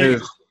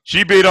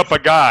 she beat up a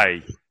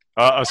guy.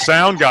 A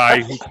sound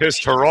guy who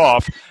pissed her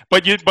off.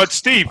 But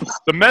Steve,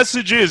 the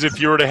message is, if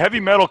you're at a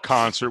heavy metal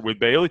concert with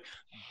Bailey,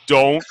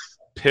 don't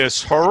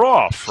piss her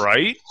off,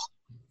 right?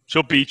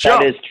 She'll beat you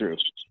up. That is true.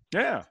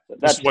 Yeah, That's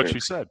that's what true. she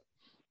said.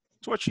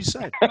 That's what she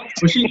said.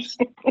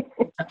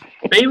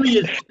 Bailey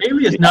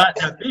is not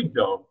that big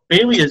though.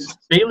 Bailey is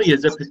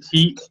a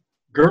petite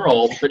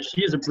girl, but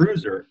she is a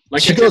bruiser.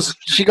 Like she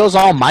goes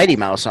all Mighty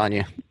Mouse on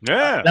you.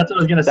 Yeah, that's what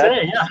I was gonna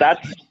say. Yeah,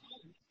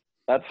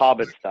 that's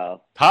Hobbit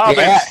style.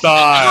 Hobbit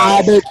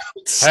style. Hobbit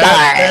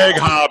style. Hashtag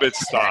Hobbit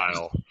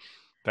style.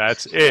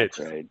 That's it. That's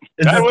right.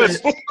 That was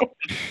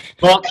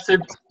well.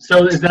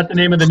 So is that the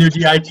name of the new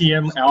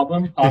DITM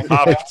album?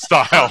 Hobbit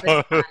style.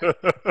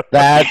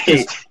 That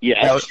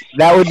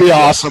would be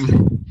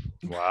awesome.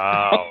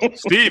 Wow.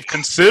 Steve,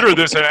 consider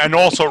this and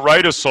also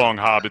write a song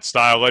Hobbit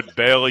style. Let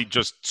Bailey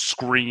just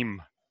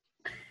scream.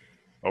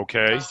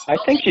 Okay. I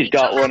think she's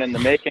got one in the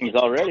makings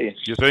already.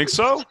 You think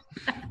so?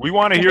 We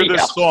want to hear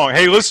this song.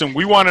 Hey, listen,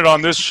 we want it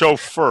on this show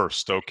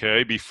first,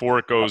 okay, before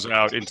it goes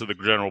out into the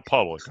general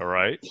public, all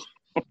right?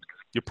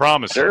 You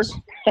promise us.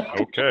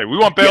 Okay. We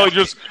want Bailey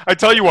I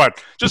tell you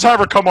what, just have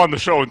her come on the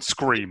show and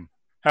scream.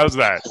 How's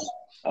that?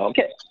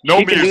 Okay. No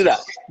she music. can do that.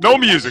 No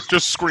music,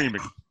 just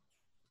screaming.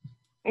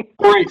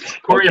 Corey,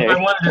 Okay.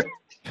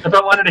 if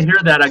I wanted to hear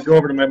that, I'd go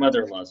over to my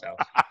mother-in-law's house.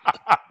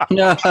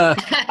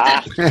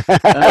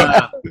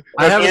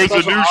 I have There's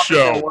a new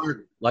show.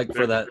 Like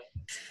for that.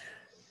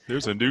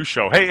 There's a new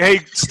show. Hey,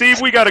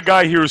 Steve, we got a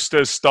guy here who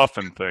says stuff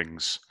and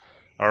things.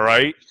 All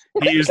right?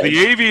 He is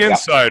the AV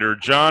insider,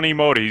 Johnny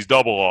Moda. He's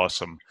double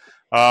awesome.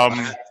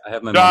 I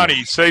have my Johnny,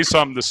 moment. say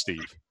something to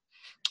Steve.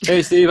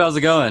 Hey, Steve, how's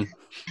it going?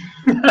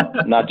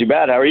 Not too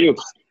bad. How are you?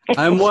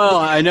 I'm well.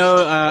 I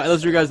know I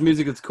listen to your guys'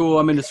 music. It's cool.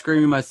 I'm into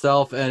screaming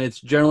myself, and it's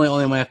generally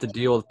only when I have to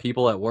deal with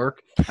people at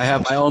work. I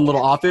have my own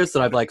little office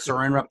that I've like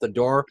saran wrapped the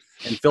door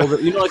and filled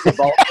it. You know, like the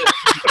ball.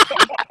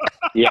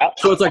 Yeah.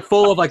 So it's like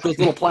full of like those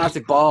little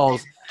plastic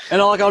balls,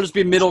 and I'll just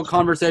be middle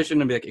conversation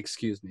and be like,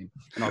 "Excuse me,"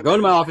 and I'll go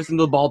to my office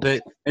into the ball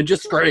pit and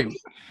just scream,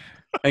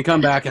 and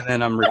come back, and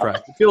then I'm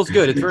refreshed. It feels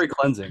good. It's very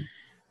cleansing.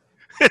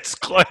 It's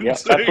cleansing. Yeah,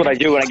 that's what I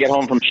do when I get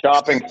home from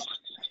shopping.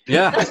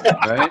 Yeah,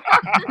 right.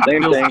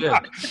 Same thing.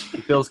 Good.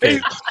 It feels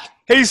good.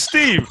 Hey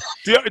Steve,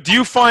 do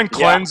you find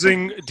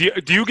cleansing?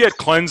 Do you get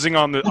cleansing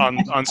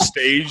on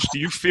stage? Do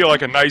you feel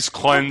like a nice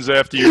cleanse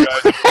after you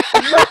guys?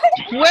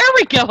 Where are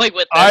we going with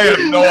this? I have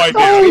no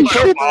idea. Holy I'm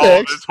shit, following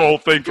Six. this whole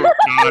thing from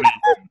Johnny.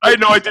 I had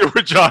no idea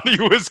where Johnny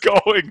was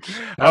going.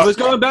 I was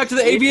going back to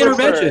the AV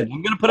intervention.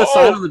 I'm going to put a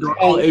sign on the door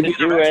called AV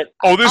intervention.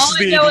 Oh, this All is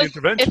I the know AV is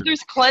intervention. if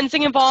there's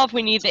cleansing involved,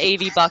 we need the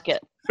AV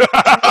bucket.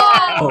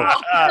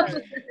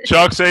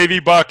 Chuck's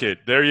AV bucket.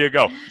 There you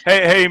go.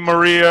 Hey,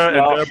 Maria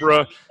and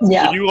Deborah.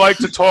 Yeah. Would you like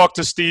to talk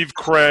to Steve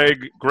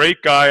Craig?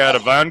 Great guy out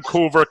of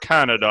Vancouver,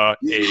 Canada.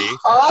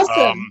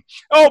 Awesome.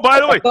 Oh, by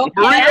the way,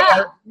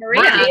 Maria.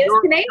 Maria is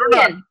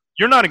Canadian.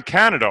 You're not in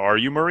Canada, are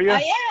you, Maria?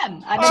 I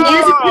am.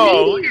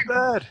 Oh, look at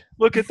that.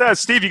 Look at that.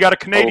 Steve, you got a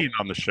Canadian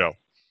on the show.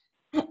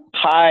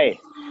 Hi.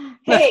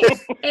 Hey.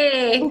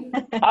 Hey.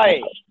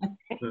 Hi.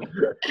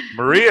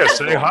 Maria,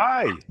 say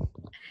hi.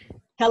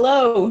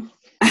 Hello.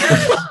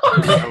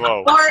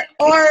 Hello.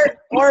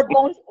 Or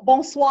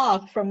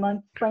bonsoir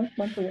from French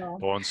Montreal.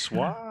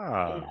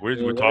 Bonsoir.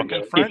 We're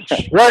talking French.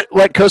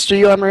 What coast are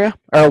you on, Maria?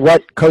 Or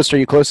what coast are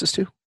you closest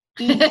to?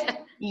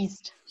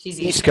 East. She's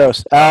East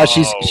Coast.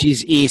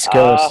 She's East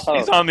Coast.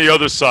 He's on the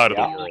other side of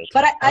the world.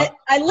 But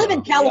I live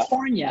in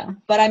California,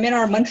 but I'm in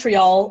our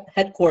Montreal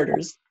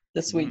headquarters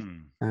this week.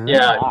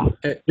 Yeah,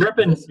 you're up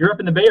in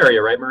the Bay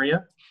Area, right,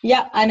 Maria?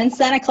 Yeah, I'm in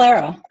Santa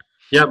Clara.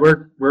 Yeah,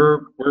 we're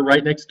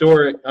right next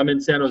door. I'm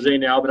in San Jose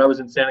now, but I was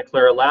in Santa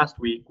Clara last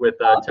week with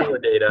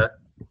Teledata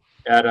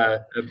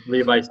at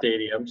Levi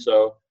Stadium.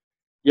 So,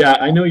 yeah,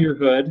 I know your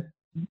hood,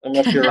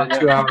 unless you're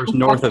 2 hours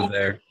north of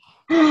there.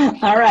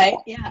 All right.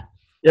 Yeah.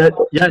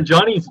 Yeah.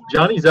 Johnny's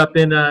up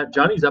in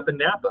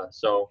Napa.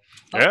 So.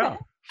 Yeah.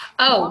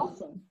 Oh,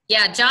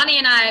 yeah. Johnny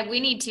and I, we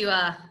need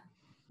to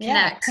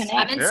connect.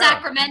 I'm in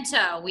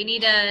Sacramento. We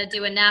need to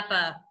do a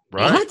Napa.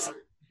 Right. What?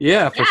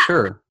 Yeah, for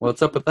sure.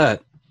 What's up with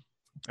that?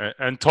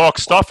 And talk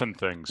stuff and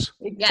things.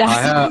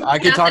 I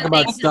can talk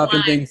about stuff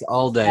and things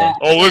all day.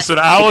 Oh, listen,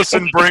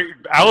 Allison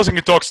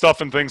can talk stuff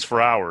and things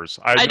for hours.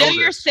 I know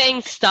you're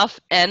saying stuff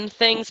and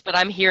things, but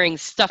I'm hearing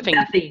stuffing.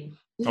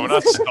 No,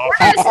 not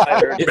stuffing.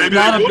 Maybe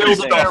not it a will be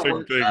building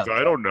stuffing things.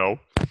 I don't know.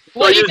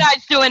 What are you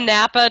guys doing,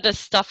 Napa, to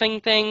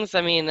stuffing things?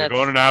 I mean, We're that's...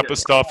 going to Napa,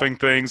 stuffing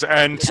things.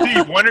 And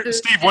Steve, when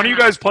are you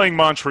guys playing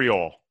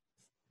Montreal?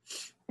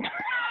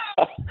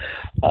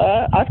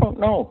 I don't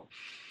know.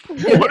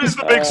 What is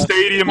the big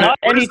stadium? Not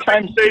What is the big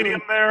anytime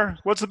stadium there?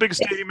 What's the big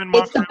stadium in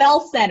Montreal? It's the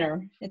Bell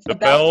Center. It's the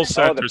Bell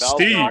Center. Oh, the Bell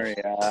Steve, Center,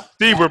 yeah.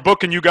 Steve, we're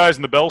booking you guys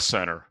in the Bell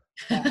Center.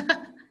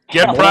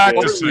 Get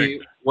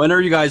practicing. When are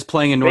you guys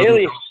playing in Northern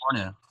Bailey.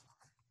 California?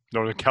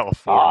 Northern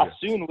California.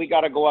 Soon we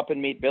got to go up and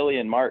meet Billy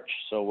in March,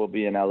 so we'll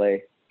be in LA.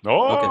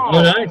 Oh,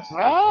 nice.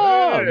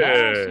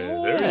 Hey,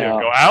 there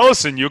you go.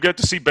 Allison, you'll get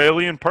to see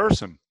Bailey in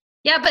person.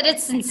 Yeah, but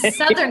it's in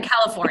Southern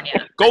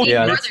California. Go,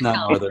 that's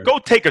not northern. Go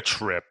take a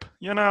trip.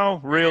 You know,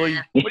 really?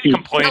 What are you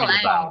complaining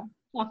about?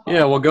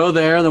 Yeah, we'll go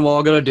there, and then we'll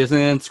all go to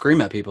Disney and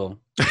scream at people.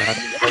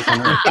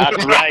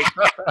 That's right.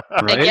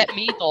 They get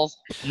measles.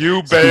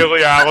 You,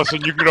 Bailey,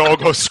 Allison, you can all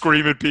go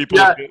scream at people.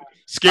 Yeah.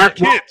 Scare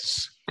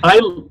kids. I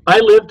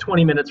live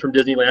 20 minutes from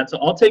Disneyland, so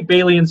I'll take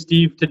Bailey and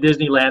Steve to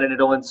Disneyland, and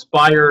it'll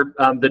inspire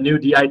the new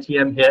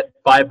DITM hit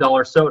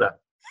 $5 soda.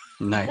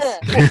 Nice.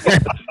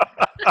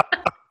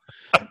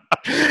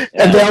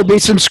 And there'll be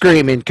some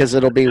screaming because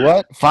it'll be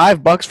what?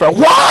 $5 for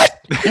what?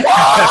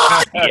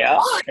 What?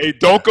 Yeah. Hey,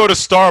 don't go to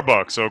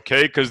Starbucks,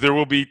 okay? Because there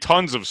will be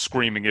tons of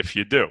screaming if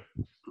you do.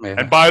 Yeah.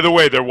 And by the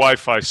way, their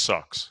Wi-Fi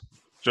sucks.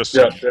 Just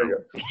so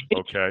you know.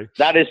 Okay.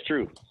 That is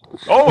true.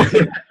 Oh,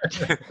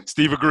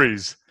 Steve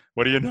agrees.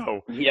 What do you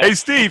know? Yeah. Hey,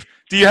 Steve,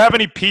 do you have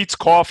any Pete's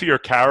Coffee or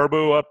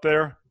Caribou up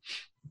there?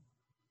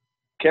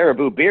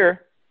 Caribou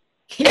beer.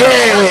 Hey,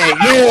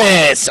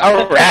 yes.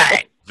 All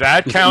right.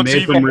 That counts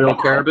made even from real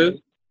more. caribou?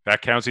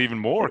 That counts even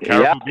more.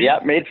 Caribou beer. Yeah,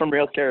 made from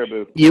real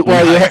caribou. You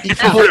have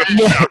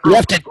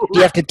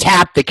to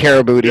tap the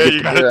caribou to Yeah, get you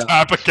the got beer to out.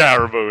 tap a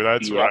caribou.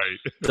 That's right.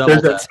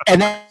 Double tap.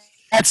 And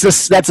that's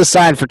a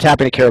sign for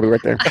tapping a caribou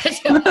right there. I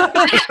have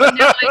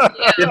no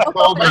idea It's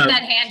called, what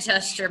that hand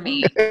gesture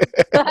means.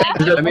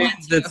 That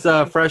means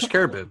it's fresh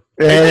caribou.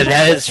 Yeah,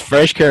 that is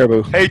fresh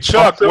caribou. Hey,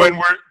 Chuck, when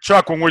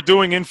we're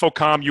doing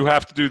Infocom, you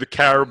have to do the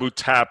caribou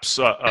taps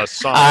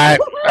sign.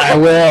 I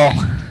will.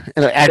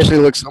 And it actually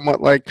looks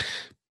somewhat like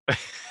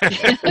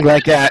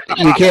that.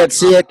 You can't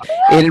see it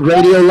in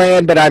Radio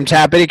Land, but I'm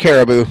tapping a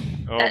caribou.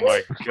 Oh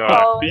my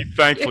God! Be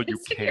thankful you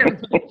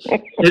can't.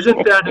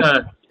 Isn't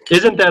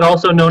Isn't that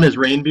also known as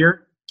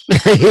reindeer?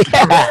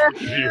 Yeah.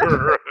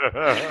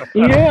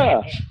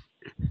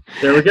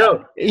 There we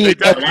go.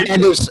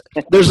 And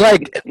there's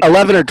like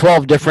 11 or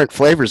 12 different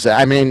flavors.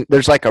 I mean,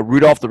 there's like a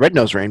Rudolph the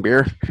Red-Nosed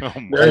Reindeer. There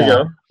you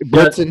go.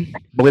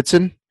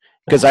 Blitzen,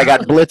 because I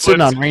got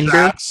Blitzen on reindeer.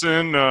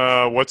 Jackson,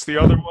 what's the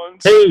other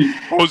ones? Hey,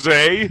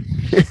 Jose.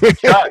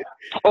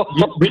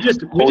 We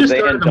just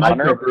started a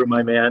microbrew,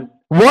 my man.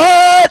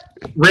 What?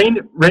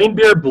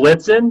 Reindeer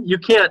Blitzen? You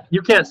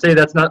can't say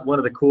that's not one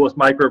of the coolest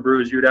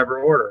microbrews you'd ever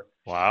order.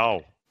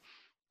 Wow.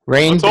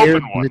 Reindeer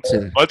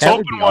Blitzen. Let's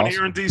open one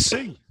here in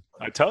DC.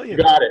 I tell you.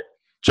 Got it.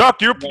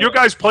 Chuck, your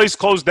guys' place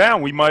closed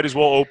down. We might as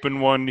well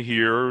open one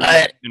here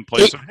in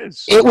place of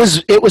his.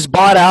 It was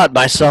bought out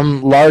by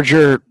some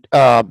larger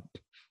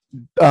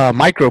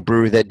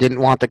microbrew that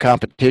didn't want the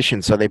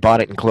competition, so they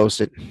bought it and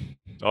closed it.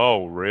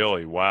 Oh,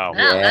 really? Wow.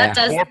 That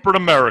does, corporate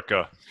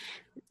America.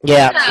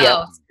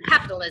 Yeah.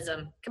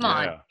 Capitalism. Come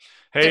on. Yeah.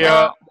 Hey,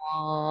 I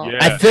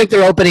think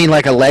they're opening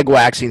like a leg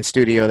waxing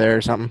studio there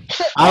or something.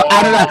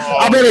 I don't know.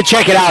 I'm going to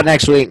check it out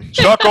next week.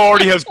 Chuck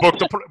already has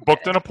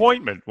booked an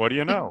appointment. What do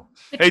you know?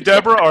 Hey,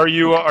 Deborah, are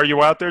you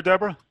out there,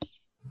 Deborah?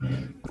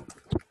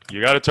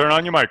 You got to turn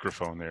on your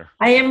microphone there.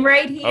 I am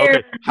right here.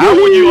 Okay. How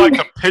would you like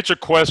to pitch a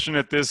question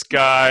at this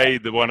guy,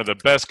 one of the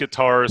best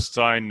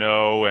guitarists I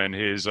know, and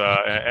his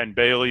and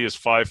Bailey is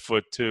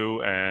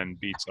 5'2" and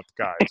beats up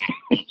guys.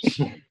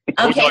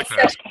 Okay,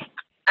 so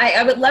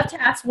I would love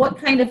to ask, what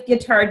kind of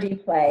guitar do you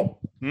play?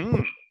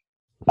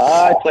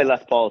 I play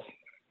Les Pauls.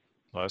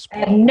 I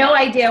have no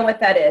idea what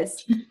that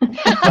is.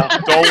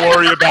 Don't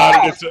worry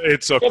about it.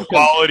 It's a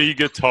quality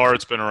guitar.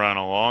 It's been around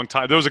a long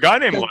time. There was a guy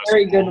named Les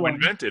Paul who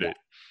invented it.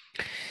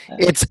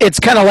 It's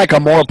kind of like a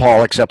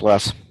Morpal, except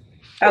less.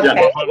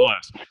 Okay. But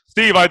less.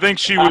 Steve, I think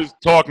she was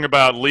talking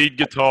about lead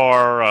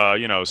guitar.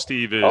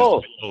 Steve is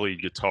the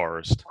lead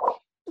guitarist.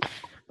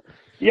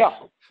 Yeah.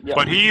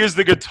 But he is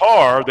the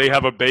guitar. They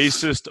have a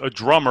bassist, a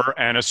drummer,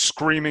 and a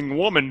screaming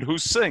woman who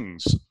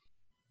sings.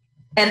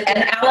 And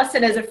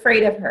Allison is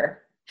afraid of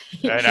her.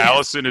 And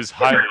Allison is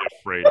highly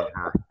afraid of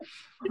her.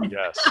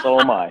 Yes. So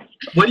am I.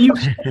 What do you,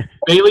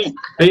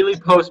 Bailey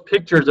posts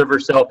pictures of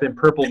herself in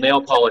purple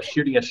nail polish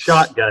shooting a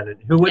shotgun,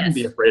 and who wouldn't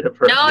be afraid of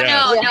her? No.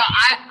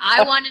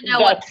 I want to know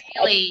what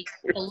the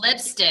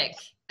lipstick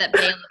that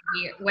Bailey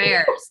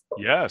wears.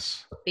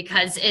 Yes.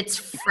 Because it's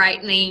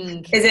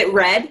frightening. Is it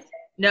red?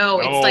 No,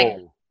 it's like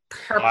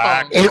purple.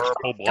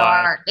 Purple, black.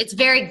 Dark. It's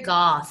very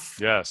goth.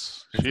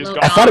 Yes. She's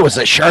I thought it was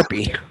a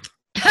Sharpie.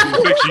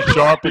 You think she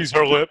Sharpies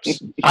her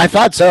lips? I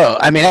thought so.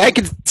 I mean, I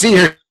could see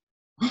her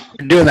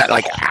doing that,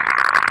 like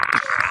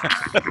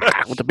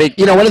with the big,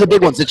 one of the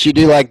big ones that you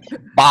do like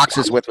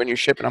boxes with when you're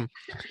shipping them.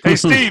 Hey,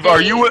 Steve,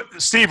 are you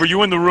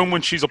in the room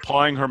when she's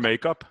applying her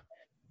makeup?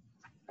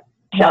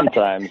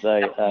 Sometimes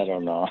I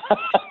don't know.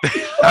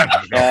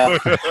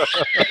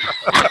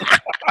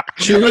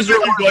 She was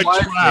like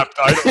trapped.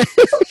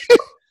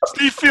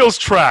 Steve feels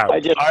trapped.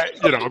 I'm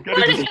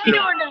getting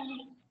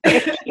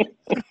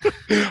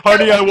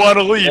Honey, I want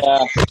to leave.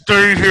 Yeah.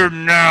 Stay here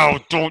now.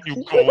 Don't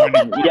you go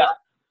anywhere. Yeah.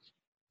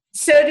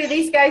 So do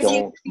these guys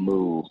Don't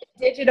move.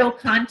 Digital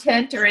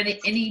content or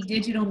any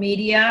digital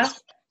media?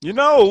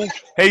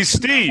 Hey,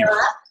 Steve,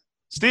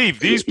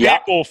 these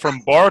people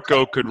from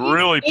Barco could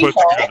really put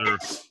together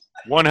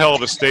one hell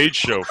of a stage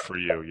show for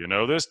you. You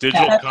know this?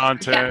 Digital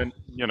content,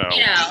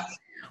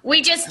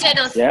 We just did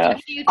a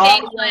few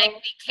things like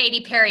the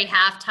Katy Perry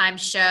halftime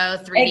show,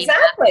 3D.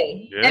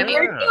 Exactly. And we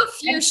do a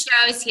few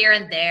shows here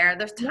and there.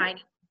 They're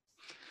tiny.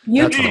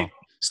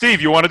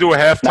 Steve, you want to do a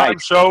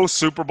halftime show,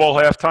 Super Bowl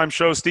halftime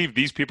show? Steve,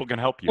 these people can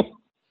help you.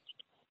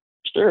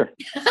 Sure.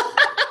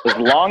 As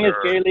long as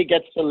Bailey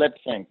gets the lip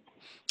sync.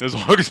 As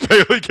long as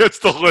Bailey gets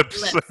the lip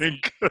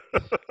sync.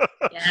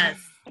 Yes.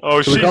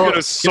 Oh, she's going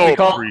to so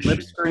appreciate it.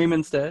 Lip scream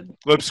instead?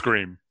 Lip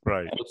scream,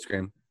 right. Lip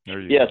scream. There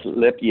you go.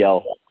 Lip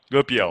yell.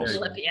 Lip yells.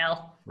 Lip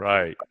yell.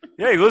 Right.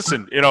 Hey,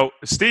 listen,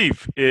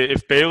 Steve,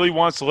 if Bailey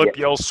wants to lip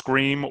yell,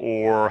 scream,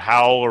 or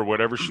howl, or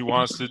whatever she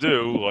wants to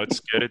do, let's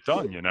get it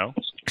done,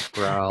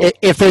 Growl.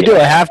 If they do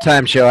a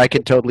halftime show, I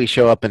could totally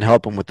show up and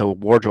help them with the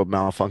wardrobe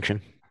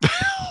malfunction.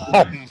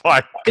 Oh,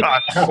 my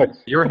God.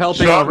 You're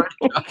helping already.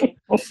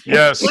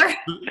 Yes.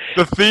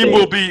 The theme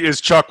will be,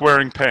 is Chuck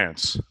wearing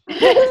pants?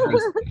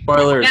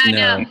 Spoilers,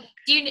 no.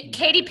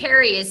 Katy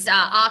Perry is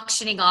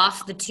auctioning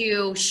off the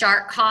 2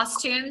 shark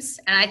costumes,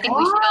 and I think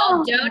we should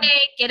all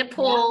donate, get a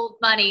pool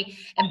money,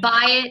 and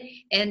buy it,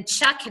 and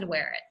Chuck can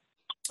wear it.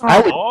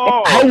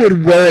 I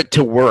would wear it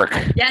to work.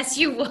 Yes,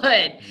 you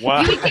would.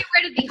 Wow. You would get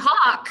rid of the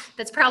hawk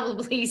that's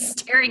probably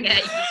staring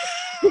at you.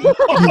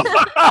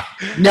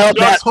 No,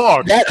 that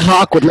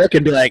hawk would look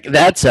and be like,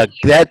 that's a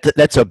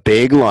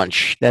big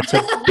lunch. That's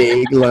a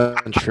big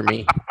lunch for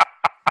me.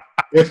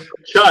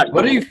 Chuck,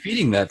 what are you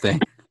feeding that thing?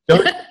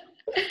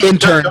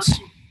 Interns.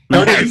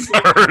 Interns.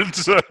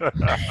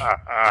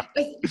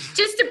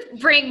 Just to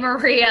bring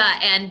Maria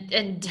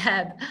and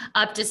Deb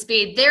up to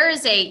speed, there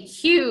is a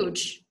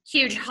huge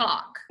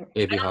hawk.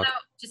 Baby hawk.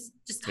 Just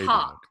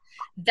hawk.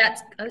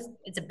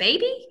 It's a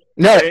baby?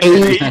 No,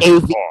 AV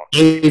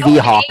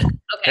Hawk. Okay,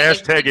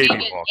 Hashtag it's AV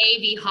Hawk.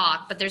 AV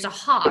Hawk, but there's a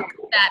hawk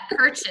that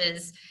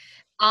perches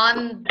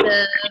on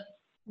the,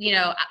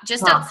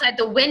 just outside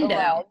the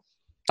window.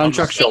 On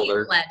Chuck's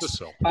shoulder.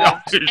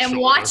 And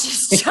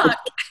watches Chuck.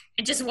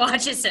 And just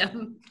watches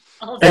him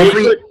all day.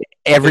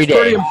 Every day.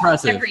 Pretty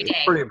impressive. Every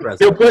day. Pretty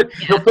impressive.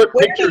 He'll put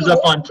pictures up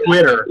on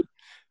Twitter,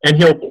 and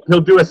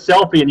he'll do a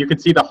selfie, and you can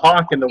see the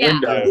hawk in the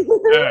window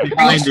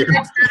behind you. It's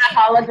not a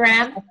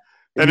hologram.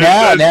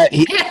 No,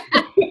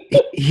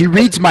 he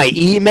reads my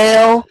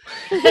email.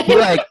 He,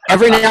 like,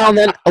 every now and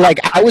then, like,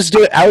 I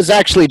was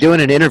actually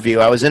doing an interview.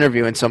 I was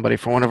interviewing somebody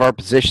for one of our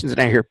positions,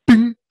 and I hear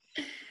bing,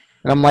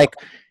 and I'm like,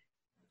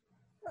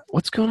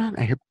 what's going on?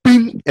 I hear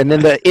bing, and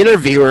then the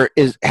interviewer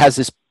has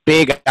this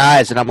big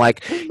eyes, and I'm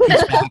like,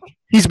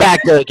 he's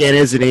back there again,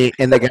 isn't he?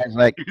 And the guy's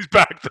like, he's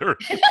back there.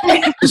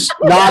 Just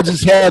nods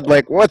his head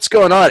like, what's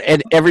going on?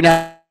 And every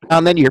now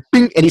and then you hear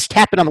bing, and he's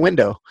tapping on the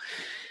window.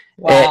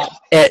 Wow.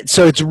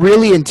 So it's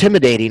really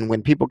intimidating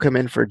when people come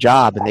in for a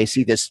job and they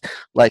see this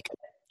like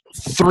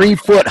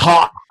 3-foot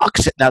hawk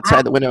sitting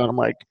outside the window, and I'm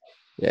like,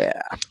 yeah.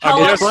 How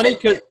long, It's funny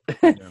 'cause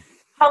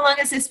how long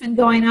has this been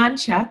going on,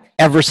 Chuck?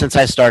 Ever since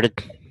I started.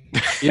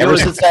 Ever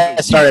since I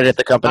started at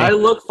the company. I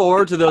look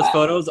forward to those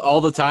photos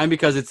all the time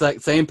because it's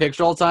like same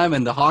picture all the time,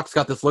 and the Hawk's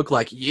got this look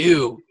like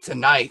you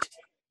tonight.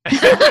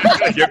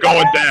 You're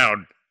going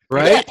down.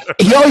 Right?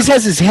 He always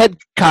has his head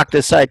cocked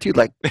aside too,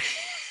 like.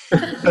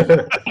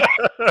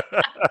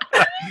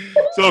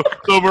 So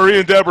Marie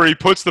and Deborah, he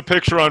puts the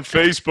picture on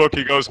Facebook.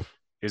 He goes,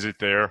 "Is it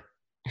there?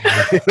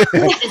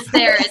 It's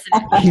there, isn't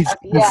it?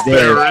 He's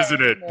there,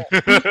 isn't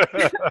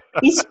it?"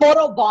 He's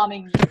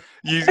photobombing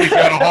you. He's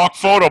got a hawk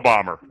photo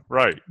bomber,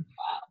 right?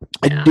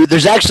 Dude,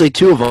 there's actually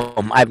 2 of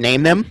them. I've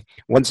named them.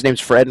 One's name's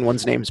Fred and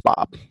one's name's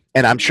Bob,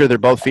 and I'm sure they're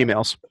both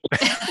females.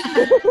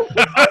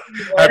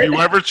 Have you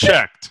ever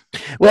checked?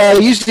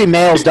 Well, usually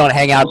males don't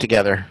hang out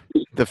together.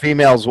 The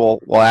females will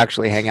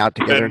actually hang out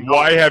together. Then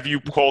why have you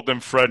called them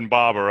Fred and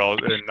Bob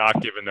and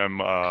not given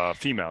them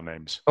female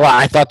names? Well,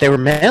 I thought they were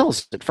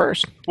males at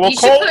first. Well,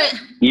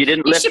 you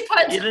didn't lift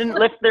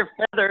their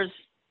feathers.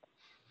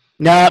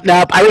 No,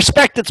 I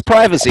respect its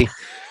privacy.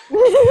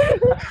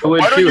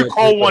 Why don't you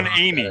call one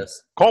Amy?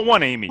 Call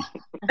one Amy.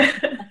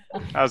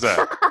 How's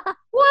that?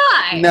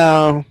 Why?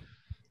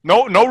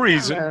 No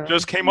reason.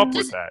 Just came up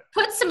with that.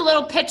 Put some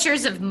little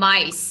pictures of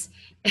mice.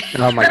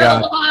 Oh my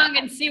God. Along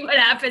and see what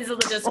happens. It'll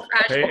just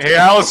crash. Hey,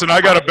 Allison,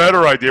 I got a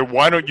better idea.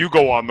 Why don't you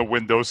go on the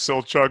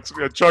windowsill? Chuck's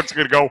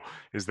gonna go.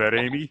 Is that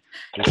Amy?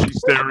 Is she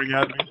staring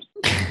at me?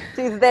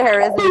 She's there,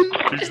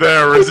 isn't She's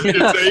there, isn't she?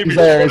 It's Amy. She's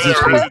there,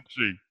 isn't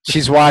she?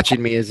 She's watching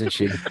me, isn't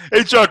she?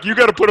 Hey, Chuck, you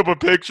got to put up a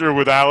picture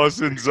with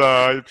Allison's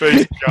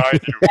face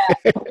behind you.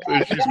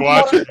 She's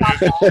watching.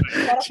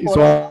 She's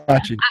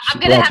watching. I'm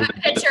going to have a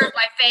picture of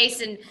my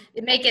face and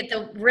make it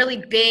the really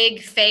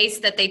big face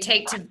that they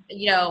take to,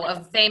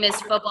 of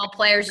famous football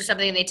players or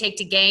something, and they take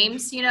to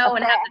games, and have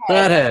the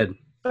Fathead.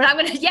 But I'm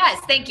going to,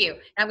 yes, thank you.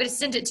 I'm going to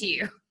send it to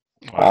you.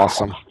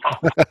 Awesome.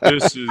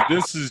 This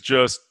is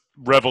just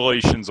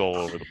revelations all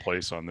over the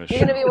place on this show.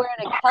 You're going to be wearing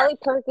a Kelly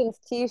Perkins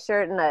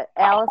t-shirt and an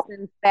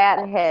Allison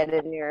Fathead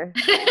in your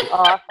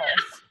office.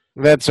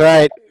 That's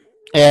right.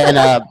 And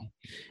I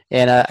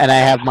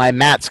have my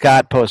Matt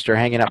Scott poster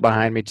hanging up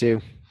behind me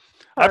too.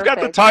 I've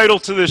got the title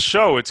to this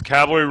show. It's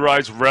cAValry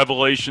Rides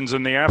Revelations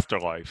in the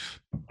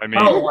Afterlife. I mean,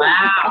 oh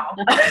wow!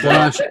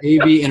 Gosh,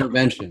 AV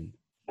intervention.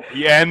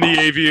 Yeah, and the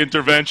AV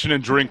intervention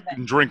and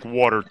drink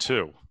water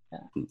too.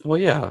 Well,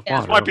 yeah.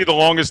 This might be the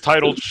longest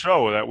titled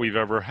show that we've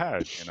ever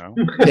had.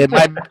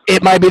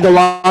 It might be the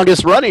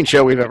longest running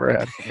show we've ever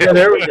had. Yeah,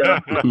 there we go.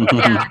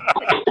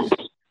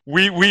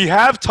 We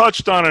have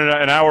touched on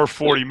an hour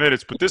 40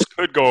 minutes, but this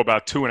could go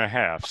about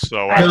 2.5.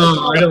 So I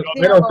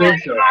don't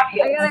think so. I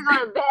gotta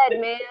go to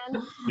bed,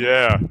 man.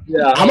 Yeah.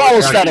 I'm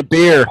almost out of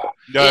beer.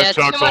 Yeah, Chuck's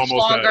too much almost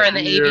longer, out and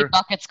of the beer. AV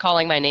bucket's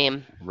calling my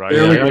name. Right.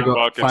 There we AV go.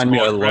 bucket's Find me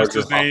calling. a What's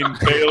his larger name?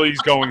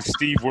 Bailey's going,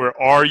 Steve, where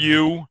are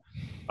you?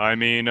 I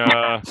mean,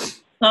 oh,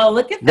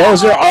 look at that.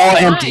 Those are all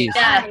empties.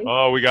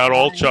 oh, we got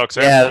all Chuck's.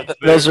 Yeah,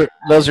 those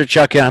are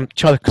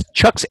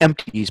Chuck's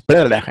empties.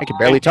 Blah, blah, I can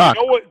barely talk.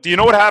 Do you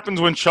know what happens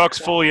when Chuck's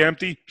fully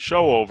empty?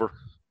 Show over.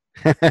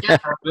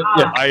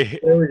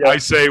 I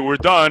say we're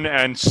done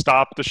and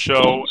stop the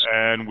show,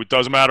 and it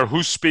doesn't matter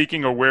who's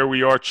speaking or where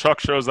we are. Chuck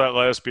shows that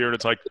last beer, and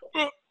it's like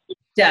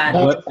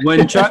done.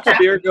 When Chuck's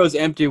beer goes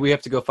empty, we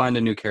have to go find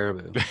a new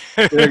caribou.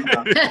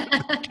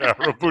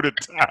 Caribou to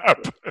tap.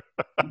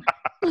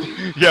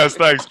 Yes,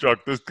 thanks, Chuck.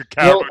 This is the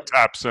caribou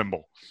tap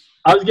symbol.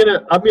 I'm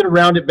gonna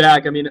round it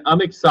back. I mean, I'm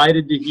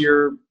excited to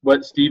hear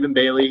what Steve and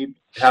Bailey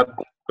have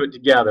put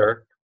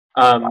together.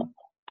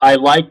 I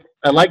like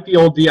the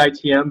old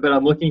DITM, but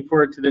I'm looking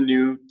forward to the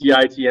new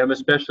DITM,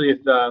 especially if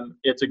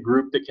it's a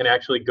group that can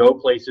actually go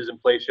places and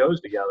play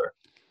shows together.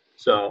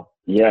 So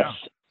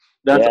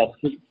that's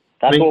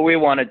what we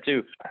wanted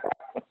too.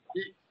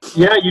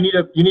 Yeah, you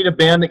need a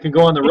band that can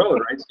go on the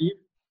road, right, Steve?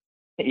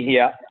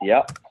 Yeah.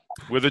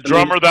 With a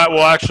drummer that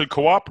will actually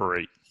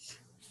cooperate.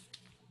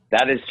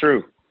 That is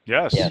true.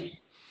 Yes.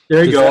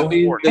 There you Does go. that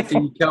mean that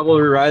the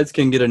Cavalry Rides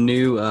can get a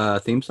new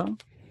theme song?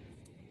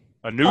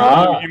 A new?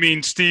 You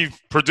mean Steve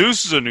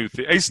produces a new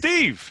theme? Hey,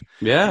 Steve.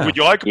 Yeah. Would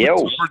you like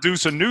to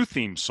produce a new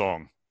theme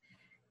song?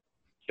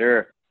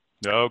 Sure.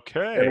 Okay.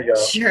 There we go.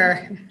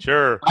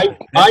 Sure.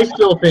 I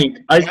still think,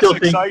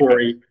 excitement.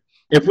 Corey,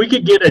 if we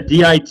could get a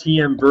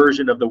DITM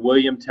version of the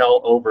William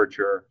Tell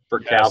Overture for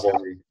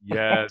Cavalry.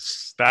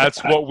 Yes,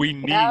 that's what we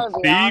need,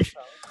 Steve.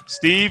 Awesome.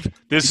 Steve,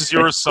 this is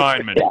your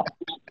assignment.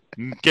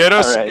 Get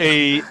us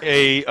a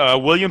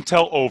William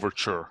Tell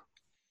Overture.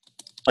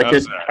 Like a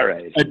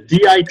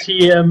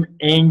DITM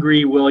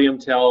angry William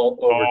Tell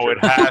Overture. Oh,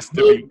 it has to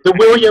be the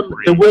William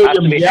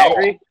Yell.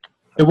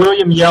 The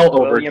William Yell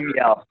Overture.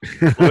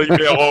 William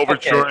Yell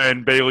Overture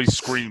and Bailey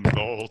screamed the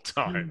whole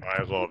time.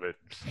 I love it.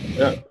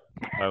 Yeah.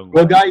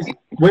 Well, guys,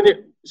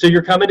 so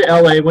you're coming to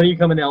LA. When are you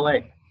coming to LA?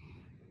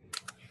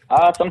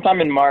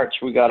 Sometime in March.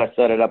 We got to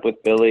set it up with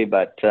Billy,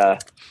 but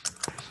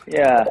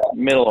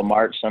middle of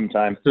March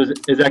sometime. So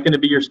is that going to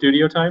be your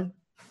studio time?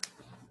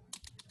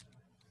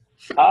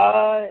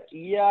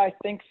 Yeah, I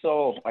think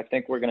so. I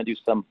think we're going to do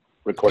some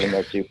recording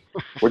there too.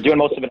 We're doing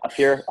most of it up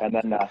here, and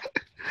then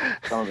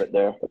some of it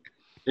there.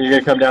 You're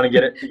going to come down and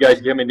get it? You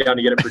guys coming down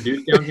to get it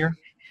produced down here?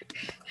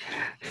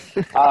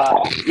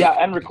 Yeah,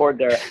 and record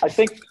there. I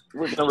think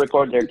we're going to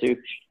record there too.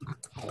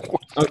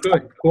 Oh,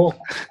 good, cool.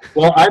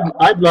 Well,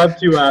 I'd love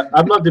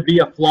to be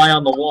a fly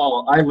on the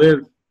wall. I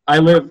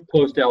live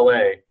close to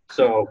LA,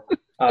 so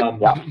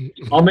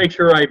I'll make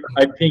sure I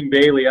ping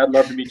Bailey. I'd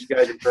love to meet you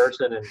guys in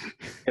person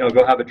and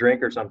go have a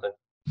drink or something.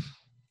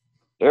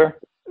 Sure.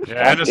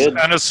 Yeah,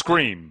 and a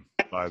scream,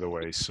 by the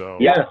way. So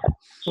yeah.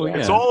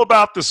 It's all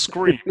about the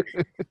scream.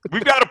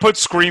 We've got to put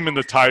scream in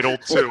the title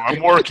too.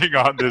 I'm working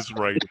on this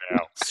right now.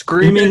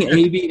 Screaming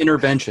AV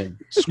intervention.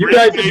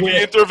 Screaming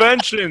AV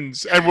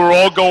interventions, and we're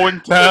all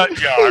going to.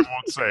 Yeah, I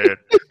won't say it.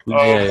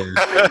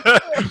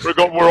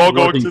 We're all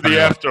going to the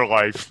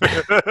afterlife. To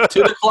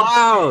the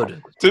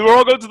cloud. We're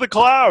all going to the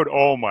cloud.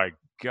 Oh my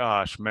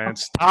gosh, man!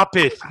 Stop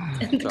it.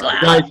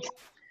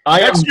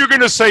 Next, you're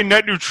going to say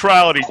net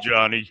neutrality,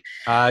 Johnny.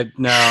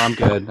 No, I'm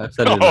good. I've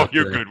said it. Oh,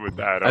 you're good with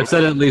that. I've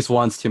said it at least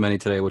once too many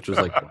today, which was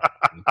like.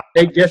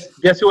 Hey, guess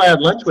who I had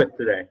lunch with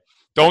today?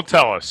 Don't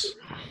tell us.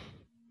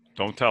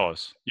 Don't tell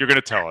us. You're going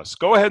to tell us.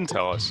 Go ahead and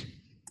tell us.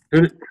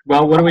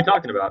 Well, what are we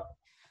talking about?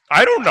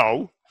 I don't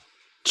know.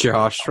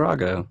 Josh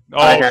Drago.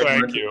 Oh,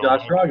 thank you.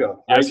 Josh Drago.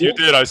 Yes, you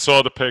did. I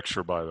saw the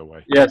picture, by the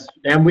way. Yes,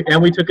 and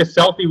we took a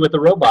selfie with the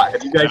robot.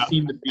 Have you guys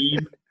seen the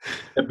Beam?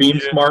 The Beam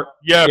Smart.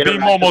 Yeah,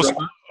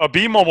 a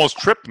Beam almost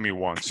tripped me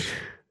once.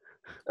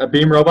 A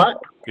Beam robot?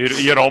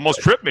 It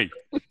almost tripped me.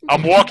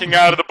 I'm walking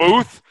out of the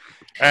booth,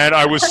 and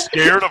I was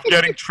scared of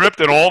getting tripped,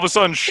 and all of a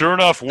sudden, sure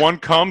enough, one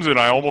comes, and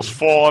I almost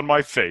fall on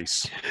my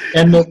face.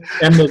 And the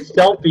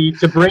selfie,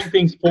 to bring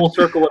things full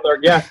circle with our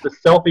guests, the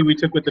selfie we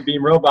took with the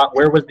Beam robot,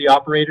 where was the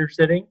operator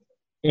sitting?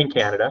 In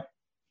Canada.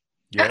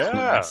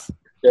 Yeah.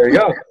 There you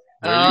go.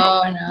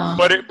 No.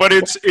 But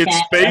it's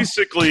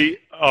basically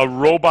a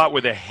robot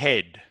with a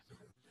head.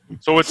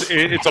 So it's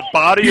a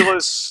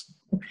bodiless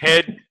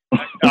head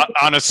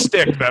on a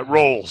stick that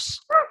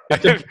rolls.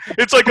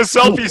 It's like a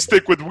selfie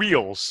stick with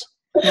wheels.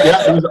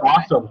 Yeah, it was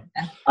awesome.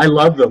 I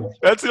love them.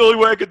 That's the only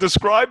way I could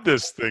describe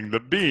this thing, the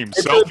Beam.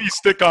 Selfie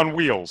stick on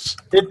wheels.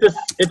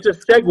 It's a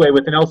Segway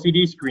with an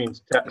LCD screen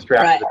strapped to the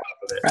top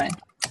of it. Right.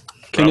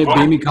 Can it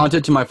beam me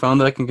content to my phone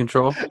that I can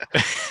control?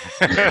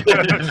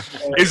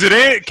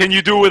 Can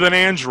you do it with an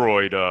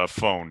Android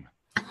phone?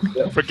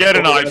 Forget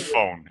an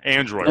iPhone.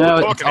 Android. No,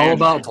 it's all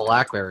about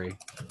BlackBerry.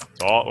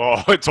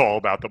 It's all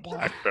about the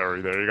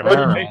BlackBerry. There you go.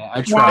 All right,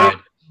 I tried.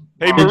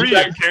 Hey,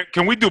 Maria,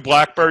 can we do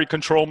BlackBerry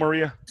control,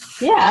 Maria?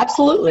 Yeah,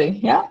 absolutely.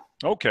 Yeah.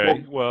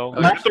 Okay. Well,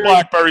 the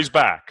BlackBerry's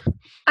back.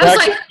 I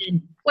was like,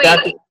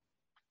 wait,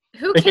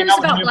 who cares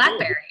about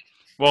BlackBerry?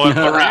 Well, if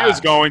Maria's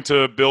going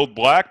to build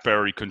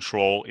BlackBerry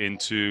control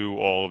into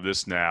all of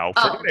this now,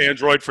 forget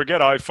Android,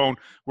 forget iPhone.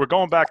 We're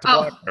going back to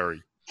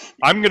BlackBerry.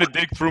 I'm going to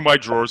dig through my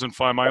drawers and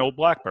find my old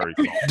BlackBerry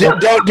phone.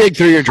 Don't dig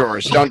through your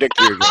drawers. Don't dig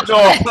through your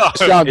drawers.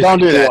 No, don't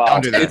do that.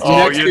 Don't do that.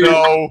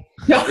 Oh,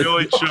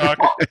 really, Chuck?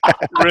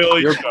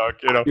 Really,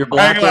 Chuck?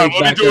 Hang on,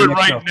 let me do it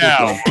right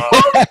now.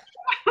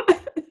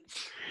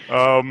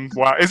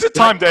 Wow, is it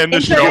time to end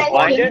the show?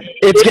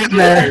 It's getting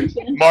there.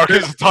 Mark,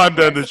 is it time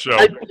to end the show?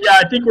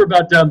 I think we're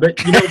about done. But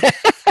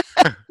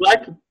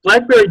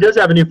BlackBerry does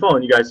have a new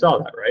phone. You guys saw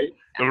that, right?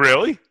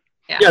 Really?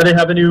 Yeah, they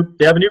have a new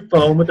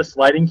phone with a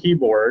sliding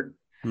keyboard.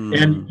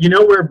 And you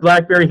know where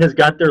BlackBerry has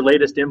got their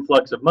latest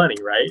influx of money,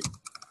 right?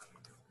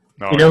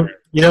 No,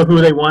 you know who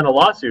they won a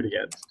lawsuit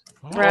against?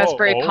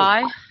 Raspberry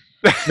Pi?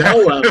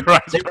 No,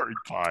 Raspberry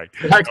Pi.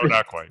 No,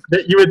 not quite.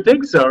 You would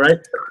think so, right?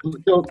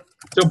 So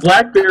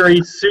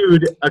BlackBerry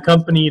sued a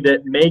company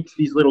that makes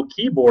these little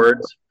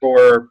keyboards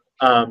for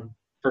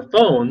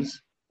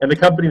phones, and the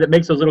company that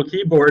makes those little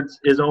keyboards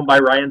is owned by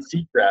Ryan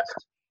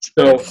Seacrest.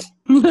 So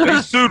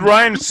they sued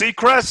Ryan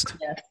Seacrest?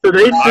 So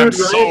they sued I'm Ryan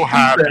so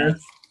happy. Seacrest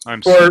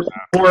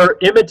for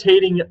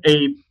imitating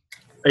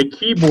a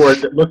keyboard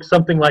that looks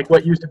something like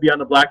what used to be on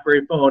the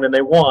BlackBerry phone, and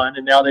they won,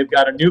 and now they've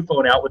got a new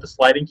phone out with a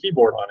sliding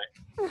keyboard on it.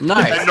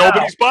 Nice. And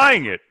nobody's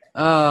buying it.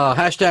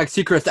 Hashtag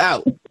Seacrest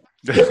out.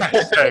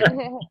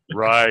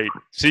 Right.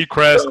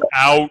 Seacrest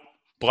out.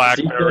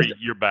 BlackBerry,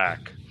 you're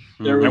back.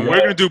 And we're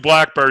going to do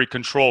BlackBerry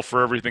control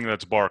for everything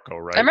that's Barco,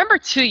 right? I remember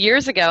 2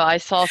 years ago I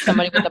saw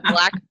somebody with a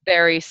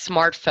BlackBerry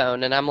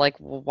smartphone, and I'm like,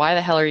 well, why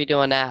the hell are you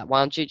doing that? Why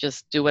don't you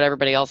just do what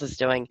everybody else is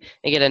doing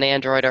and get an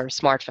Android or a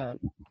smartphone?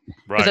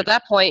 Because at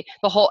that point,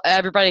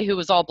 everybody who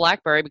was all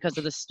BlackBerry because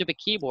of the stupid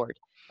keyboard.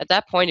 At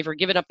that point, if you're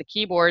giving up the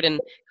keyboard and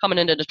coming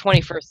into the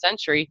 21st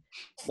century,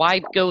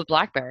 why go with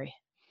BlackBerry?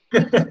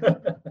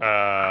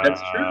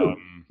 That's true.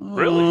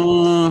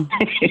 Really?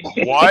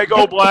 Why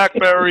go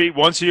BlackBerry?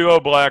 Once you go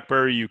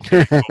BlackBerry, you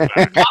can't go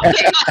back.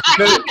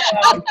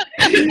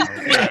 Okay.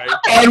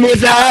 And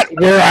with that,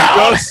 we're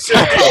out. Just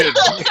saying.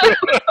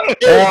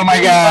 Oh my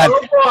God.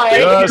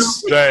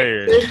 Just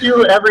saying. Thank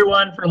you,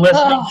 everyone, for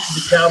listening to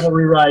the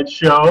cAValry Ride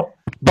show.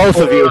 Both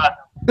of you.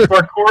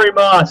 For Corey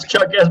Moss,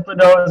 Chuck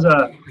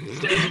Espinoza,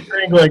 Stacey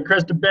Kringland,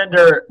 Krista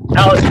Bender,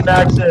 Allison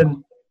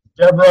Maxon,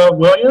 Deborah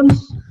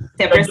Williams,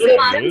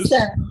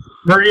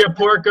 Maria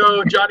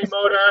Porco, Johnny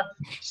Moda,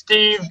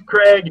 Steve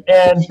Craig,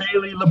 and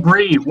Bailey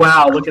Labrie.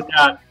 Wow, look at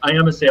that. I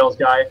am a sales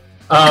guy.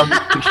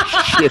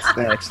 Shit,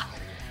 thanks.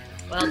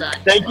 Well done.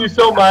 Thank you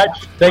so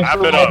much. Thanks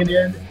for logging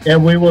in,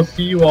 and we will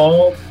see you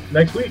all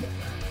next week.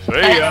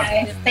 See ya.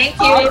 Thank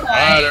you. All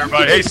right,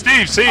 everybody. Hey,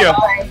 Steve, see ya.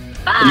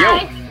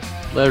 Bye.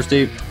 Later,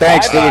 Steve.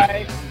 Thanks, Steve.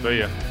 See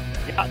ya.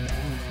 Yeah.